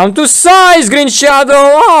cut down to size, Green Shadow.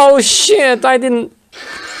 Oh shit, I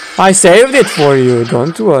saved it for you,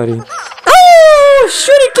 don't worry. Oh,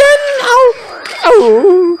 shuriken! Oh,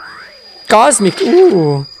 oh, cosmic.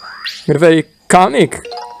 Ooh, you're very comic.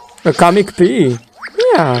 A comic P.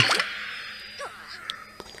 Yeah.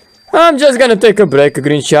 I'm just gonna take a break,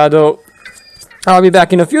 Green Shadow. I'll be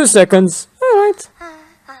back in a few seconds. Alright.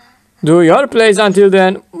 Do your plays until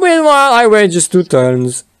then. Meanwhile, I wait just 2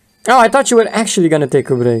 turns. Oh, I thought you were actually gonna take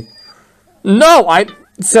a break. No, I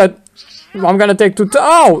said I'm gonna take 2 turns.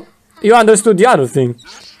 Oh, you understood the other thing.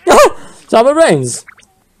 Oh, Sour brains.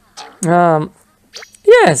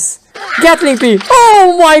 Yes. Gatling P.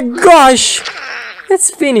 Oh my gosh. Let's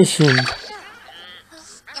finish him.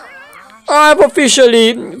 I've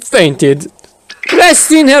officially fainted.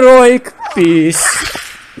 Rest in heroic peace.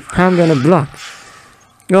 I'm gonna block.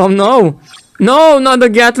 Oh no. No, not the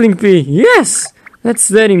Gatling P. Yes. Let's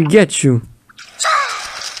let him get you.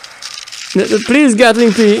 Please,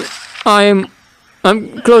 Gatling P. I'm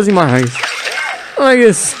closing my eyes. I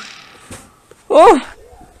guess. Oh.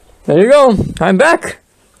 There you go. I'm back.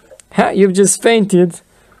 You've just fainted.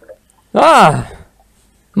 Ah.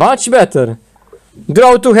 Much better.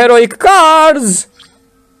 Draw 2 heroic cards.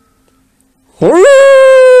 There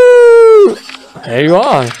you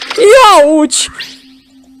are. Ouch!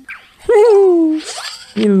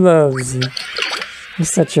 He loves you.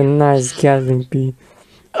 He's such a nice Gatling P.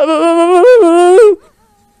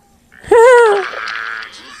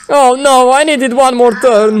 Oh no, I needed one more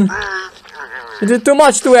turn. Is it too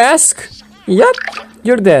much to ask? Yep,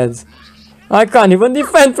 you're dead. I can't even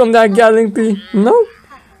defend from that Gatling P. No.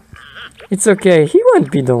 It's okay, he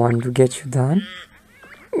won't be the one to get you done.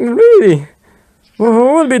 Really? Well,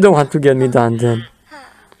 who will be the one to get me done then?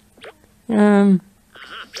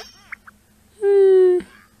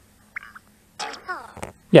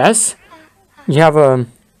 Yes? You have a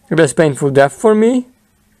less painful death for me?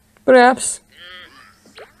 Perhaps?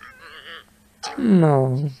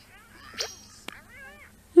 No.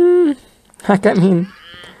 I mean,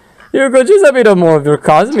 you could use a bit of more of your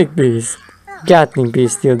cosmic piece. Gatling P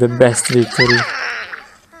is still the best victory.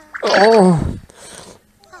 Oh.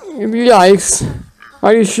 Yikes.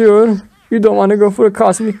 Are you sure? You don't want to go for a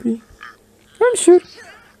cosmic P? I'm sure.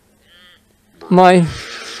 My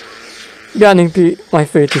Gatling P, my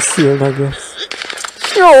fate is sealed, I guess.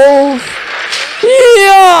 Oh!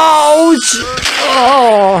 Ouch!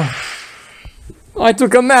 Oh! I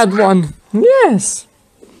took a mad one. Yes!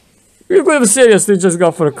 You could have seriously just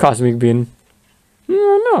gone for a cosmic beam.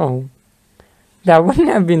 No. That wouldn't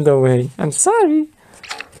have been the way. I'm sorry.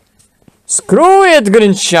 Screw it,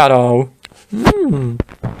 Green Shadow!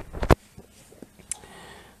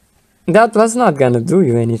 That was not gonna do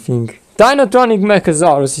you anything. Dinotronic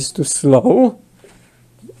Mechasaurus is too slow.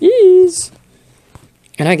 Ease.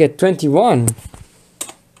 And I get 21.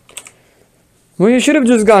 Well, you should have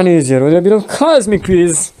just gone easier with a bit of cosmic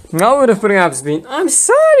quiz. I would have perhaps been. I'm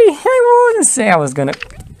sorry, I wouldn't say I was gonna.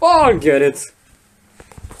 Forget it.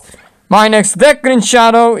 My next deck, Green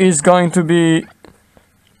Shadow, is going to be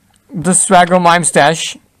the Swagger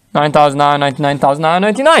MIMESTACHE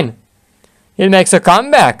 9,999. It makes a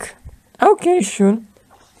comeback. Okay, sure.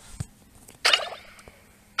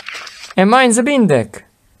 And mine's a bean deck.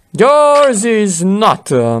 Yours is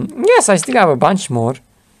not. Yes, I still have a bunch more.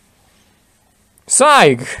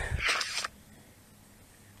 Psych.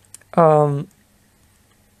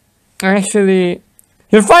 Actually,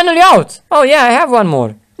 you're finally out. Oh yeah, I have one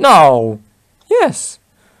more. No. Yes.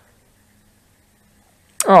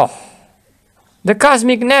 Oh. The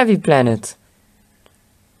Cosmic Navy Planet.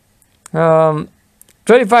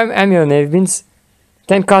 25 annual Navy Beans.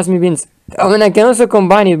 10 Cosmic Beans. Oh, and I can also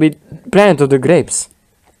combine it with Planet of the Grapes.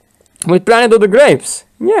 With Planet of the Grapes.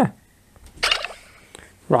 Yeah.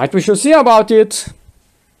 Right, we shall see about it.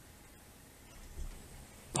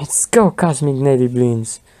 Let's go, Cosmic Navy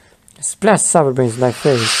Beans. Splash Sour Brains in my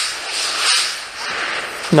face.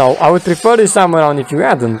 No, I would prefer this time around if you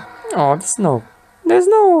hadn't. Oh, there's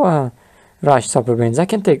no rush, Sour Brains. I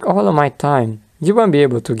can take all of my time. You won't be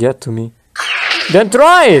able to get to me. Then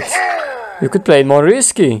try it! You could play it more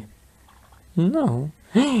risky. No.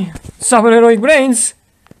 Super Heroic Brains!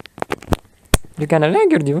 You can lag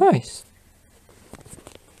your device.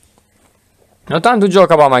 No time to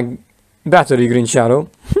joke about my battery, Green Shadow.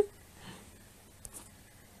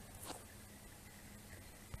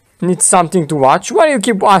 Need something to watch? Why do you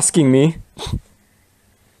keep asking me?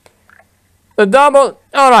 A double...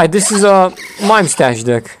 Alright, this is a MIMESTACHE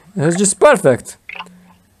deck. It's just perfect.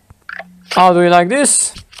 How do you like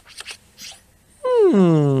this?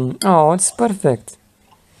 Oh, it's perfect.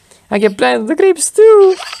 I can Planet of the Grapes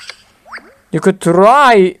too. You could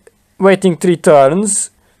try waiting 3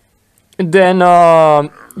 turns. Then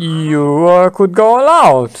you could go all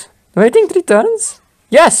out. Waiting 3 turns?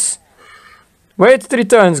 Yes! Wait 3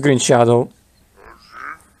 turns, Green Shadow.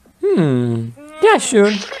 Yeah,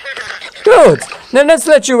 sure. Good! Then let's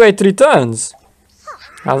let you wait 3 turns.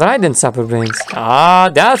 Alright then, Super Brains. Ah,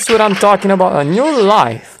 that's what I'm talking about. A new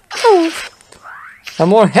life. Oh. A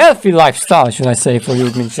more healthy lifestyle, should I say, for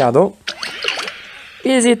you, Green Shadow.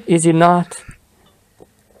 Is it? Is it not?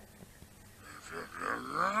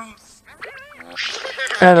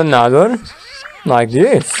 And another. Like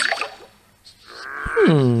this.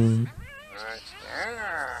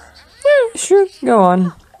 Yeah, sure, go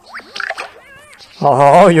on.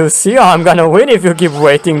 Oh, you see, I'm gonna win if you keep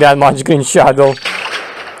waiting that much, Green Shadow.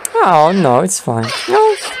 Oh, no, it's fine.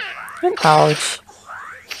 No, and ouch.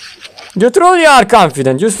 You truly are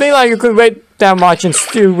confident. You feel like you could wait that much and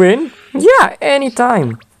still win? Yeah,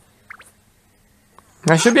 anytime.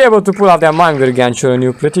 I should be able to pull out that Mind Gargantua on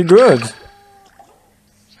you pretty good.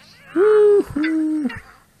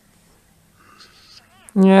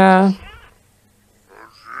 Yeah.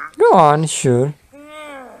 Go on, sure.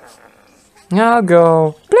 I'll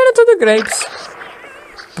go. Planet of the Grapes.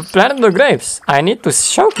 Planet of the Grapes. I need to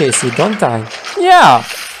showcase it, don't I? Yeah.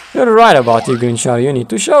 You're right about it, Green Shadow. You need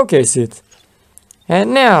to showcase it.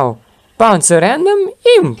 And now, bounce a random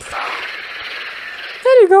imp.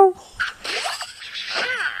 There you go.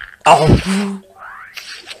 Oh.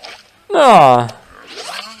 Ah.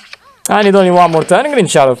 I need only one more turn, Green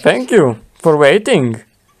Shadow. Thank you for waiting.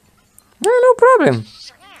 No problem.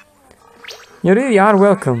 You really are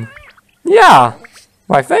welcome. Yeah.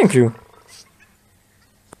 Why, thank you.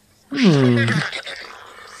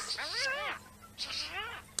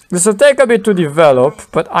 This will take a bit to develop,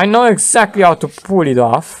 but I know exactly how to pull it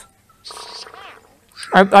off.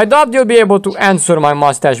 I doubt you'll be able to answer my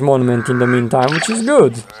mustache monument in the meantime, which is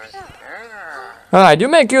good. Alright, you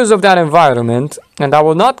make use of that environment, and I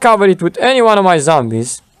will not cover it with any one of my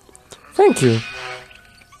zombies. Thank you.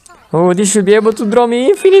 Oh, this should be able to draw me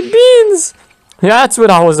infinite beans! Yeah, that's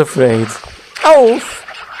what I was afraid. Oh!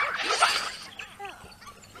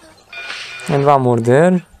 And one more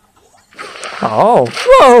there. Oh!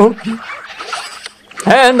 Whoa!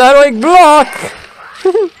 And heroic block!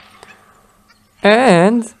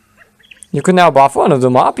 And you can now buff one of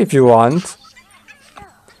them up if you want.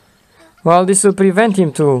 Well, this will prevent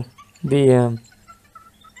him to be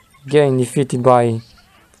getting defeated by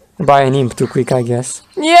an imp too quick, I guess.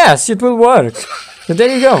 Yes, it will work. So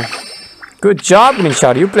there you go. Good job, Green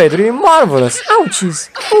Shadow. You played really marvelous. Ouchies.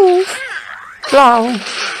 Ooh. Wow.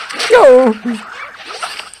 Go.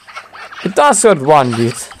 It does hurt one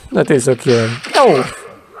bit. That is okay. Oh.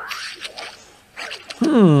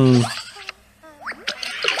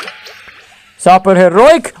 Super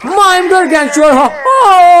heroic mime gargantuan.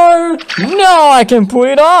 Oh, no, I can pull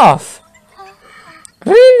it off.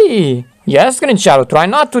 Really? Yes, Green Shadow. Try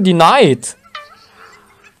not to deny it.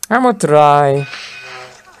 I'm gonna try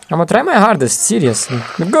my hardest. Seriously.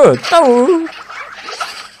 Good. Oh.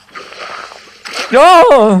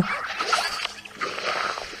 Oh.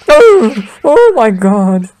 Oh. Oh my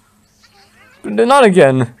God. Not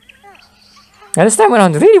again. And this time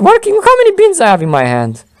around, really working. Look how many beans I have in my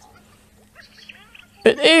hand.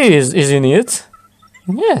 It is, isn't it?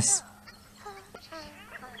 Yes.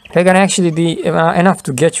 They're gonna actually be enough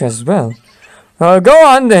to get you as well. Go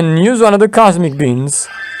on then, use one of the cosmic beans.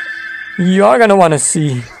 You are gonna wanna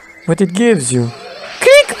see what it gives you.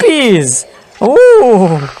 Chickpeas!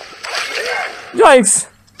 Oh! Yikes!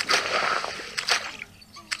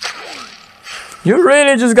 You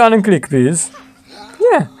really just gonna chickpeas?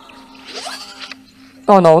 Yeah.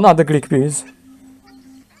 Oh no, not the chickpeas.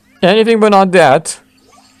 Anything but not that.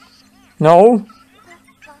 No?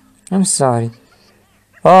 I'm sorry.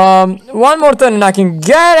 One more turn and I can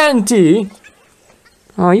guarantee.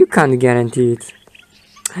 Oh, you can't guarantee it.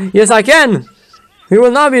 Yes, I can. He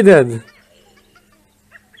will not be dead.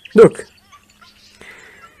 Look.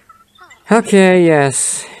 Okay,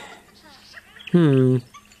 yes. He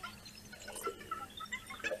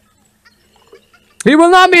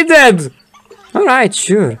will not be dead. Alright,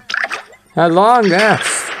 sure. At long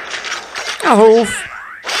last. Oh.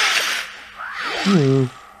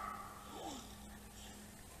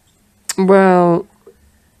 Well,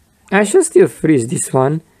 I shall still freeze this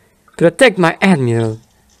one to protect my Admiral.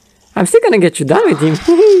 I'm still gonna get you done with him.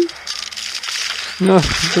 No,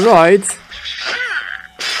 right.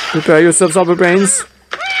 Prepare yourselves, upper brains.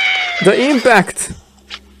 The impact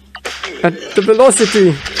at the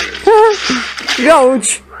velocity.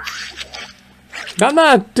 Ouch! I'm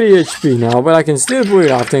at 3 HP now, but I can still pull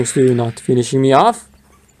it off thanks to you not finishing me off.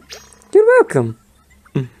 You're welcome.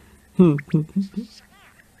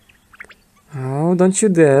 Oh, don't you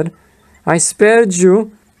dare. I spared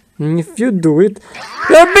you. If you do it...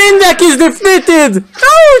 The bean deck is defeated!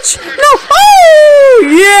 Ouch! No! Oh!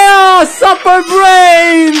 Yeah! Supper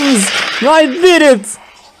brains! I did it!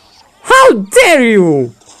 How dare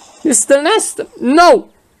you! Mr. Nest? No!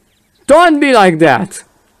 Don't be like that.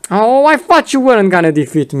 Oh, I thought you weren't gonna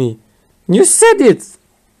defeat me. You said it.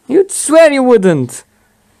 You'd swear you wouldn't.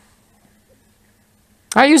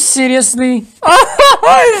 Are you seriously?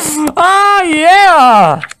 Ah,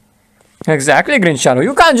 yeah! Exactly, Green Shadow.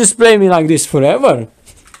 You can't just play me like this forever.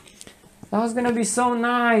 That was gonna be so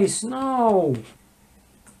nice. No.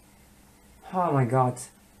 Oh my God.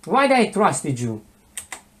 Why did I trusted you?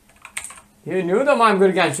 You knew the Mime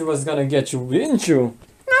Gargantuan was gonna get you, didn't you?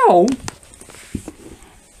 No.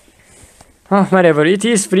 Oh, whatever. It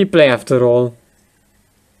is free play after all.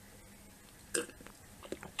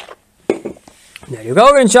 There you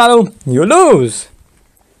go, Green Shadow. You lose.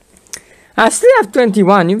 I still have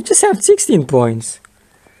 21. You just have 16 points.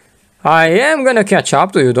 I am gonna catch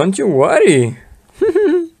up to you. Don't you worry.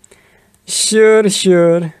 Sure,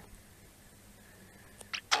 sure.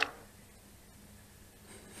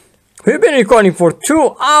 We've been recording for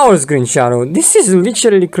 2 hours, Green Shadow. This is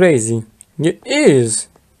literally crazy. It is.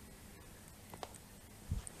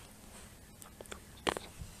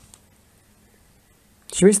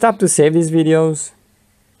 Should we stop to save these videos?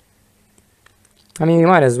 I mean, we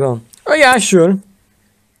might as well. Oh yeah, sure.